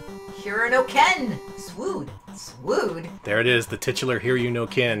technique! Hero no Ken! Swood. Swood? There it is, the titular Hiryu no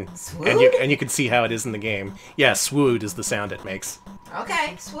Ken. Swood? And you can see how it is in the game. Yeah, swood is the sound it makes.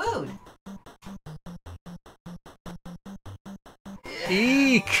 Okay, swood.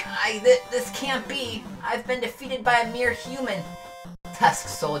 Eek! This can't be. I've been defeated by a mere human. Tusk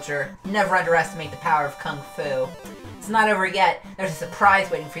Soldier, never underestimate the power of Kung Fu. It's not over yet. There's a surprise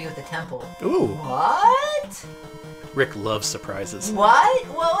waiting for you at the temple. Ooh. What? Rick loves surprises. What?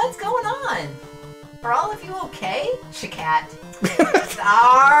 Well, what's going on? Are all of you okay? Shakat.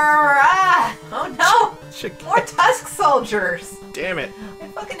 Alright! Oh no! Shakat. More Tusk Soldiers! Damn it. I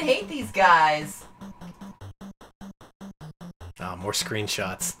fucking hate these guys. Oh, more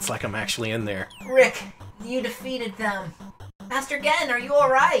screenshots. It's like I'm actually in there. Rick, you defeated them. Master Gen, are you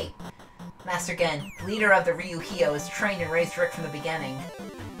alright? Master Gen, leader of the Ryuhyo, is trained and raised Rick from the beginning.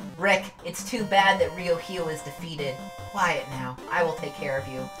 Rick, it's too bad that Ryuhyo is defeated. Quiet now. I will take care of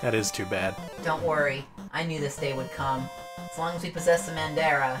you. That is too bad. Don't worry. I knew this day would come. As long as we possess the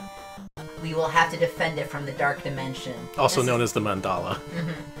Mandara, we will have to defend it from the Dark Dimension. Also known as the Mandala.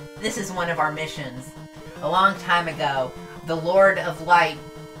 This is one of our missions. A long time ago, the Lord of Light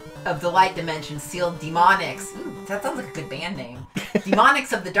of the Light Dimension sealed Demonics. Ooh, that sounds like a good band name.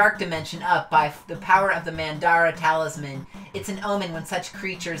 Demonics of the Dark Dimension up by the power of the Mandara Talisman. It's an omen when such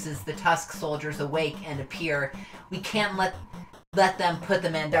creatures as the Tusk Soldiers awake and appear. We can't let them put the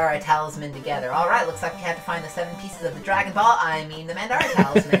Mandara Talisman together. Alright, looks like we have to find the 7 pieces of the Dragon Ball. I mean, the Mandara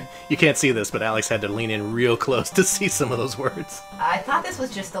Talisman. You can't see this, but Alex had to lean in real close to see some of those words. I thought this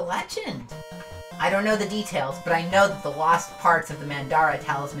was just a legend. I don't know the details, but I know that the lost parts of the Mandara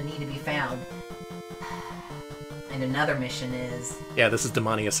Talisman need to be found. And another mission is... Yeah, this is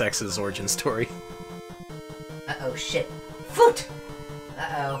Demonius X's origin story. Uh-oh, shit. Foot!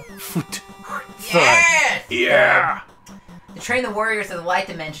 Uh-oh. Foot. Yes! Yeah! To train the warriors of the Light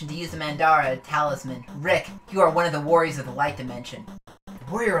Dimension to use the Mandara Talisman. Rick, you are one of the warriors of the Light Dimension.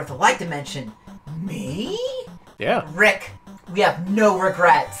 The warrior of the Light Dimension? Me? Yeah. Rick, we have no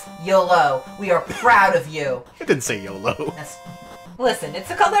regrets. YOLO, we are proud of you. It didn't say YOLO. Listen,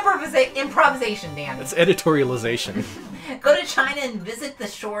 it's called improvisation, Danny. It's editorialization. Go to China and visit the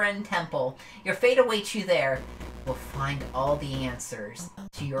Shorin Temple. Your fate awaits you there. We'll find all the answers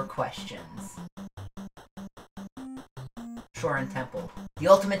to your questions. Shorin Temple. The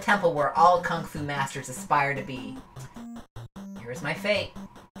ultimate temple where all Kung Fu masters aspire to be. Here's my fate.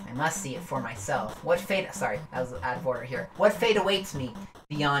 I must see it for myself. What fate... Sorry, that was out of order here. What fate awaits me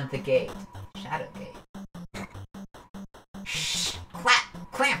beyond the gate? Shadow Gate. Shh!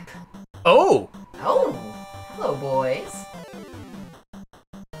 Clamp! Oh! Oh! Hello, boys.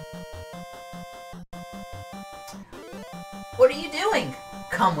 What are you doing?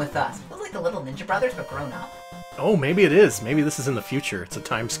 Come with us. Feels like the Little Ninja Brothers, but grown up. Oh, maybe it is. Maybe this is in the future. It's a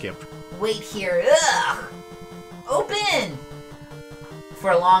time skip. Wait here. Ugh! Open!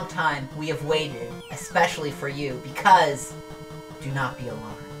 For a long time, we have waited, especially for you, because... Do not be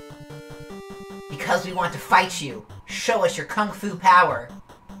alarmed. Because we want to fight you. Show us your Kung Fu power.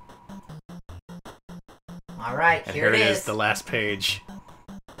 Alright, And here it is. the last page.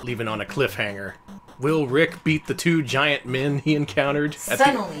 Leaving on a cliffhanger. Will Rick beat the 2 giant men he encountered?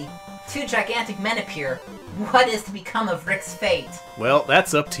 Suddenly, 2 gigantic men appear. What is to become of Rick's fate? Well,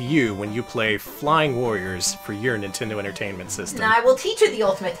 that's up to you when you play Flying Warriors for your Nintendo Entertainment System. And I will teach you the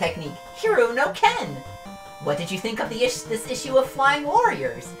ultimate technique, Hero no Ken. What did you think of this issue of Flying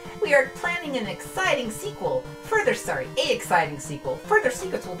Warriors? We are planning an exciting sequel. A exciting sequel. Further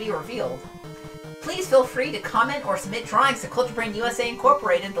secrets will be revealed. Please feel free to comment or submit drawings to Culture Brain USA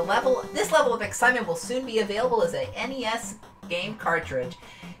Incorporated. This level of excitement will soon be available as a NES game cartridge.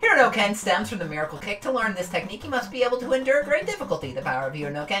 Hiro no Ken stems from the Miracle Kick. To learn this technique, you must be able to endure great difficulty. The power of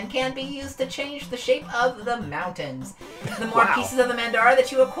Hiro no Ken can be used to change the shape of the mountains. The more pieces of the Mandara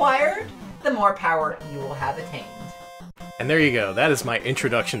that you acquired, the more power you will have attained. And there you go. That is my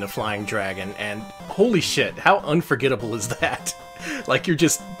introduction to Flying Dragon, and holy shit, how unforgettable is that? Like, you're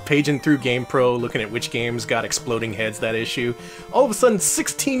just paging through GamePro, looking at which games got exploding heads that issue. All of a sudden,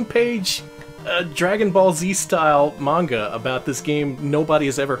 16-page Dragon Ball Z-style manga about this game nobody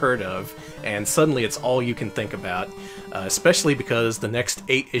has ever heard of, and suddenly it's all you can think about. Especially because the next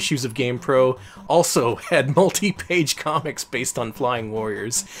 8 issues of GamePro also had multi-page comics based on Flying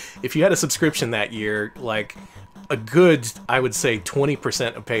Warriors. If you had a subscription that year, like, a good, I would say,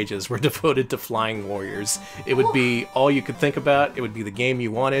 20% of pages were devoted to Flying Warriors. It would be all you could think about, it would be the game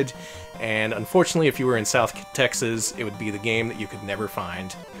you wanted, and unfortunately if you were in South Texas, it would be the game that you could never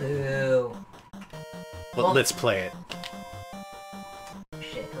find. Boo. But well, let's play it.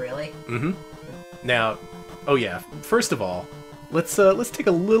 Shit, really? Mm-hmm. Now, oh yeah, first of all, let's take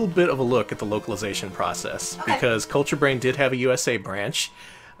a little bit of a look at the localization process, because Culture Brain did have a USA branch.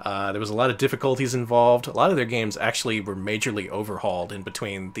 There was a lot of difficulties involved. A lot of their games actually were majorly overhauled in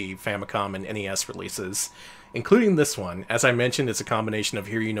between the Famicom and NES releases, including this one. As I mentioned, it's a combination of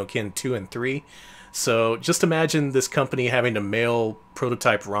Hiryu no Ken 2 and 3. So just imagine this company having to mail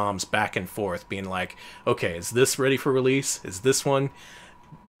prototype ROMs back and forth, being like, okay, is this ready for release? Is this one?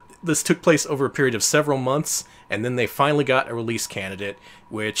 This took place over a period of several months, and then they finally got a release candidate,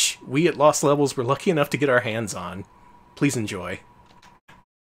 which we at Lost Levels were lucky enough to get our hands on. Please enjoy.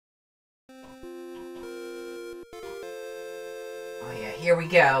 Oh yeah, here we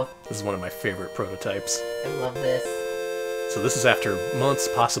go. This is one of my favorite prototypes. I love this. So this is after months,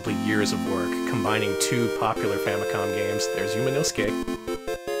 possibly years of work, combining 2 popular Famicom games. There's Yumanosuke.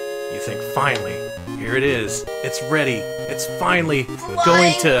 You think, finally, here it is. It's ready. It's finally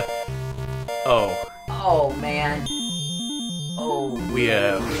going to... Oh. Oh, man. Oh. We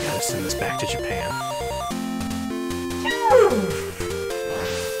gotta send this back to Japan.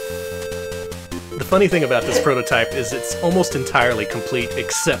 The funny thing about this prototype is it's almost entirely complete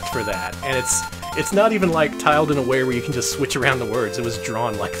except for that. And it's not even like tiled in a way where you can just switch around the words. It was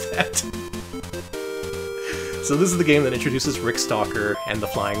drawn like that. So this is the game that introduces Rick Stalker and the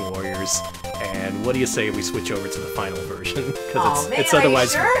Flying Warriors. And what do you say we switch over to the final version? Because it's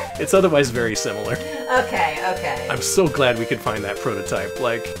otherwise very similar. Okay. I'm so glad we could find that prototype.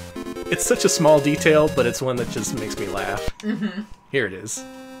 Like, it's such a small detail, but it's one that just makes me laugh. Mm-hmm. Here it is.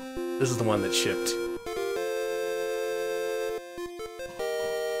 This is the one that shipped.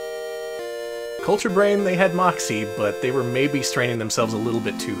 Culture Brain, they had Moxie, but they were maybe straining themselves a little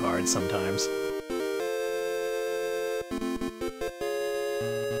bit too hard sometimes.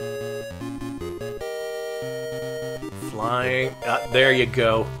 Flying... there you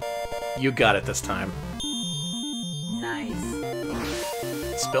go. You got it this time.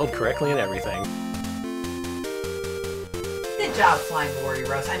 Nice. Spelled correctly and everything. Good job, Flying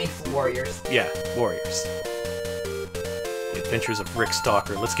Warriors. I mean, Warriors. Yeah, Warriors. The Adventures of Rick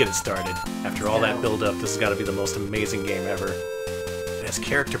Stalker. Let's get it started. After all that build-up, this has got to be the most amazing game ever. It has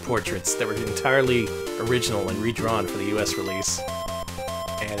character portraits that were entirely original and redrawn for the US release.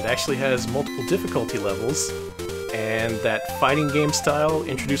 And it actually has multiple difficulty levels. And that fighting game style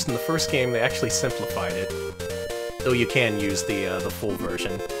introduced in the first game, they actually simplified it. Though you can use the full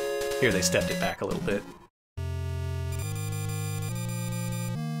version. Here they stepped it back a little bit.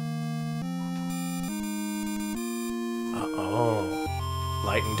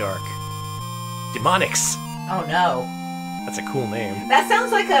 Light and Dark. Demonics! Oh no. That's a cool name. That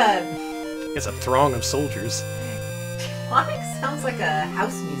sounds like a... It's a throng of soldiers. Demonics sounds like a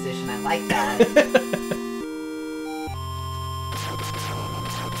house musician. I like that.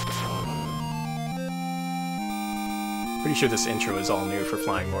 Pretty sure this intro is all new for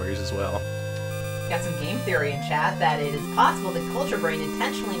Flying Warriors as well. Got some game theory in chat that it is possible that Culture Brain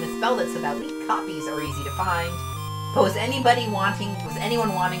intentionally misspelled it so that leaked copies are easy to find. But was anyone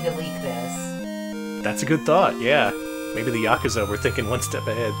wanting to leak this? That's a good thought, yeah. Maybe the Yakuza were thinking one step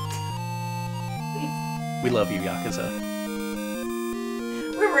ahead. We love you, Yakuza.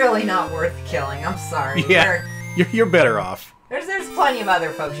 We're really not worth killing, I'm sorry. Yeah, you're better off. There's plenty of other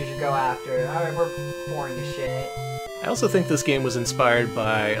folks you should go after. We're boring as shit. I also think this game was inspired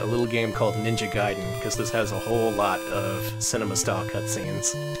by a little game called Ninja Gaiden, because this has a whole lot of cinema-style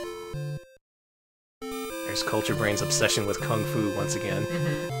cutscenes. There's Culture Brain's obsession with Kung Fu once again.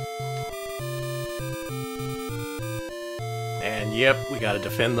 Mm-hmm. And yep, we gotta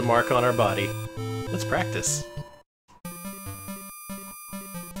defend the mark on our body. Let's practice.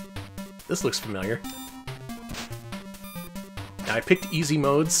 This looks familiar. Now, I picked easy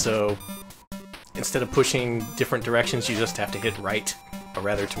modes, so instead of pushing different directions, you just have to hit right, or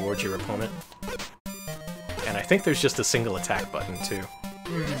rather towards your opponent. And I think there's just a single attack button, too.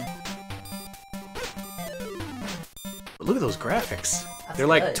 But look at those graphics. They're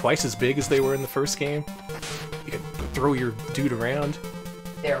like twice as big as they were in the first game. You can throw your dude around.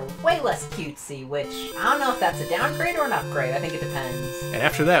 They're way less cutesy, which I don't know if that's a downgrade or an upgrade. I think it depends. And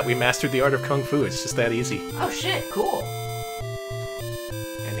after that, we mastered the art of Kung Fu. It's just that easy. Oh shit, cool.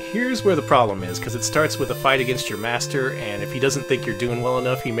 And here's where the problem is, because it starts with a fight against your master, and if he doesn't think you're doing well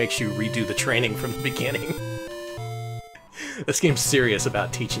enough, he makes you redo the training from the beginning. This game's serious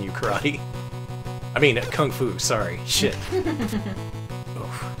about teaching you karate. I mean, Kung Fu, sorry. Shit.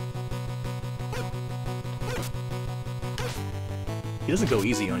 He doesn't go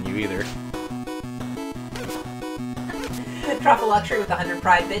easy on you either. Truffle Luxury with 100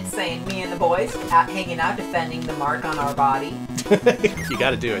 pride bits saying, me and the boys out hanging out defending the mark on our body. You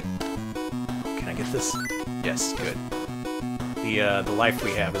gotta do it. Can I get this? Yes, good. The life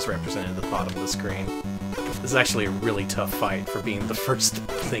we have is represented at the bottom of the screen. This is actually a really tough fight for being the first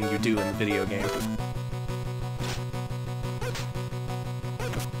thing you do in the video game.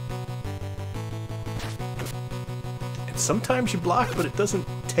 And sometimes you block, but it doesn't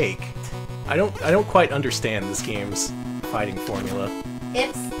take. I don't quite understand this game's fighting formula.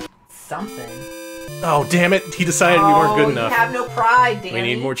 It's something. Oh, damn it! He decided we weren't good enough. You have no pride, Danny. We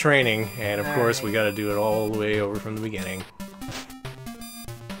need more training, and of course we gotta do it all the way over from the beginning.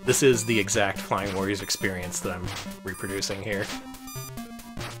 This is the exact Flying Warriors experience that I'm reproducing here.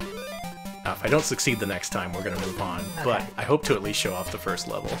 Now, if I don't succeed the next time, we're gonna move on, but I hope to at least show off the first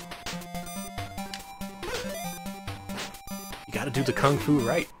level. You gotta do the Kung Fu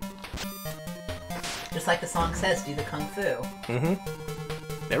right. Just like the song says, do the Kung Fu. Mm-hmm.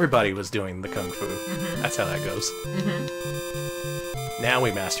 Everybody was doing the Kung Fu. That's how that goes. Now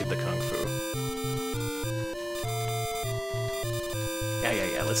we mastered the Kung Fu.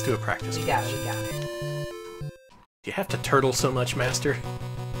 Yeah, let's do a practice. We got it, we got it. Do you have to turtle so much, Master?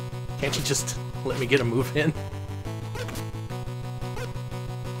 Can't you just let me get a move in?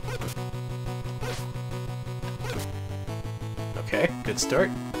 Okay, good start.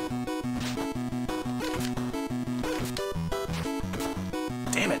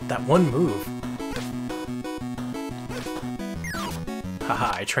 Damn it, that one move.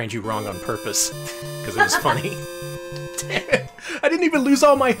 Haha, I trained you wrong on purpose, because it was funny. Damn it, I didn't even lose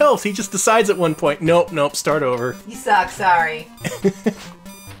all my health. He just decides at one point, nope, start over. You suck, sorry.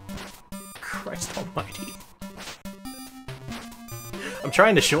 Christ almighty. I'm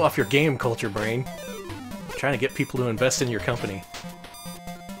trying to show off your game, Culture Brain. I'm trying to get people to invest in your company.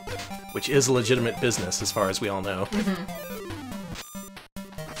 Which is a legitimate business, as far as we all know.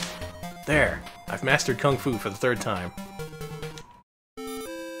 There! I've mastered Kung Fu for the third time.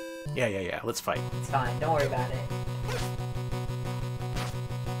 Yeah, let's fight. It's fine, don't worry about it.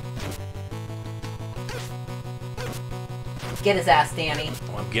 Get his ass, Danny.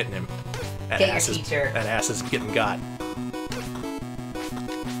 Oh, I'm getting him. Get your teacher. That ass is getting got.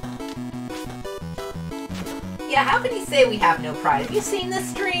 Yeah, how can you say we have no pride? Have you seen this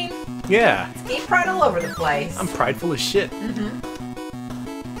stream? Yeah. It's gay pride all over the place. I'm prideful as shit.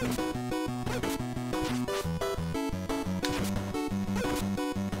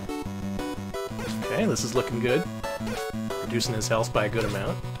 Okay, this is looking good. Reducing his health by a good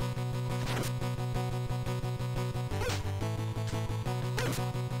amount.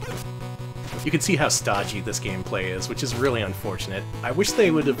 You can see how stodgy this gameplay is, which is really unfortunate. I wish they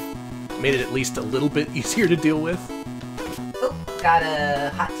would have made it at least a little bit easier to deal with. Oh, got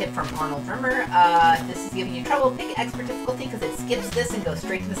a hot tip from Arnold Rimmer. This is giving you trouble. Pick expert difficulty because it skips this and goes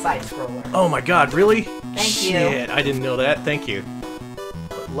straight to the side scroller. Oh my god, really? Thank you. Shit, I didn't know that. Thank you.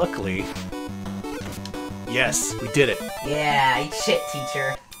 But luckily... Yes, we did it. Yeah, eat shit,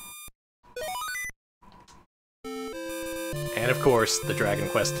 teacher. And of course, the Dragon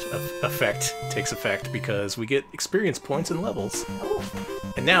Quest effect takes effect because we get experience points and levels. Ooh.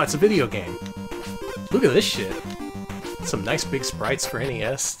 And now it's a video game. Look at this shit. Some nice big sprites for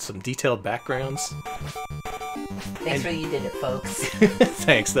NES, some detailed backgrounds. Thanks for you did it, folks.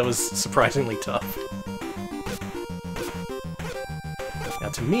 Thanks, that was surprisingly tough. Now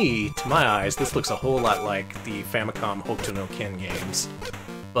to me, to my eyes, this looks a whole lot like the Famicom Hokuto no Ken games.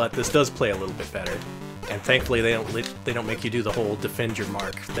 But this does play a little bit better. And thankfully they don't make you do the whole defend your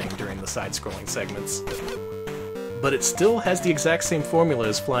mark thing during the side-scrolling segments. But it still has the exact same formula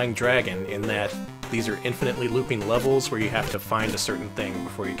as Flying Dragon, in that these are infinitely looping levels where you have to find a certain thing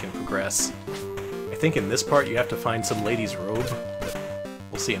before you can progress. think in this part you have to find some lady's robe.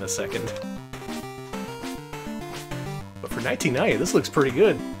 We'll see in a second. But for 1990, this looks pretty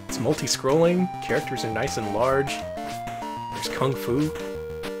good. It's multi-scrolling, characters are nice and large, there's kung fu.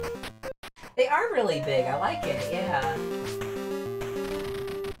 They are really big, I like it, yeah.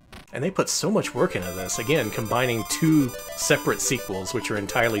 And they put so much work into this, again, combining two separate sequels, which are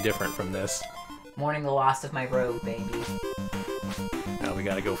entirely different from this. Mourning the loss of my robe, baby. Now we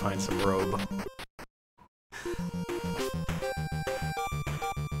gotta go find some robe.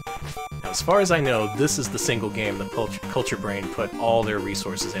 Now, as far as I know, this is the single game that Culture Brain put all their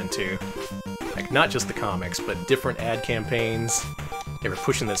resources into. Like, not just the comics, but different ad campaigns. They were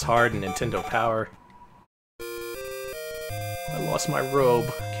pushing this hard in Nintendo Power. I lost my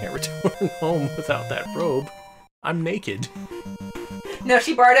robe. Can't return home without that robe. I'm naked. No,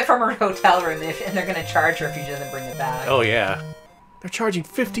 she borrowed it from her hotel room, and they're gonna charge her if she doesn't bring it back. Oh yeah. They're charging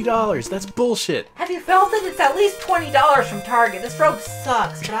 $50. That's bullshit. Have you felt it? It's at least $20 from Target. This robe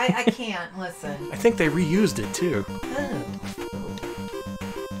sucks, but I can't. Listen. I think they reused it too. Oh.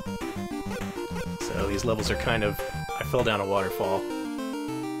 So these levels are kind of... I fell down a waterfall.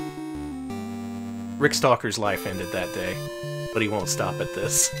 Rick Stalker's life ended that day, but he won't stop at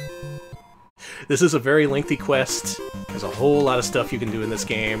this. This is a very lengthy quest. There's a whole lot of stuff you can do in this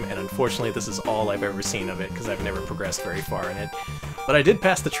game, and unfortunately this is all I've ever seen of it, because I've never progressed very far in it. But I did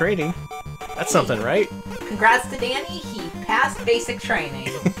pass the training. That's something, right? Congrats to Danny, he passed basic training.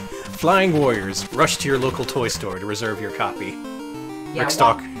 Flying Warriors, rush to your local toy store to reserve your copy. Yeah,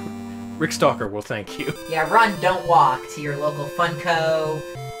 Rick Stalker will thank you. Yeah, run, don't walk to your local Funko,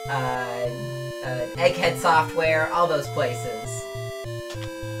 Egghead Software, all those places.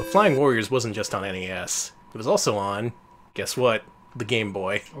 But Flying Warriors wasn't just on NES. It was also on, guess what, the Game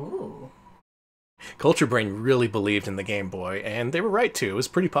Boy. Ooh. Culture Brain really believed in the Game Boy, and they were right to. It was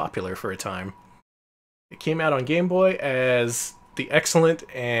pretty popular for a time. It came out on Game Boy as the excellent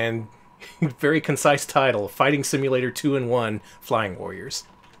and very concise title, Fighting Simulator 2-in-1 Flying Warriors.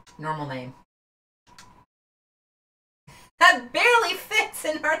 Normal name. That barely fits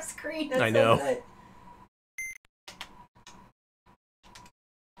in our screen. That's I know. So good.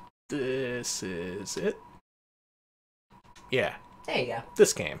 This is it. Yeah. There you go.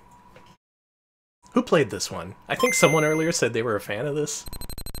 This game. Who played this one? I think someone earlier said they were a fan of this.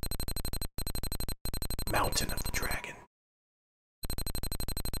 Mountain of the Dragon.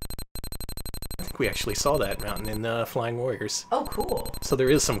 I think we actually saw that mountain in Flying Warriors. Oh, cool. So there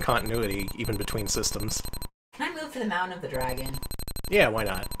is some continuity, even between systems. Can I move to the Mountain of the Dragon? Yeah, why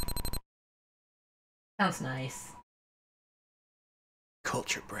not? Sounds nice.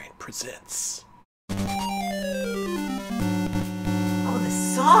 Culture Brain presents... Oh, the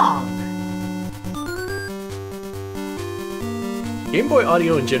song! Game Boy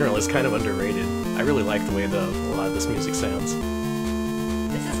audio in general is kind of underrated. I really like the way a lot of this music sounds.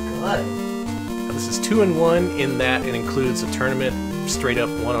 This is good. Now, this is 2-in-1 in that it includes a tournament, straight-up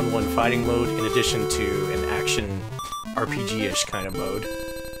one-on-one fighting mode, in addition to an action RPG-ish kind of mode.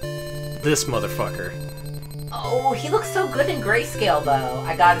 This motherfucker. Oh, he looks so good in grayscale, though,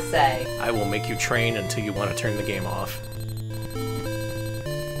 I gotta say. I will make you train until you want to turn the game off.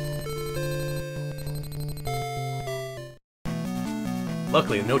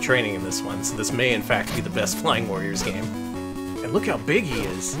 Luckily, no training in this one, so this may in fact be the best Flying Warriors game. And look how big he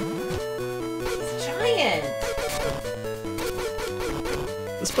is! He's giant!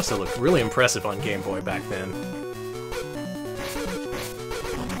 This must have looked really impressive on Game Boy back then.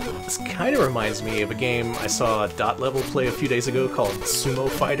 This kind of reminds me of a game I saw Dot Level play a few days ago called Sumo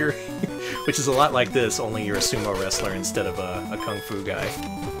Fighter, which is a lot like this, only you're a sumo wrestler instead of a kung fu guy.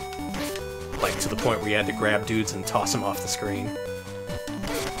 Like, to the point where you had to grab dudes and toss them off the screen.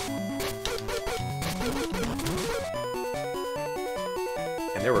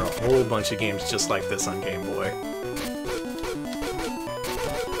 And there were a whole bunch of games just like this on Game Boy.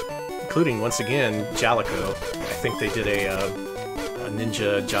 Including, once again, Jalico. I think they did a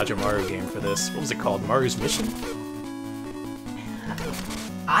Ninja Jajamaru game for this. What was it called? Maru's Mission?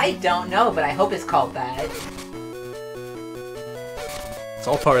 I don't know, but I hope it's called that. It's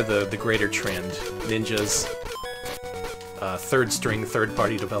all part of the greater trend. Ninjas, third-string,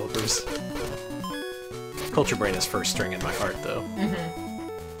 third-party developers. Culture Brain is first string in my heart, though. Mm-hmm.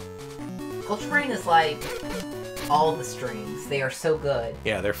 Culture Brain is like all the strings. They are so good.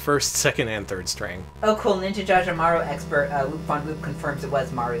 Yeah, they're first, second, and third string. Oh, cool. Ninja Jajamaru expert Whoop Von Whoop confirms it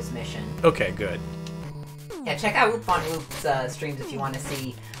was Maru's Mission. Okay, good. Yeah, check out Whoop Von Whoop's streams if you want to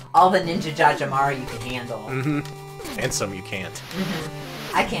see all the Ninja Jajamaru you can handle. Mm-hmm. And some you can't. Mm-hmm.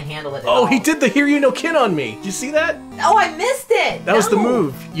 I can't handle it at Oh, all. he did the Hiryu no Kin on me! Did you see that? Oh, I missed it! That was the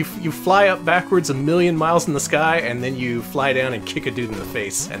move. You fly up backwards 1,000,000 miles in the sky, and then you fly down and kick a dude in the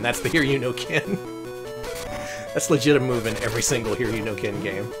face, and that's the Hiryu no Kin. That's legit a move in every single Hiryu no Kin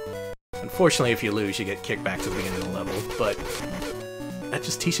game. Unfortunately, if you lose, you get kicked back to the beginning of the level, but that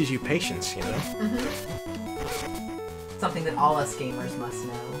just teaches you patience, you know? Something that all us gamers must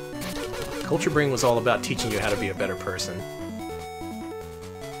know. Culture Brain was all about teaching you how to be a better person.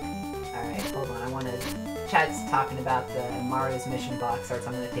 Alright, hold on, I want to... Chad's talking about the Mario's Mission box art, so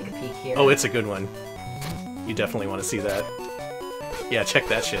I'm going to take a peek here. Oh, it's a good one. You definitely want to see that. Yeah, check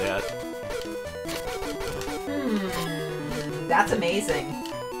that shit out. That's amazing.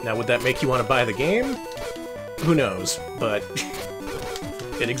 Now, would that make you want to buy the game? Who knows, but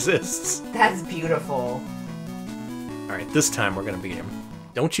it exists. That's beautiful. Alright, this time we're gonna beat him.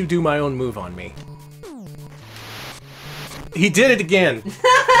 Don't you do my own move on me. He did it again!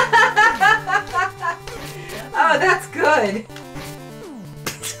 Oh, that's good.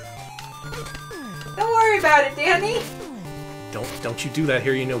 Don't worry about it, Danny. Don't you do that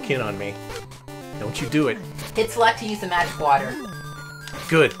Hiryu no Kin on me. Don't you do it. Hit select to use the magic water.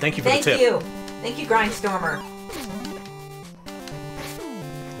 Good, thank you for the tip. Thank you, Grindstormer.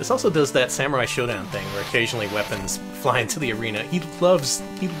 This also does that Samurai Showdown thing, where occasionally weapons fly into the arena. He loves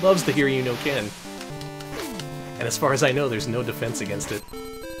the Hiryu no Kin. And as far as I know, there's no defense against it.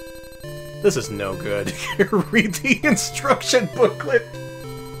 This is no good. Read the instruction booklet!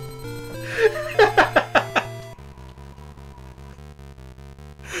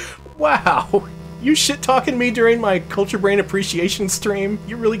 Wow! You shit-talking me during my Culture Brain appreciation stream?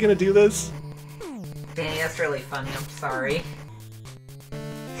 You really gonna do this? Danny, that's really funny. I'm sorry.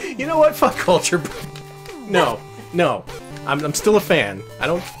 You know what? Fuck Culture Brain. No. I'm still a fan. I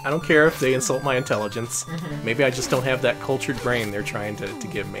don't care if they insult my intelligence. Maybe I just don't have that cultured brain they're trying to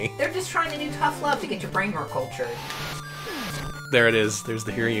give me. They're just trying to do tough love to get your brain more cultured. There it is. There's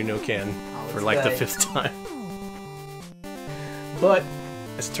the Hiryu no Kin for like the 5th time. But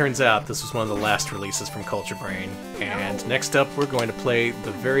as it turns out, this was one of the last releases from Culture Brain. And next up, we're going to play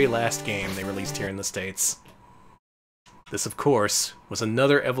the very last game they released here in the States. This, of course, was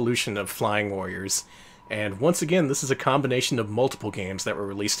another evolution of Flying Warriors. And once again, this is a combination of multiple games that were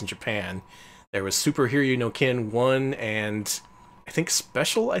released in Japan. There was Super Hiryu no Kin 1 and I think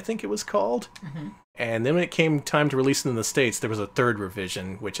Special, I think it was called. And then when it came time to release it in the States, there was a 3rd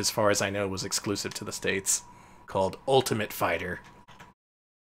revision, which as far as I know was exclusive to the States, called Ultimate Fighter.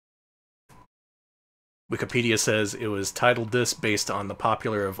 Wikipedia says it was titled this based on the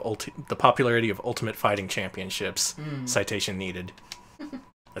popularity of Ultimate Fighting Championships. Citation needed.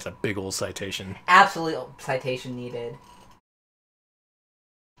 That's a big old citation. Absolutely citation needed.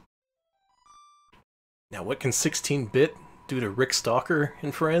 Now, what can 16-bit do to Rick Stalker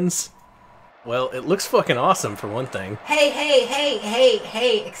and friends? Well, it looks fucking awesome, for one thing.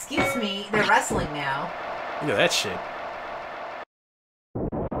 Hey, excuse me. They're wrestling now. Look at that shit.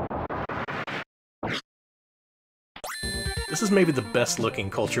 This is maybe the best-looking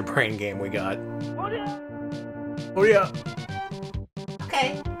Culture Brain game we got. Oh yeah!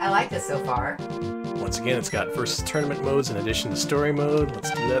 Okay, I like this so far. Once again, it's got versus tournament modes in addition to story mode.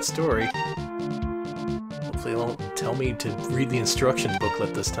 Let's do that story. Hopefully they won't tell me to read the instruction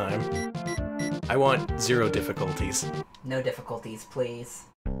booklet this time. I want 0 difficulties. No difficulties, please.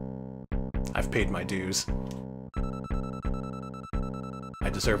 I've paid my dues. I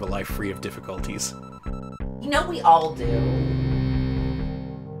deserve a life free of difficulties. You know we all do.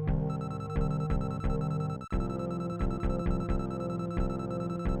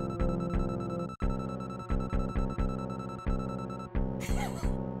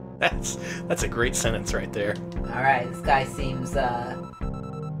 That's a great sentence right there. Alright, this guy seems, His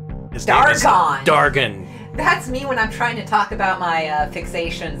name is Dargon! Dargon! That's me when I'm trying to talk about my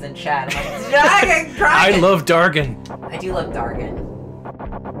fixations in chat. I'm like, Dargon! I love Dargon! I do love Dargon.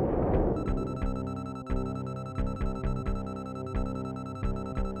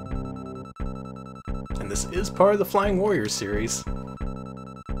 And this is part of the Flying Warriors series.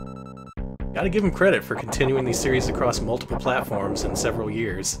 Gotta give them credit for continuing these series across multiple platforms in several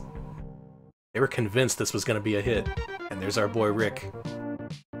years. They were convinced this was gonna be a hit, and there's our boy Rick.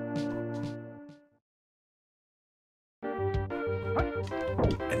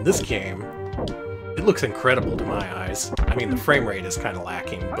 And this game, it looks incredible to my eyes. I mean, the frame rate is kinda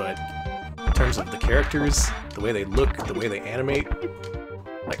lacking, but in terms of the characters, the way they look, the way they animate,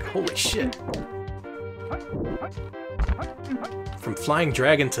 like, holy shit. From Flying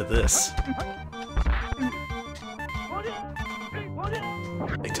Dragon to this.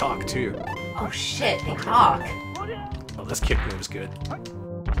 They talk, too. Oh shit, they talk. Oh, this kick move's good.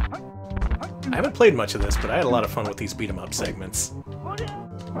 I haven't played much of this, but I had a lot of fun with these beat-em-up segments.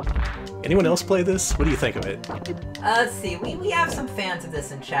 Anyone else play this? What do you think of it? Let's see. We have some fans of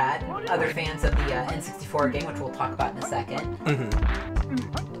this in chat. Other fans of the N64 game, which we'll talk about in a second.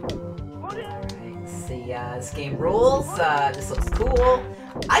 Alright, let's see. This game rules. This looks cool.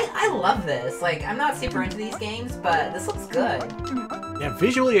 I love this. Like, I'm not super into these games, but this looks good. Yeah,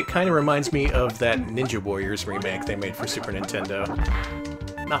 visually it kind of reminds me of that Ninja Warriors remake they made for Super Nintendo.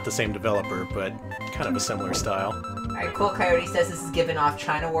 Not the same developer, but kind of a similar style. Alright, Cool Coyote says this is giving off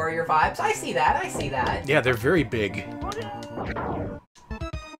China Warrior vibes. I see that, I see that. Yeah, they're very big.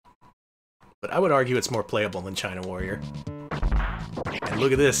 But I would argue it's more playable than China Warrior. And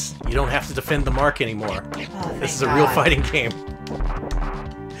look at this. You don't have to defend the mark anymore. Oh, this is a real fighting game.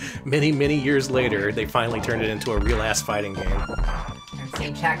 Many, many years later, they finally turned it into a real-ass fighting game. I'm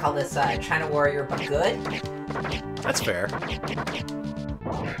seeing chat call this China Warrior but good. That's fair.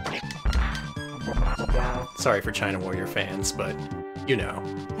 Sorry for China Warrior fans, but you know.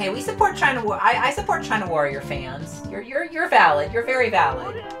 Hey, we support China War. I support China Warrior fans. You're valid. You're very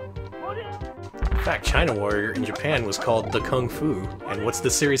valid. In fact, China Warrior in Japan was called the Kung Fu, and what's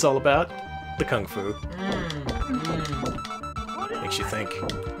this series all about? The Kung Fu. Makes you think.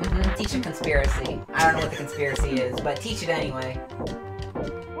 Teach a conspiracy. I don't know what the conspiracy is, but teach it anyway.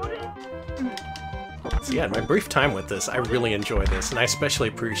 So yeah, in my brief time with this, I really enjoy this, and I especially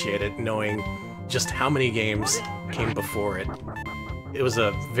appreciate it knowing just how many games came before it. It was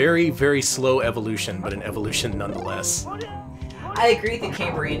a very, very slow evolution, but an evolution nonetheless. I agree with the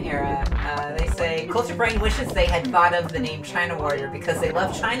Cambrian era. They say, Culture Brain wishes they had thought of the name China Warrior because they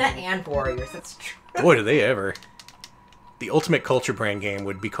love China and warriors. That's true. Boy, do they ever. The ultimate Culture Brain game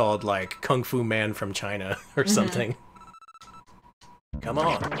would be called, like, Kung Fu Man from China, or something. Come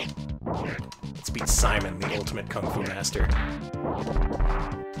on. Let's beat Simon, the ultimate Kung Fu master.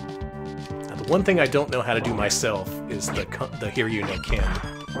 Now, the one thing I don't know how to do myself is the Hiryu no Ken.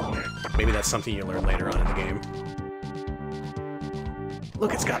 Maybe that's something you learn later on in the game.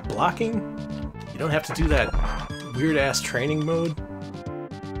 Look, it's got blocking. You don't have to do that weird-ass training mode.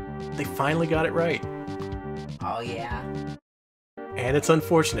 They finally got it right. Oh, yeah. And it's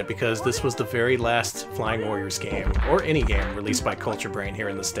unfortunate because this was the very last Flying Warriors game, or any game, released by Culture Brain here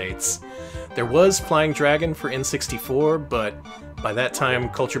in the States. There was Flying Dragon for N64, but by that time,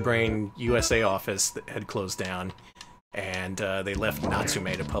 Culture Brain USA office had closed down, and they left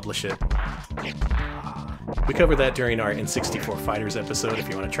Natsume to publish it. We covered that during our N64 Fighters episode, if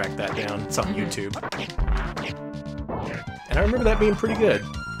you want to track that down. It's on YouTube. And I remember that being pretty good.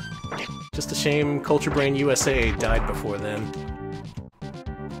 Just a shame Culture Brain USA died before then.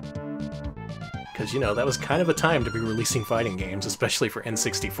 Because, you know, that was kind of a time to be releasing fighting games, especially for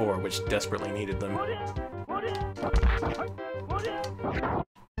N64, which desperately needed them.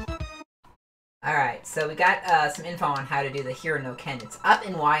 Alright, so we got some info on how to do the Hero no Ken. It's up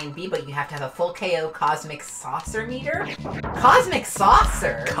in Y and B, but you have to have a full KO Cosmic Saucer meter? Cosmic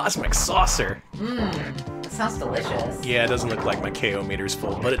Saucer? Cosmic Saucer! That sounds delicious. Yeah, it doesn't look like my KO meter's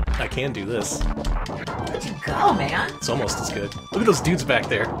full, but I can do this. Where'd you go, man? It's almost as good. Look at those dudes back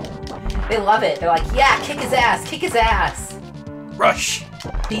there. They love it. They're like, yeah, kick his ass, kick his ass! Rush!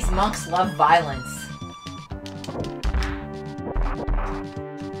 These monks love violence.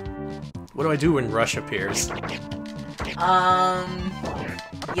 What do I do when Rush appears?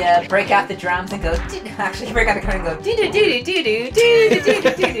 Yeah, break out the drums and go. Actually, break out the drums and go. Do do do do do do do do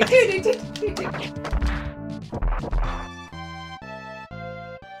do do do do do.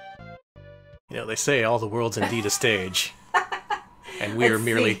 You know, they say all the world's indeed a stage, and we are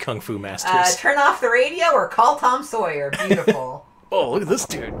merely kung fu masters. Turn off the radio or call Tom Sawyer. Beautiful. Oh, look at this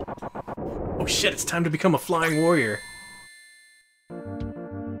dude! Oh shit! It's time to become a flying warrior.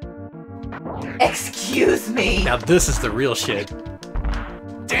 Excuse me! Now this is the real shit.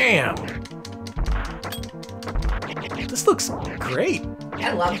 Damn! This looks great!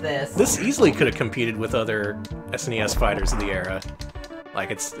 I love this. This easily could have competed with other SNES fighters of the era. Like,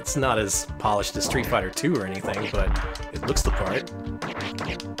 it's not as polished as Street Fighter 2 or anything, but it looks the part.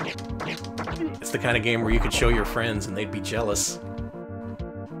 It's the kind of game where you could show your friends and they'd be jealous.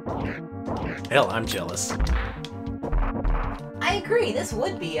 Hell, I'm jealous. I agree. This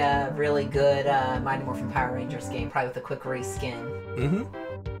would be a really good Mighty Morphin Power Rangers game, probably with a quick reskin. Mm-hmm.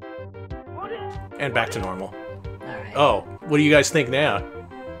 And back to normal. Alright. Oh, what do you guys think now?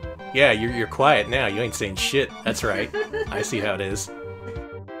 Yeah, you're quiet now. You ain't saying shit. That's right. I see how it is.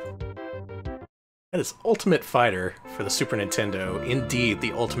 That is Ultimate Fighter for the Super Nintendo. Indeed,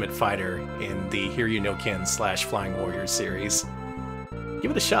 the Ultimate Fighter in the Hiryu no Ken / Flying Warriors series. Give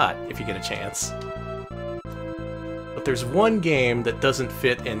it a shot if you get a chance. But there's one game that doesn't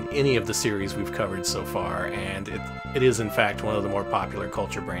fit in any of the series we've covered so far, and it is in fact one of the more popular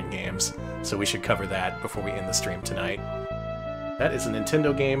Culture Brain games, so we should cover that before we end the stream tonight. That is a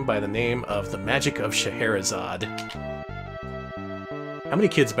Nintendo game by the name of the Magic of Scheherazade. How many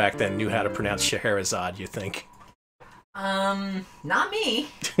kids back then knew how to pronounce Scheherazade, you think? Not me.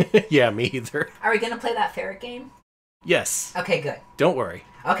 Yeah, me either. Are we gonna play that ferret game? Yes. Okay, good. Don't worry.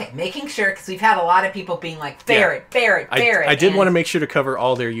 Okay, making sure, because we've had a lot of people being like, ferret, ferret, ferret. I did want to make sure to cover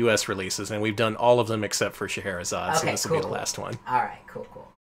all their US releases, and we've done all of them except for Scheherazade, so this will be the last one. Alright, cool.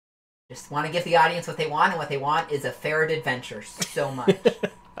 Just want to give the audience what they want, and what they want is a ferret adventure so much.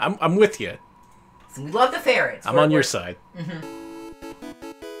 I'm with you. So we love the ferrets. I'm on your side.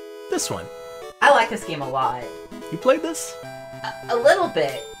 This one. I like this game a lot. You played this? A little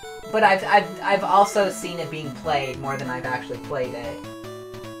bit, but I've also seen it being played more than I've actually played it.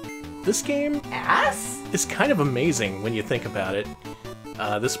 This game is kind of amazing when you think about it.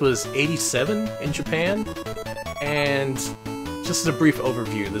 This was 87 in Japan, and just as a brief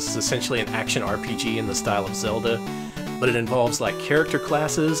overview, this is essentially an action RPG in the style of Zelda, but it involves like character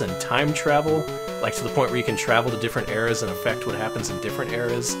classes and time travel, like to the point where you can travel to different eras and affect what happens in different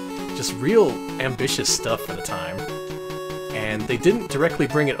eras. Just real ambitious stuff for the time. And they didn't directly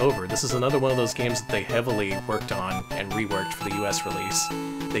bring it over. This is another one of those games that they heavily worked on and reworked for the US release.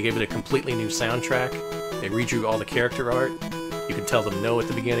 They gave it a completely new soundtrack, they redrew all the character art, you can tell them no at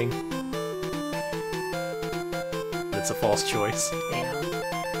the beginning. It's a false choice. Damn.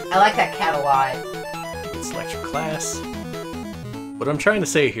 I like that cat a lot. Select your class. What I'm trying to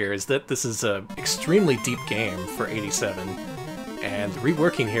say here is that this is an extremely deep game for 87, and the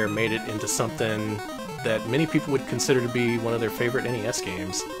reworking here made it into something that many people would consider to be one of their favorite NES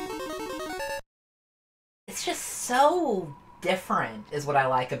games. It's just so different, is what I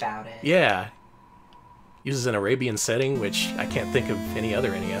like about it. Yeah. Uses an Arabian setting, which I can't think of any other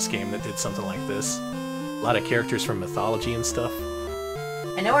NES game that did something like this. A lot of characters from mythology and stuff.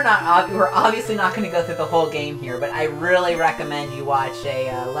 I know we're obviously not going to go through the whole game here, but I really recommend you watch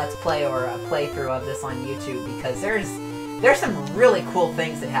a Let's Play or a playthrough of this on YouTube, because there's some really cool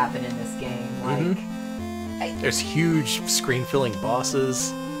things that happen in this game. Like, there's huge screen-filling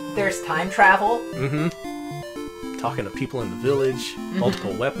bosses. There's time travel. Talking to people in the village.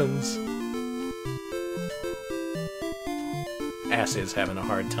 Multiple weapons. Ass is having a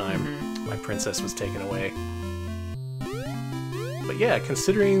hard time. My princess was taken away. But yeah,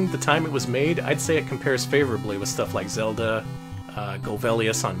 considering the time it was made, I'd say it compares favorably with stuff like Zelda,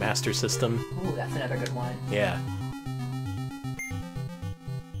 Golvelius on Master System. Ooh, that's another good one. Yeah.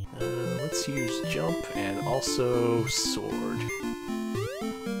 Let's use jump and also sword.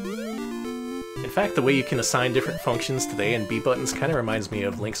 In fact, the way you can assign different functions to the A and B buttons kind of reminds me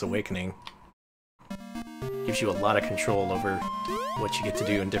of Link's Awakening. Gives you a lot of control over what you get to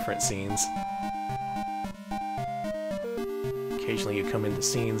do in different scenes. Occasionally you come into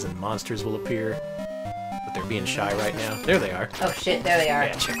scenes and monsters will appear, but they're being shy right now. There they are. Oh shit, there they are.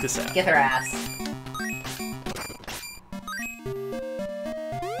 Yeah, check this out. Get their ass.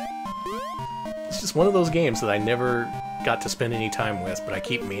 It's just one of those games that I never got to spend any time with, but I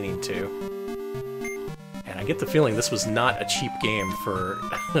keep meaning to. And I get the feeling this was not a cheap game for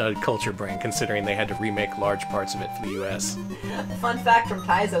Culture Brain, considering they had to remake large parts of it for the US. Fun fact from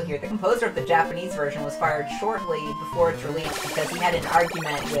Taizo here, the composer of the Japanese version was fired shortly before its release because he had an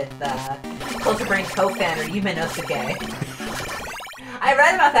argument with Culture Brain co-founder Yume Nosuke. I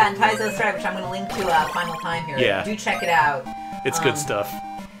read about that in Taizo's thread, which I'm going to link to Final Time here. Yeah. Do check it out. It's good stuff.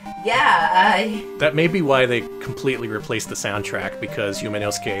 Yeah, That may be why they completely replaced the soundtrack, because Yume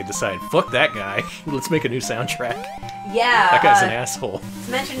Nosuke decided, fuck that guy, let's make a new soundtrack. Yeah. That guy's an asshole. It's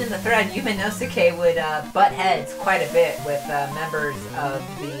mentioned in the thread, Yume Nosuke would butt heads quite a bit with members of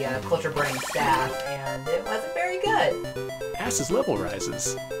the Culture Brain staff, and it wasn't very good. Ass's level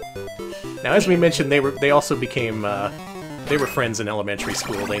rises. Now, as we mentioned, they also became, they were friends in elementary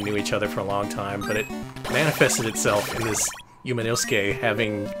school, they knew each other for a long time, but it manifested itself in this Yume Nosuke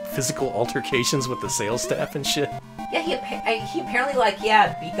having physical altercations with the sales staff and shit. Yeah, he apparently, like,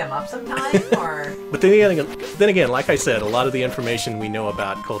 beat them up sometime, or... But then again, like I said, a lot of the information we know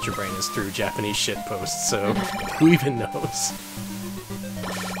about Culture Brain is through Japanese shitposts, so who even knows?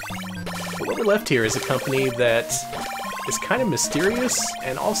 But what we're left here is a company that is kind of mysterious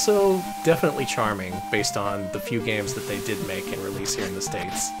and also definitely charming based on the few games that they did make and release here in the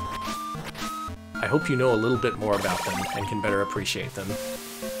States. I hope you know a little bit more about them and can better appreciate them.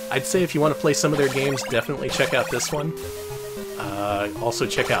 I'd say if you want to play some of their games, definitely check out this one. Also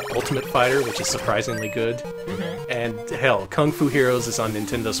check out Ultimate Fighter, which is surprisingly good. And hell, Kung Fu Heroes is on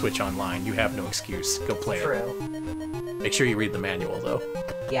Nintendo Switch Online. You have no excuse. Go play it. True. Make sure you read the manual, though.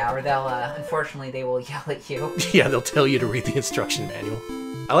 Yeah, or they'll, unfortunately, they will yell at you. Yeah, they'll tell you to read the instruction manual.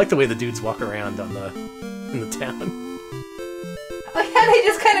 I like the way the dudes walk around in the town. Oh yeah, they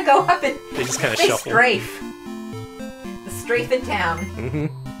just kind of go up and... They just kind of shuffle. Strafe. The strafe in town.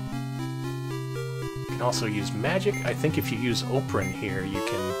 You can also use magic. I think if you use Operin here, you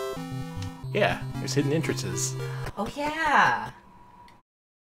can... Yeah, there's hidden entrances. Oh yeah!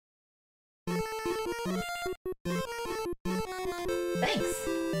 Thanks.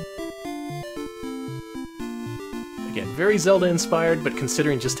 Again, very Zelda-inspired, but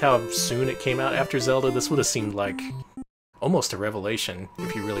considering just how soon it came out after Zelda, this would have seemed like almost a revelation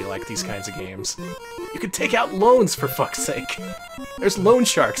if you really like these kinds of games. You could take out loans, for fuck's sake! There's loan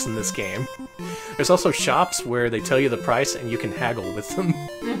sharks in this game. There's also shops where they tell you the price and you can haggle with them.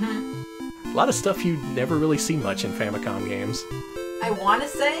 A lot of stuff you never really see much in Famicom games. I want to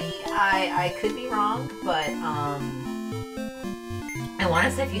say, I could be wrong, but, I want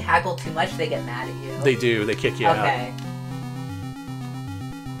to say if you haggle too much, they get mad at you. They do, they kick you out. Okay.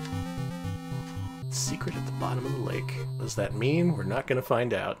 Secret at the bottom of the lake. What does that mean? We're not gonna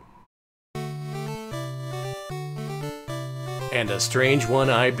find out. And a strange one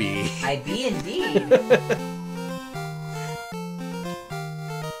I be. I be indeed.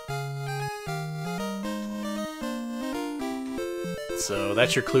 So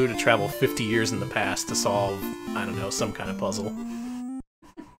that's your clue to travel 50 years in the past to solve, I don't know, some kind of puzzle.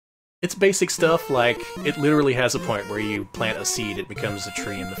 It's basic stuff, like, it literally has a point where you plant a seed, it becomes a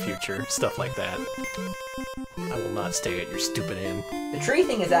tree in the future, stuff like that. I will not stay at your stupid inn. The tree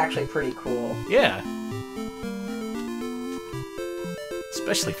thing is actually pretty cool. Yeah.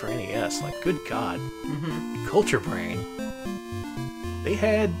 Especially for NES, like, good god. Culture Brain. They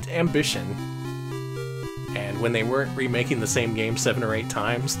had ambition. And when they weren't remaking the same game 7 or 8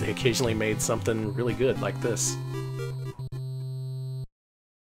 times, they occasionally made something really good like this.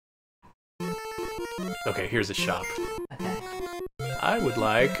 Okay, here's a shop. Okay. I would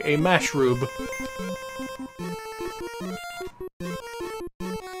like a mashroob.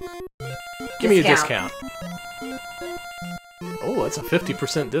 Give me a discount. Oh, that's a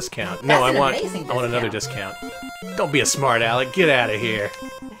 50% discount. No, I want another discount. Don't be a smart aleck. Get out of here.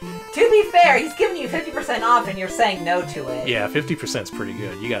 To be fair, he's giving you 50% off and you're saying no to it. Yeah, 50%'s pretty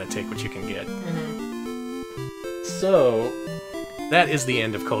good. You gotta take what you can get. So, that is the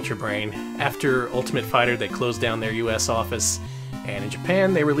end of Culture Brain. After Ultimate Fighter, they closed down their US office, and in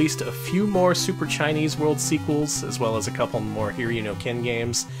Japan, they released a few more Super Chinese World sequels, as well as a couple more Hiryu no Ken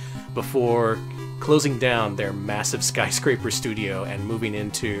games, before closing down their massive skyscraper studio and moving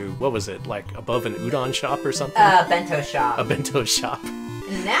into, what was it, like above an udon shop or something? Bento shop. A bento shop.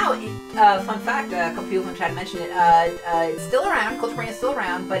 Now, fun fact, a couple people from chat mentioned it, it's still around, Culture Brain is still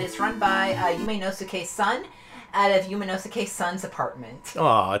around, but it's run by Yume Nosuke's son, out of Yume Nosuke's son's apartment.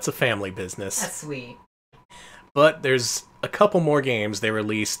 Aw, it's a family business. That's sweet. But there's a couple more games they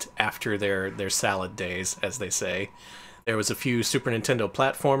released after their salad days, as they say. There was a few Super Nintendo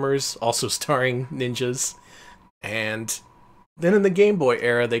platformers, also starring ninjas, and then in the Game Boy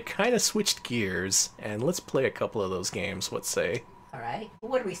era, they kind of switched gears, and let's play a couple of those games, let's say. Alright,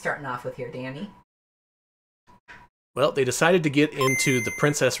 what are we starting off with here, Danny? Well, they decided to get into the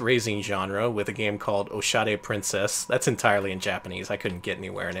princess raising genre with a game called Oshade Princess. That's entirely in Japanese. I couldn't get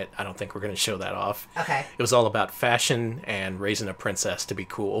anywhere in it. I don't think we're going to show that off. Okay. It was all about fashion and raising a princess to be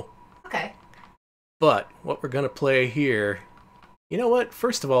cool. Okay. But what we're going to play here... You know what?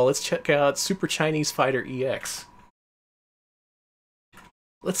 First of all, let's check out Super Chinese Fighter EX.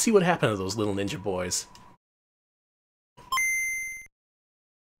 Let's see what happened to those little ninja boys.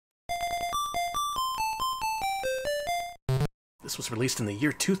 This was released in the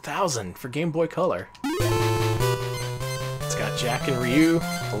year 2000 for Game Boy Color. It's got Jack and Ryu,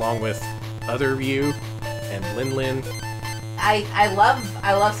 along with other Ryu and Lin Lin. I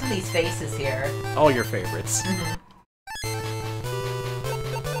love some of these faces here. All your favorites.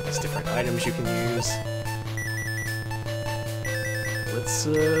 There's different items you can use.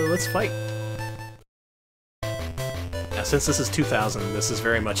 Let's fight. Now, since this is 2000, this is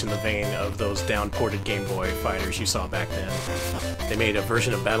very much in the vein of those down-ported Game Boy fighters you saw back then. They made a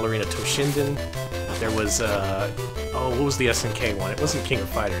version of Battle Arena Toshinden. There was, what was the SNK one? It wasn't King of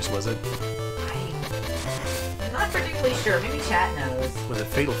Fighters, was it? I'm not particularly sure. Maybe chat knows. Was it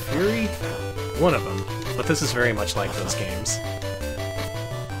Fatal Fury? One of them. But this is very much like those games.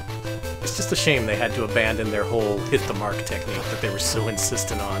 It's just a shame they had to abandon their whole hit-the-mark technique that they were so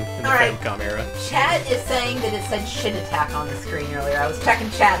insistent on in the Famicom era. Chat is saying that it said shit attack on the screen earlier. I was checking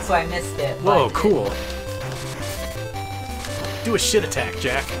chat, so I missed it. Whoa, cool. Do a shit attack,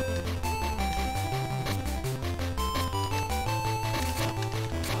 Jack.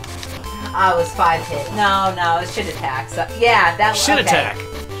 I was 5 hit. No, it's shit attack. So, yeah, that was... Shit attack!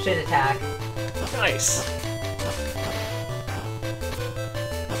 Shit attack. Nice.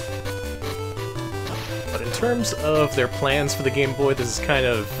 But in terms of their plans for the Game Boy, this is kind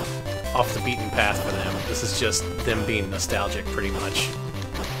of off the beaten path for them. This is just them being nostalgic, pretty much.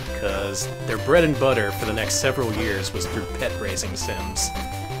 Because their bread and butter for the next several years was through pet raising sims.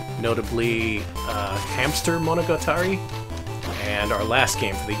 Notably, Hamster Monogatari, and our last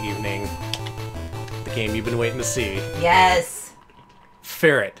game for the evening, the game you've been waiting to see. Yes!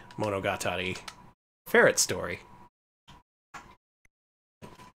 Ferret Monogatari. Ferret story.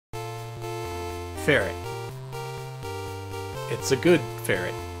 Ferret. It's a good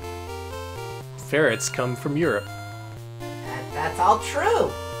ferret. Ferrets come from Europe. That's all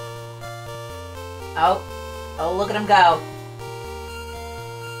true. Oh, look at them go.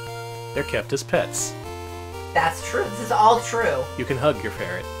 They're kept as pets. That's true. This is all true. You can hug your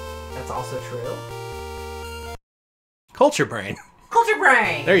ferret. That's also true. Culture Brain. Culture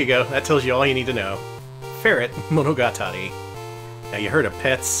Brain! There you go. That tells you all you need to know. Ferret Monogatari. Now you heard of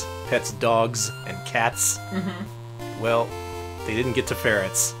pets, dogs, and cats. Mm-hmm. Well, they didn't get to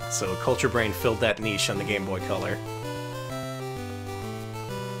ferrets, so Culture Brain filled that niche on the Game Boy Color.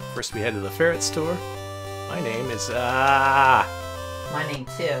 First we head to the ferret store. My name is... My name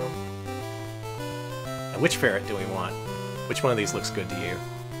too. Now which ferret do we want? Which one of these looks good to you?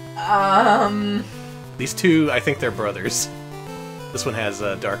 These two, I think they're brothers. This one has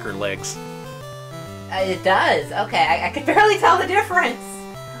darker legs. It does. Okay, I can barely tell the difference.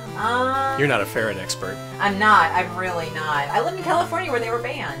 You're not a ferret expert. I'm not. I'm really not. I lived in California where they were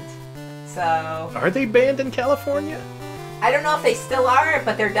banned. So... Are they banned in California? I don't know if they still are,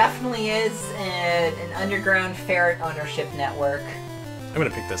 but there definitely is an underground ferret ownership network. I'm gonna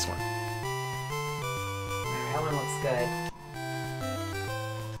pick this one. Alright, that one looks good.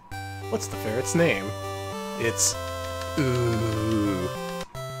 What's the ferret's name? It's... Ooh.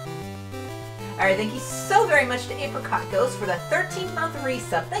 Alright, thank you so very much to Apricot Ghost for the 13th-month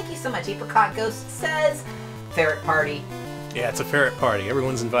resub. Thank you so much. Apricot Ghost says, ferret party. Yeah, it's a ferret party.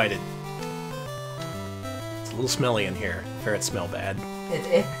 Everyone's invited. It's a little smelly in here. Ferrets smell bad.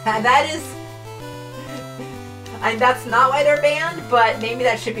 That is... that's not why they're banned, but maybe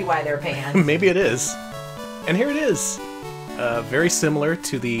that should be why they're banned. Maybe it is. And here it is. Very similar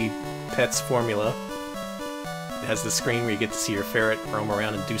to the Pets formula. It has the screen where you get to see your ferret roam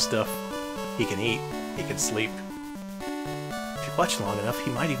around and do stuff. He can eat. He can sleep. If you watch long enough,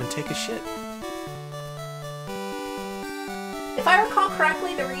 he might even take a shit. If I recall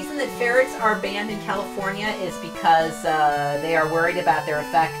correctly, the reason that ferrets are banned in California is because they are worried about their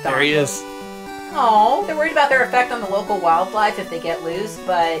effect on... There he is. Oh, they're worried about their effect on the local wildlife if they get loose,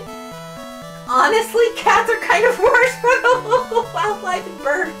 but... Honestly, cats are kind of worse for the local wildlife and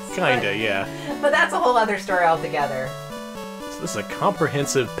birds. Kinda, yeah. But that's a whole other story altogether. So this is a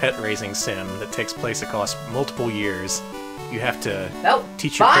comprehensive pet raising sim that takes place across multiple years. You have to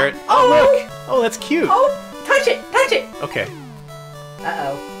teach your ferret... Oh, look! Oh, that's cute! Oh, touch it! Touch it! Okay.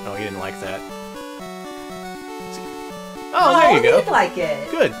 Uh-oh. Oh, he didn't like that. Oh, there you go. He did like it.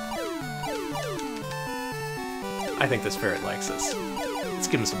 Good. I think this ferret likes us. Let's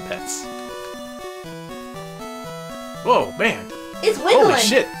give him some pets. Whoa, man. It's wiggling. Holy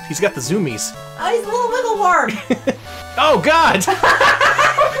shit, he's got the zoomies. Oh, he's a little wiggle worm. Oh, God!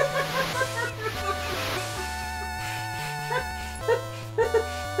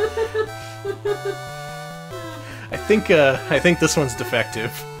 I think this one's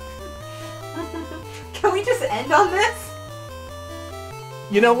defective. Can we just end on this?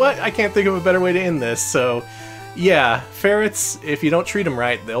 You know what? I can't think of a better way to end this, so... Yeah, ferrets, if you don't treat them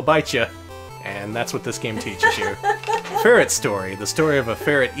right, they'll bite you. And that's what this game teaches you. Ferret Story, the story of a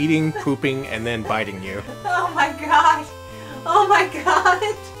ferret eating, pooping, and then biting you. Oh my god! Oh my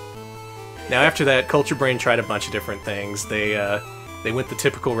god! Now after that, Culture Brain tried a bunch of different things. They went the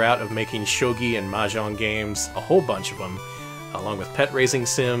typical route of making shogi and mahjong games, a whole bunch of them, along with pet raising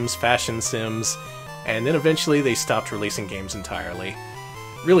sims, fashion sims, and then eventually they stopped releasing games entirely.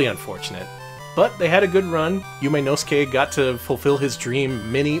 Really unfortunate. But they had a good run. Yume Nosuke got to fulfill his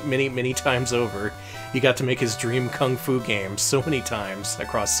dream many, many, many times over. He got to make his dream kung fu game so many times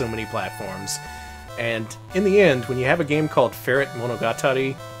across so many platforms. And in the end, when you have a game called Ferret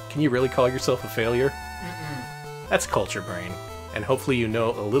Monogatari, can you really call yourself a failure? Mm-mm. That's Culture Brain. and hopefully you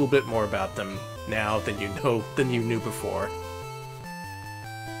know a little bit more about them now than you knew before.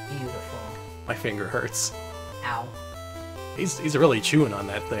 Beautiful. My finger hurts. Ow. He's really chewing on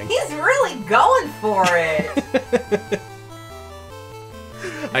that thing. He's really going for it!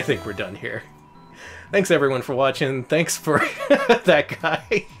 I think we're done here. Thanks everyone for watching. Thanks for that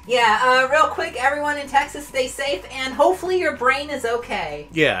guy. Yeah, real quick, everyone in Texas, stay safe, and hopefully your brain is okay.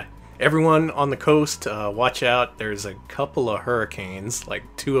 Yeah, everyone on the coast, watch out. There's a couple of hurricanes, like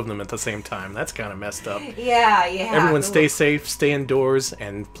 2 of them at the same time. That's kind of messed up. Yeah. Everyone stay safe, stay indoors,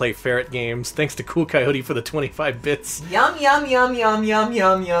 and play ferret games. Thanks to Cool Coyote for the 25 bits. Yum, yum, yum, yum, yum,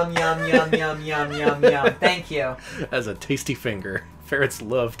 yum, yum, yum, yum, yum, yum, yum, yum. Thank you. As a tasty finger. Ferrets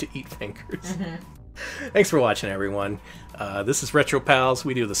love to eat fingers. Thanks for watching, everyone. This is Retro Pals.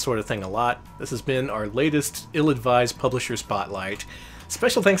 We do this sort of thing a lot. This has been our latest ill-advised publisher spotlight.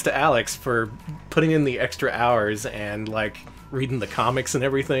 Special thanks to Alex for putting in the extra hours and, like, reading the comics and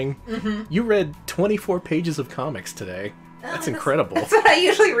everything. You read 24 pages of comics today. That's incredible. That's what I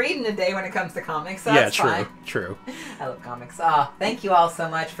usually read in a day when it comes to comics, so that's fine. True. I love comics. Thank you all so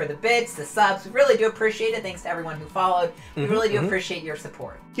much for the bits, the subs. We really do appreciate it. Thanks to everyone who followed. We really do appreciate your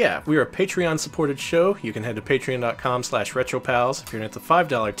support. Yeah, we are a Patreon-supported show. You can head to patreon.com/retropals. If you're at the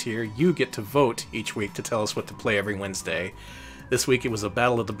 $5 tier, you get to vote each week to tell us what to play every Wednesday. This week it was a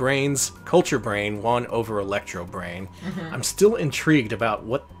battle of the brains. Culture Brain won over Electro Brain. I'm still intrigued about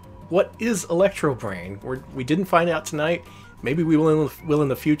what is Electro Brain. We didn't find out tonight. Maybe we will in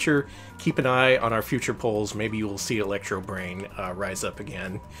the future. Keep an eye on our future polls. Maybe you will see Electro Brain rise up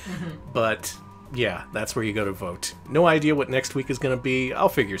again. But yeah, that's where you go to vote. No idea what next week is going to be. I'll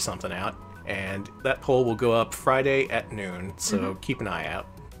figure something out. And that poll will go up Friday at noon, so keep an eye out.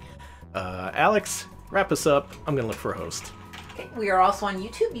 Alex, wrap us up. I'm going to look for a host. Okay, we are also on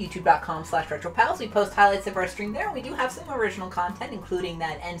YouTube, youtube.com/retropals. We post highlights of our stream there. We do have some original content, including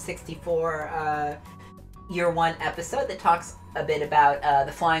that N64 Year 1 episode that talks a bit about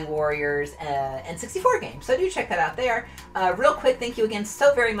the Flying Warriors N64 game. So do check that out there. Real quick, thank you again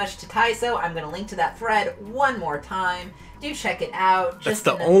so very much to Taizo. I'm going to link to that thread one more time. Do check it out. Just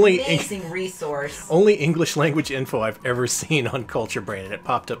That's the an amazing resource. Only English language info I've ever seen on Culture Brain, and it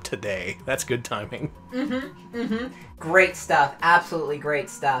popped up today. That's good timing. Great stuff. Absolutely great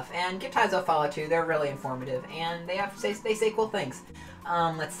stuff. And give Taizo a follow too. They're really informative, and they say cool things.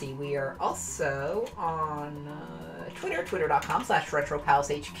 Let's see. We are also on Twitter,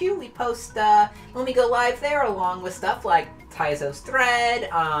 twitter.com/retropalshq. We post when we go live there, along with stuff like Taizo's thread.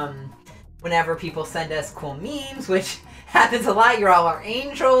 Whenever people send us cool memes, which happens a lot. You're all our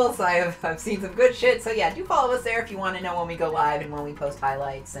angels. I've seen some good shit. So yeah, do follow us there if you want to know when we go live and when we post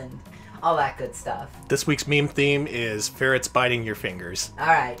highlights and all that good stuff. This week's meme theme is ferrets biting your fingers. All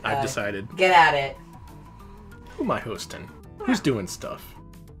right. I've decided. Get at it. Who am I hosting? Who's doing stuff?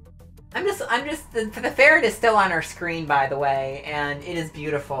 The ferret is still on our screen, by the way, and it is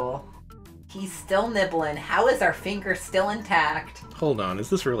beautiful. He's still nibbling. How is our finger still intact? Hold on, is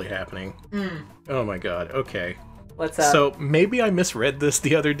this really happening? Oh my god, okay. What's up? So, maybe I misread this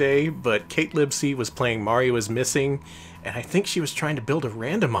the other day, but Kate Libsey was playing Mario is Missing, and I think she was trying to build a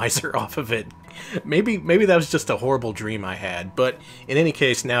randomizer off of it. Maybe that was just a horrible dream I had, but in any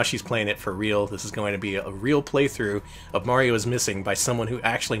case, now she's playing it for real. This is going to be a real playthrough of Mario is Missing by someone who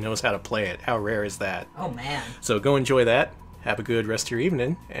actually knows how to play it. How rare is that? Oh man. So go enjoy that. Have a good rest of your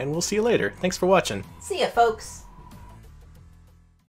evening, and we'll see you later. Thanks for watching. See ya, folks.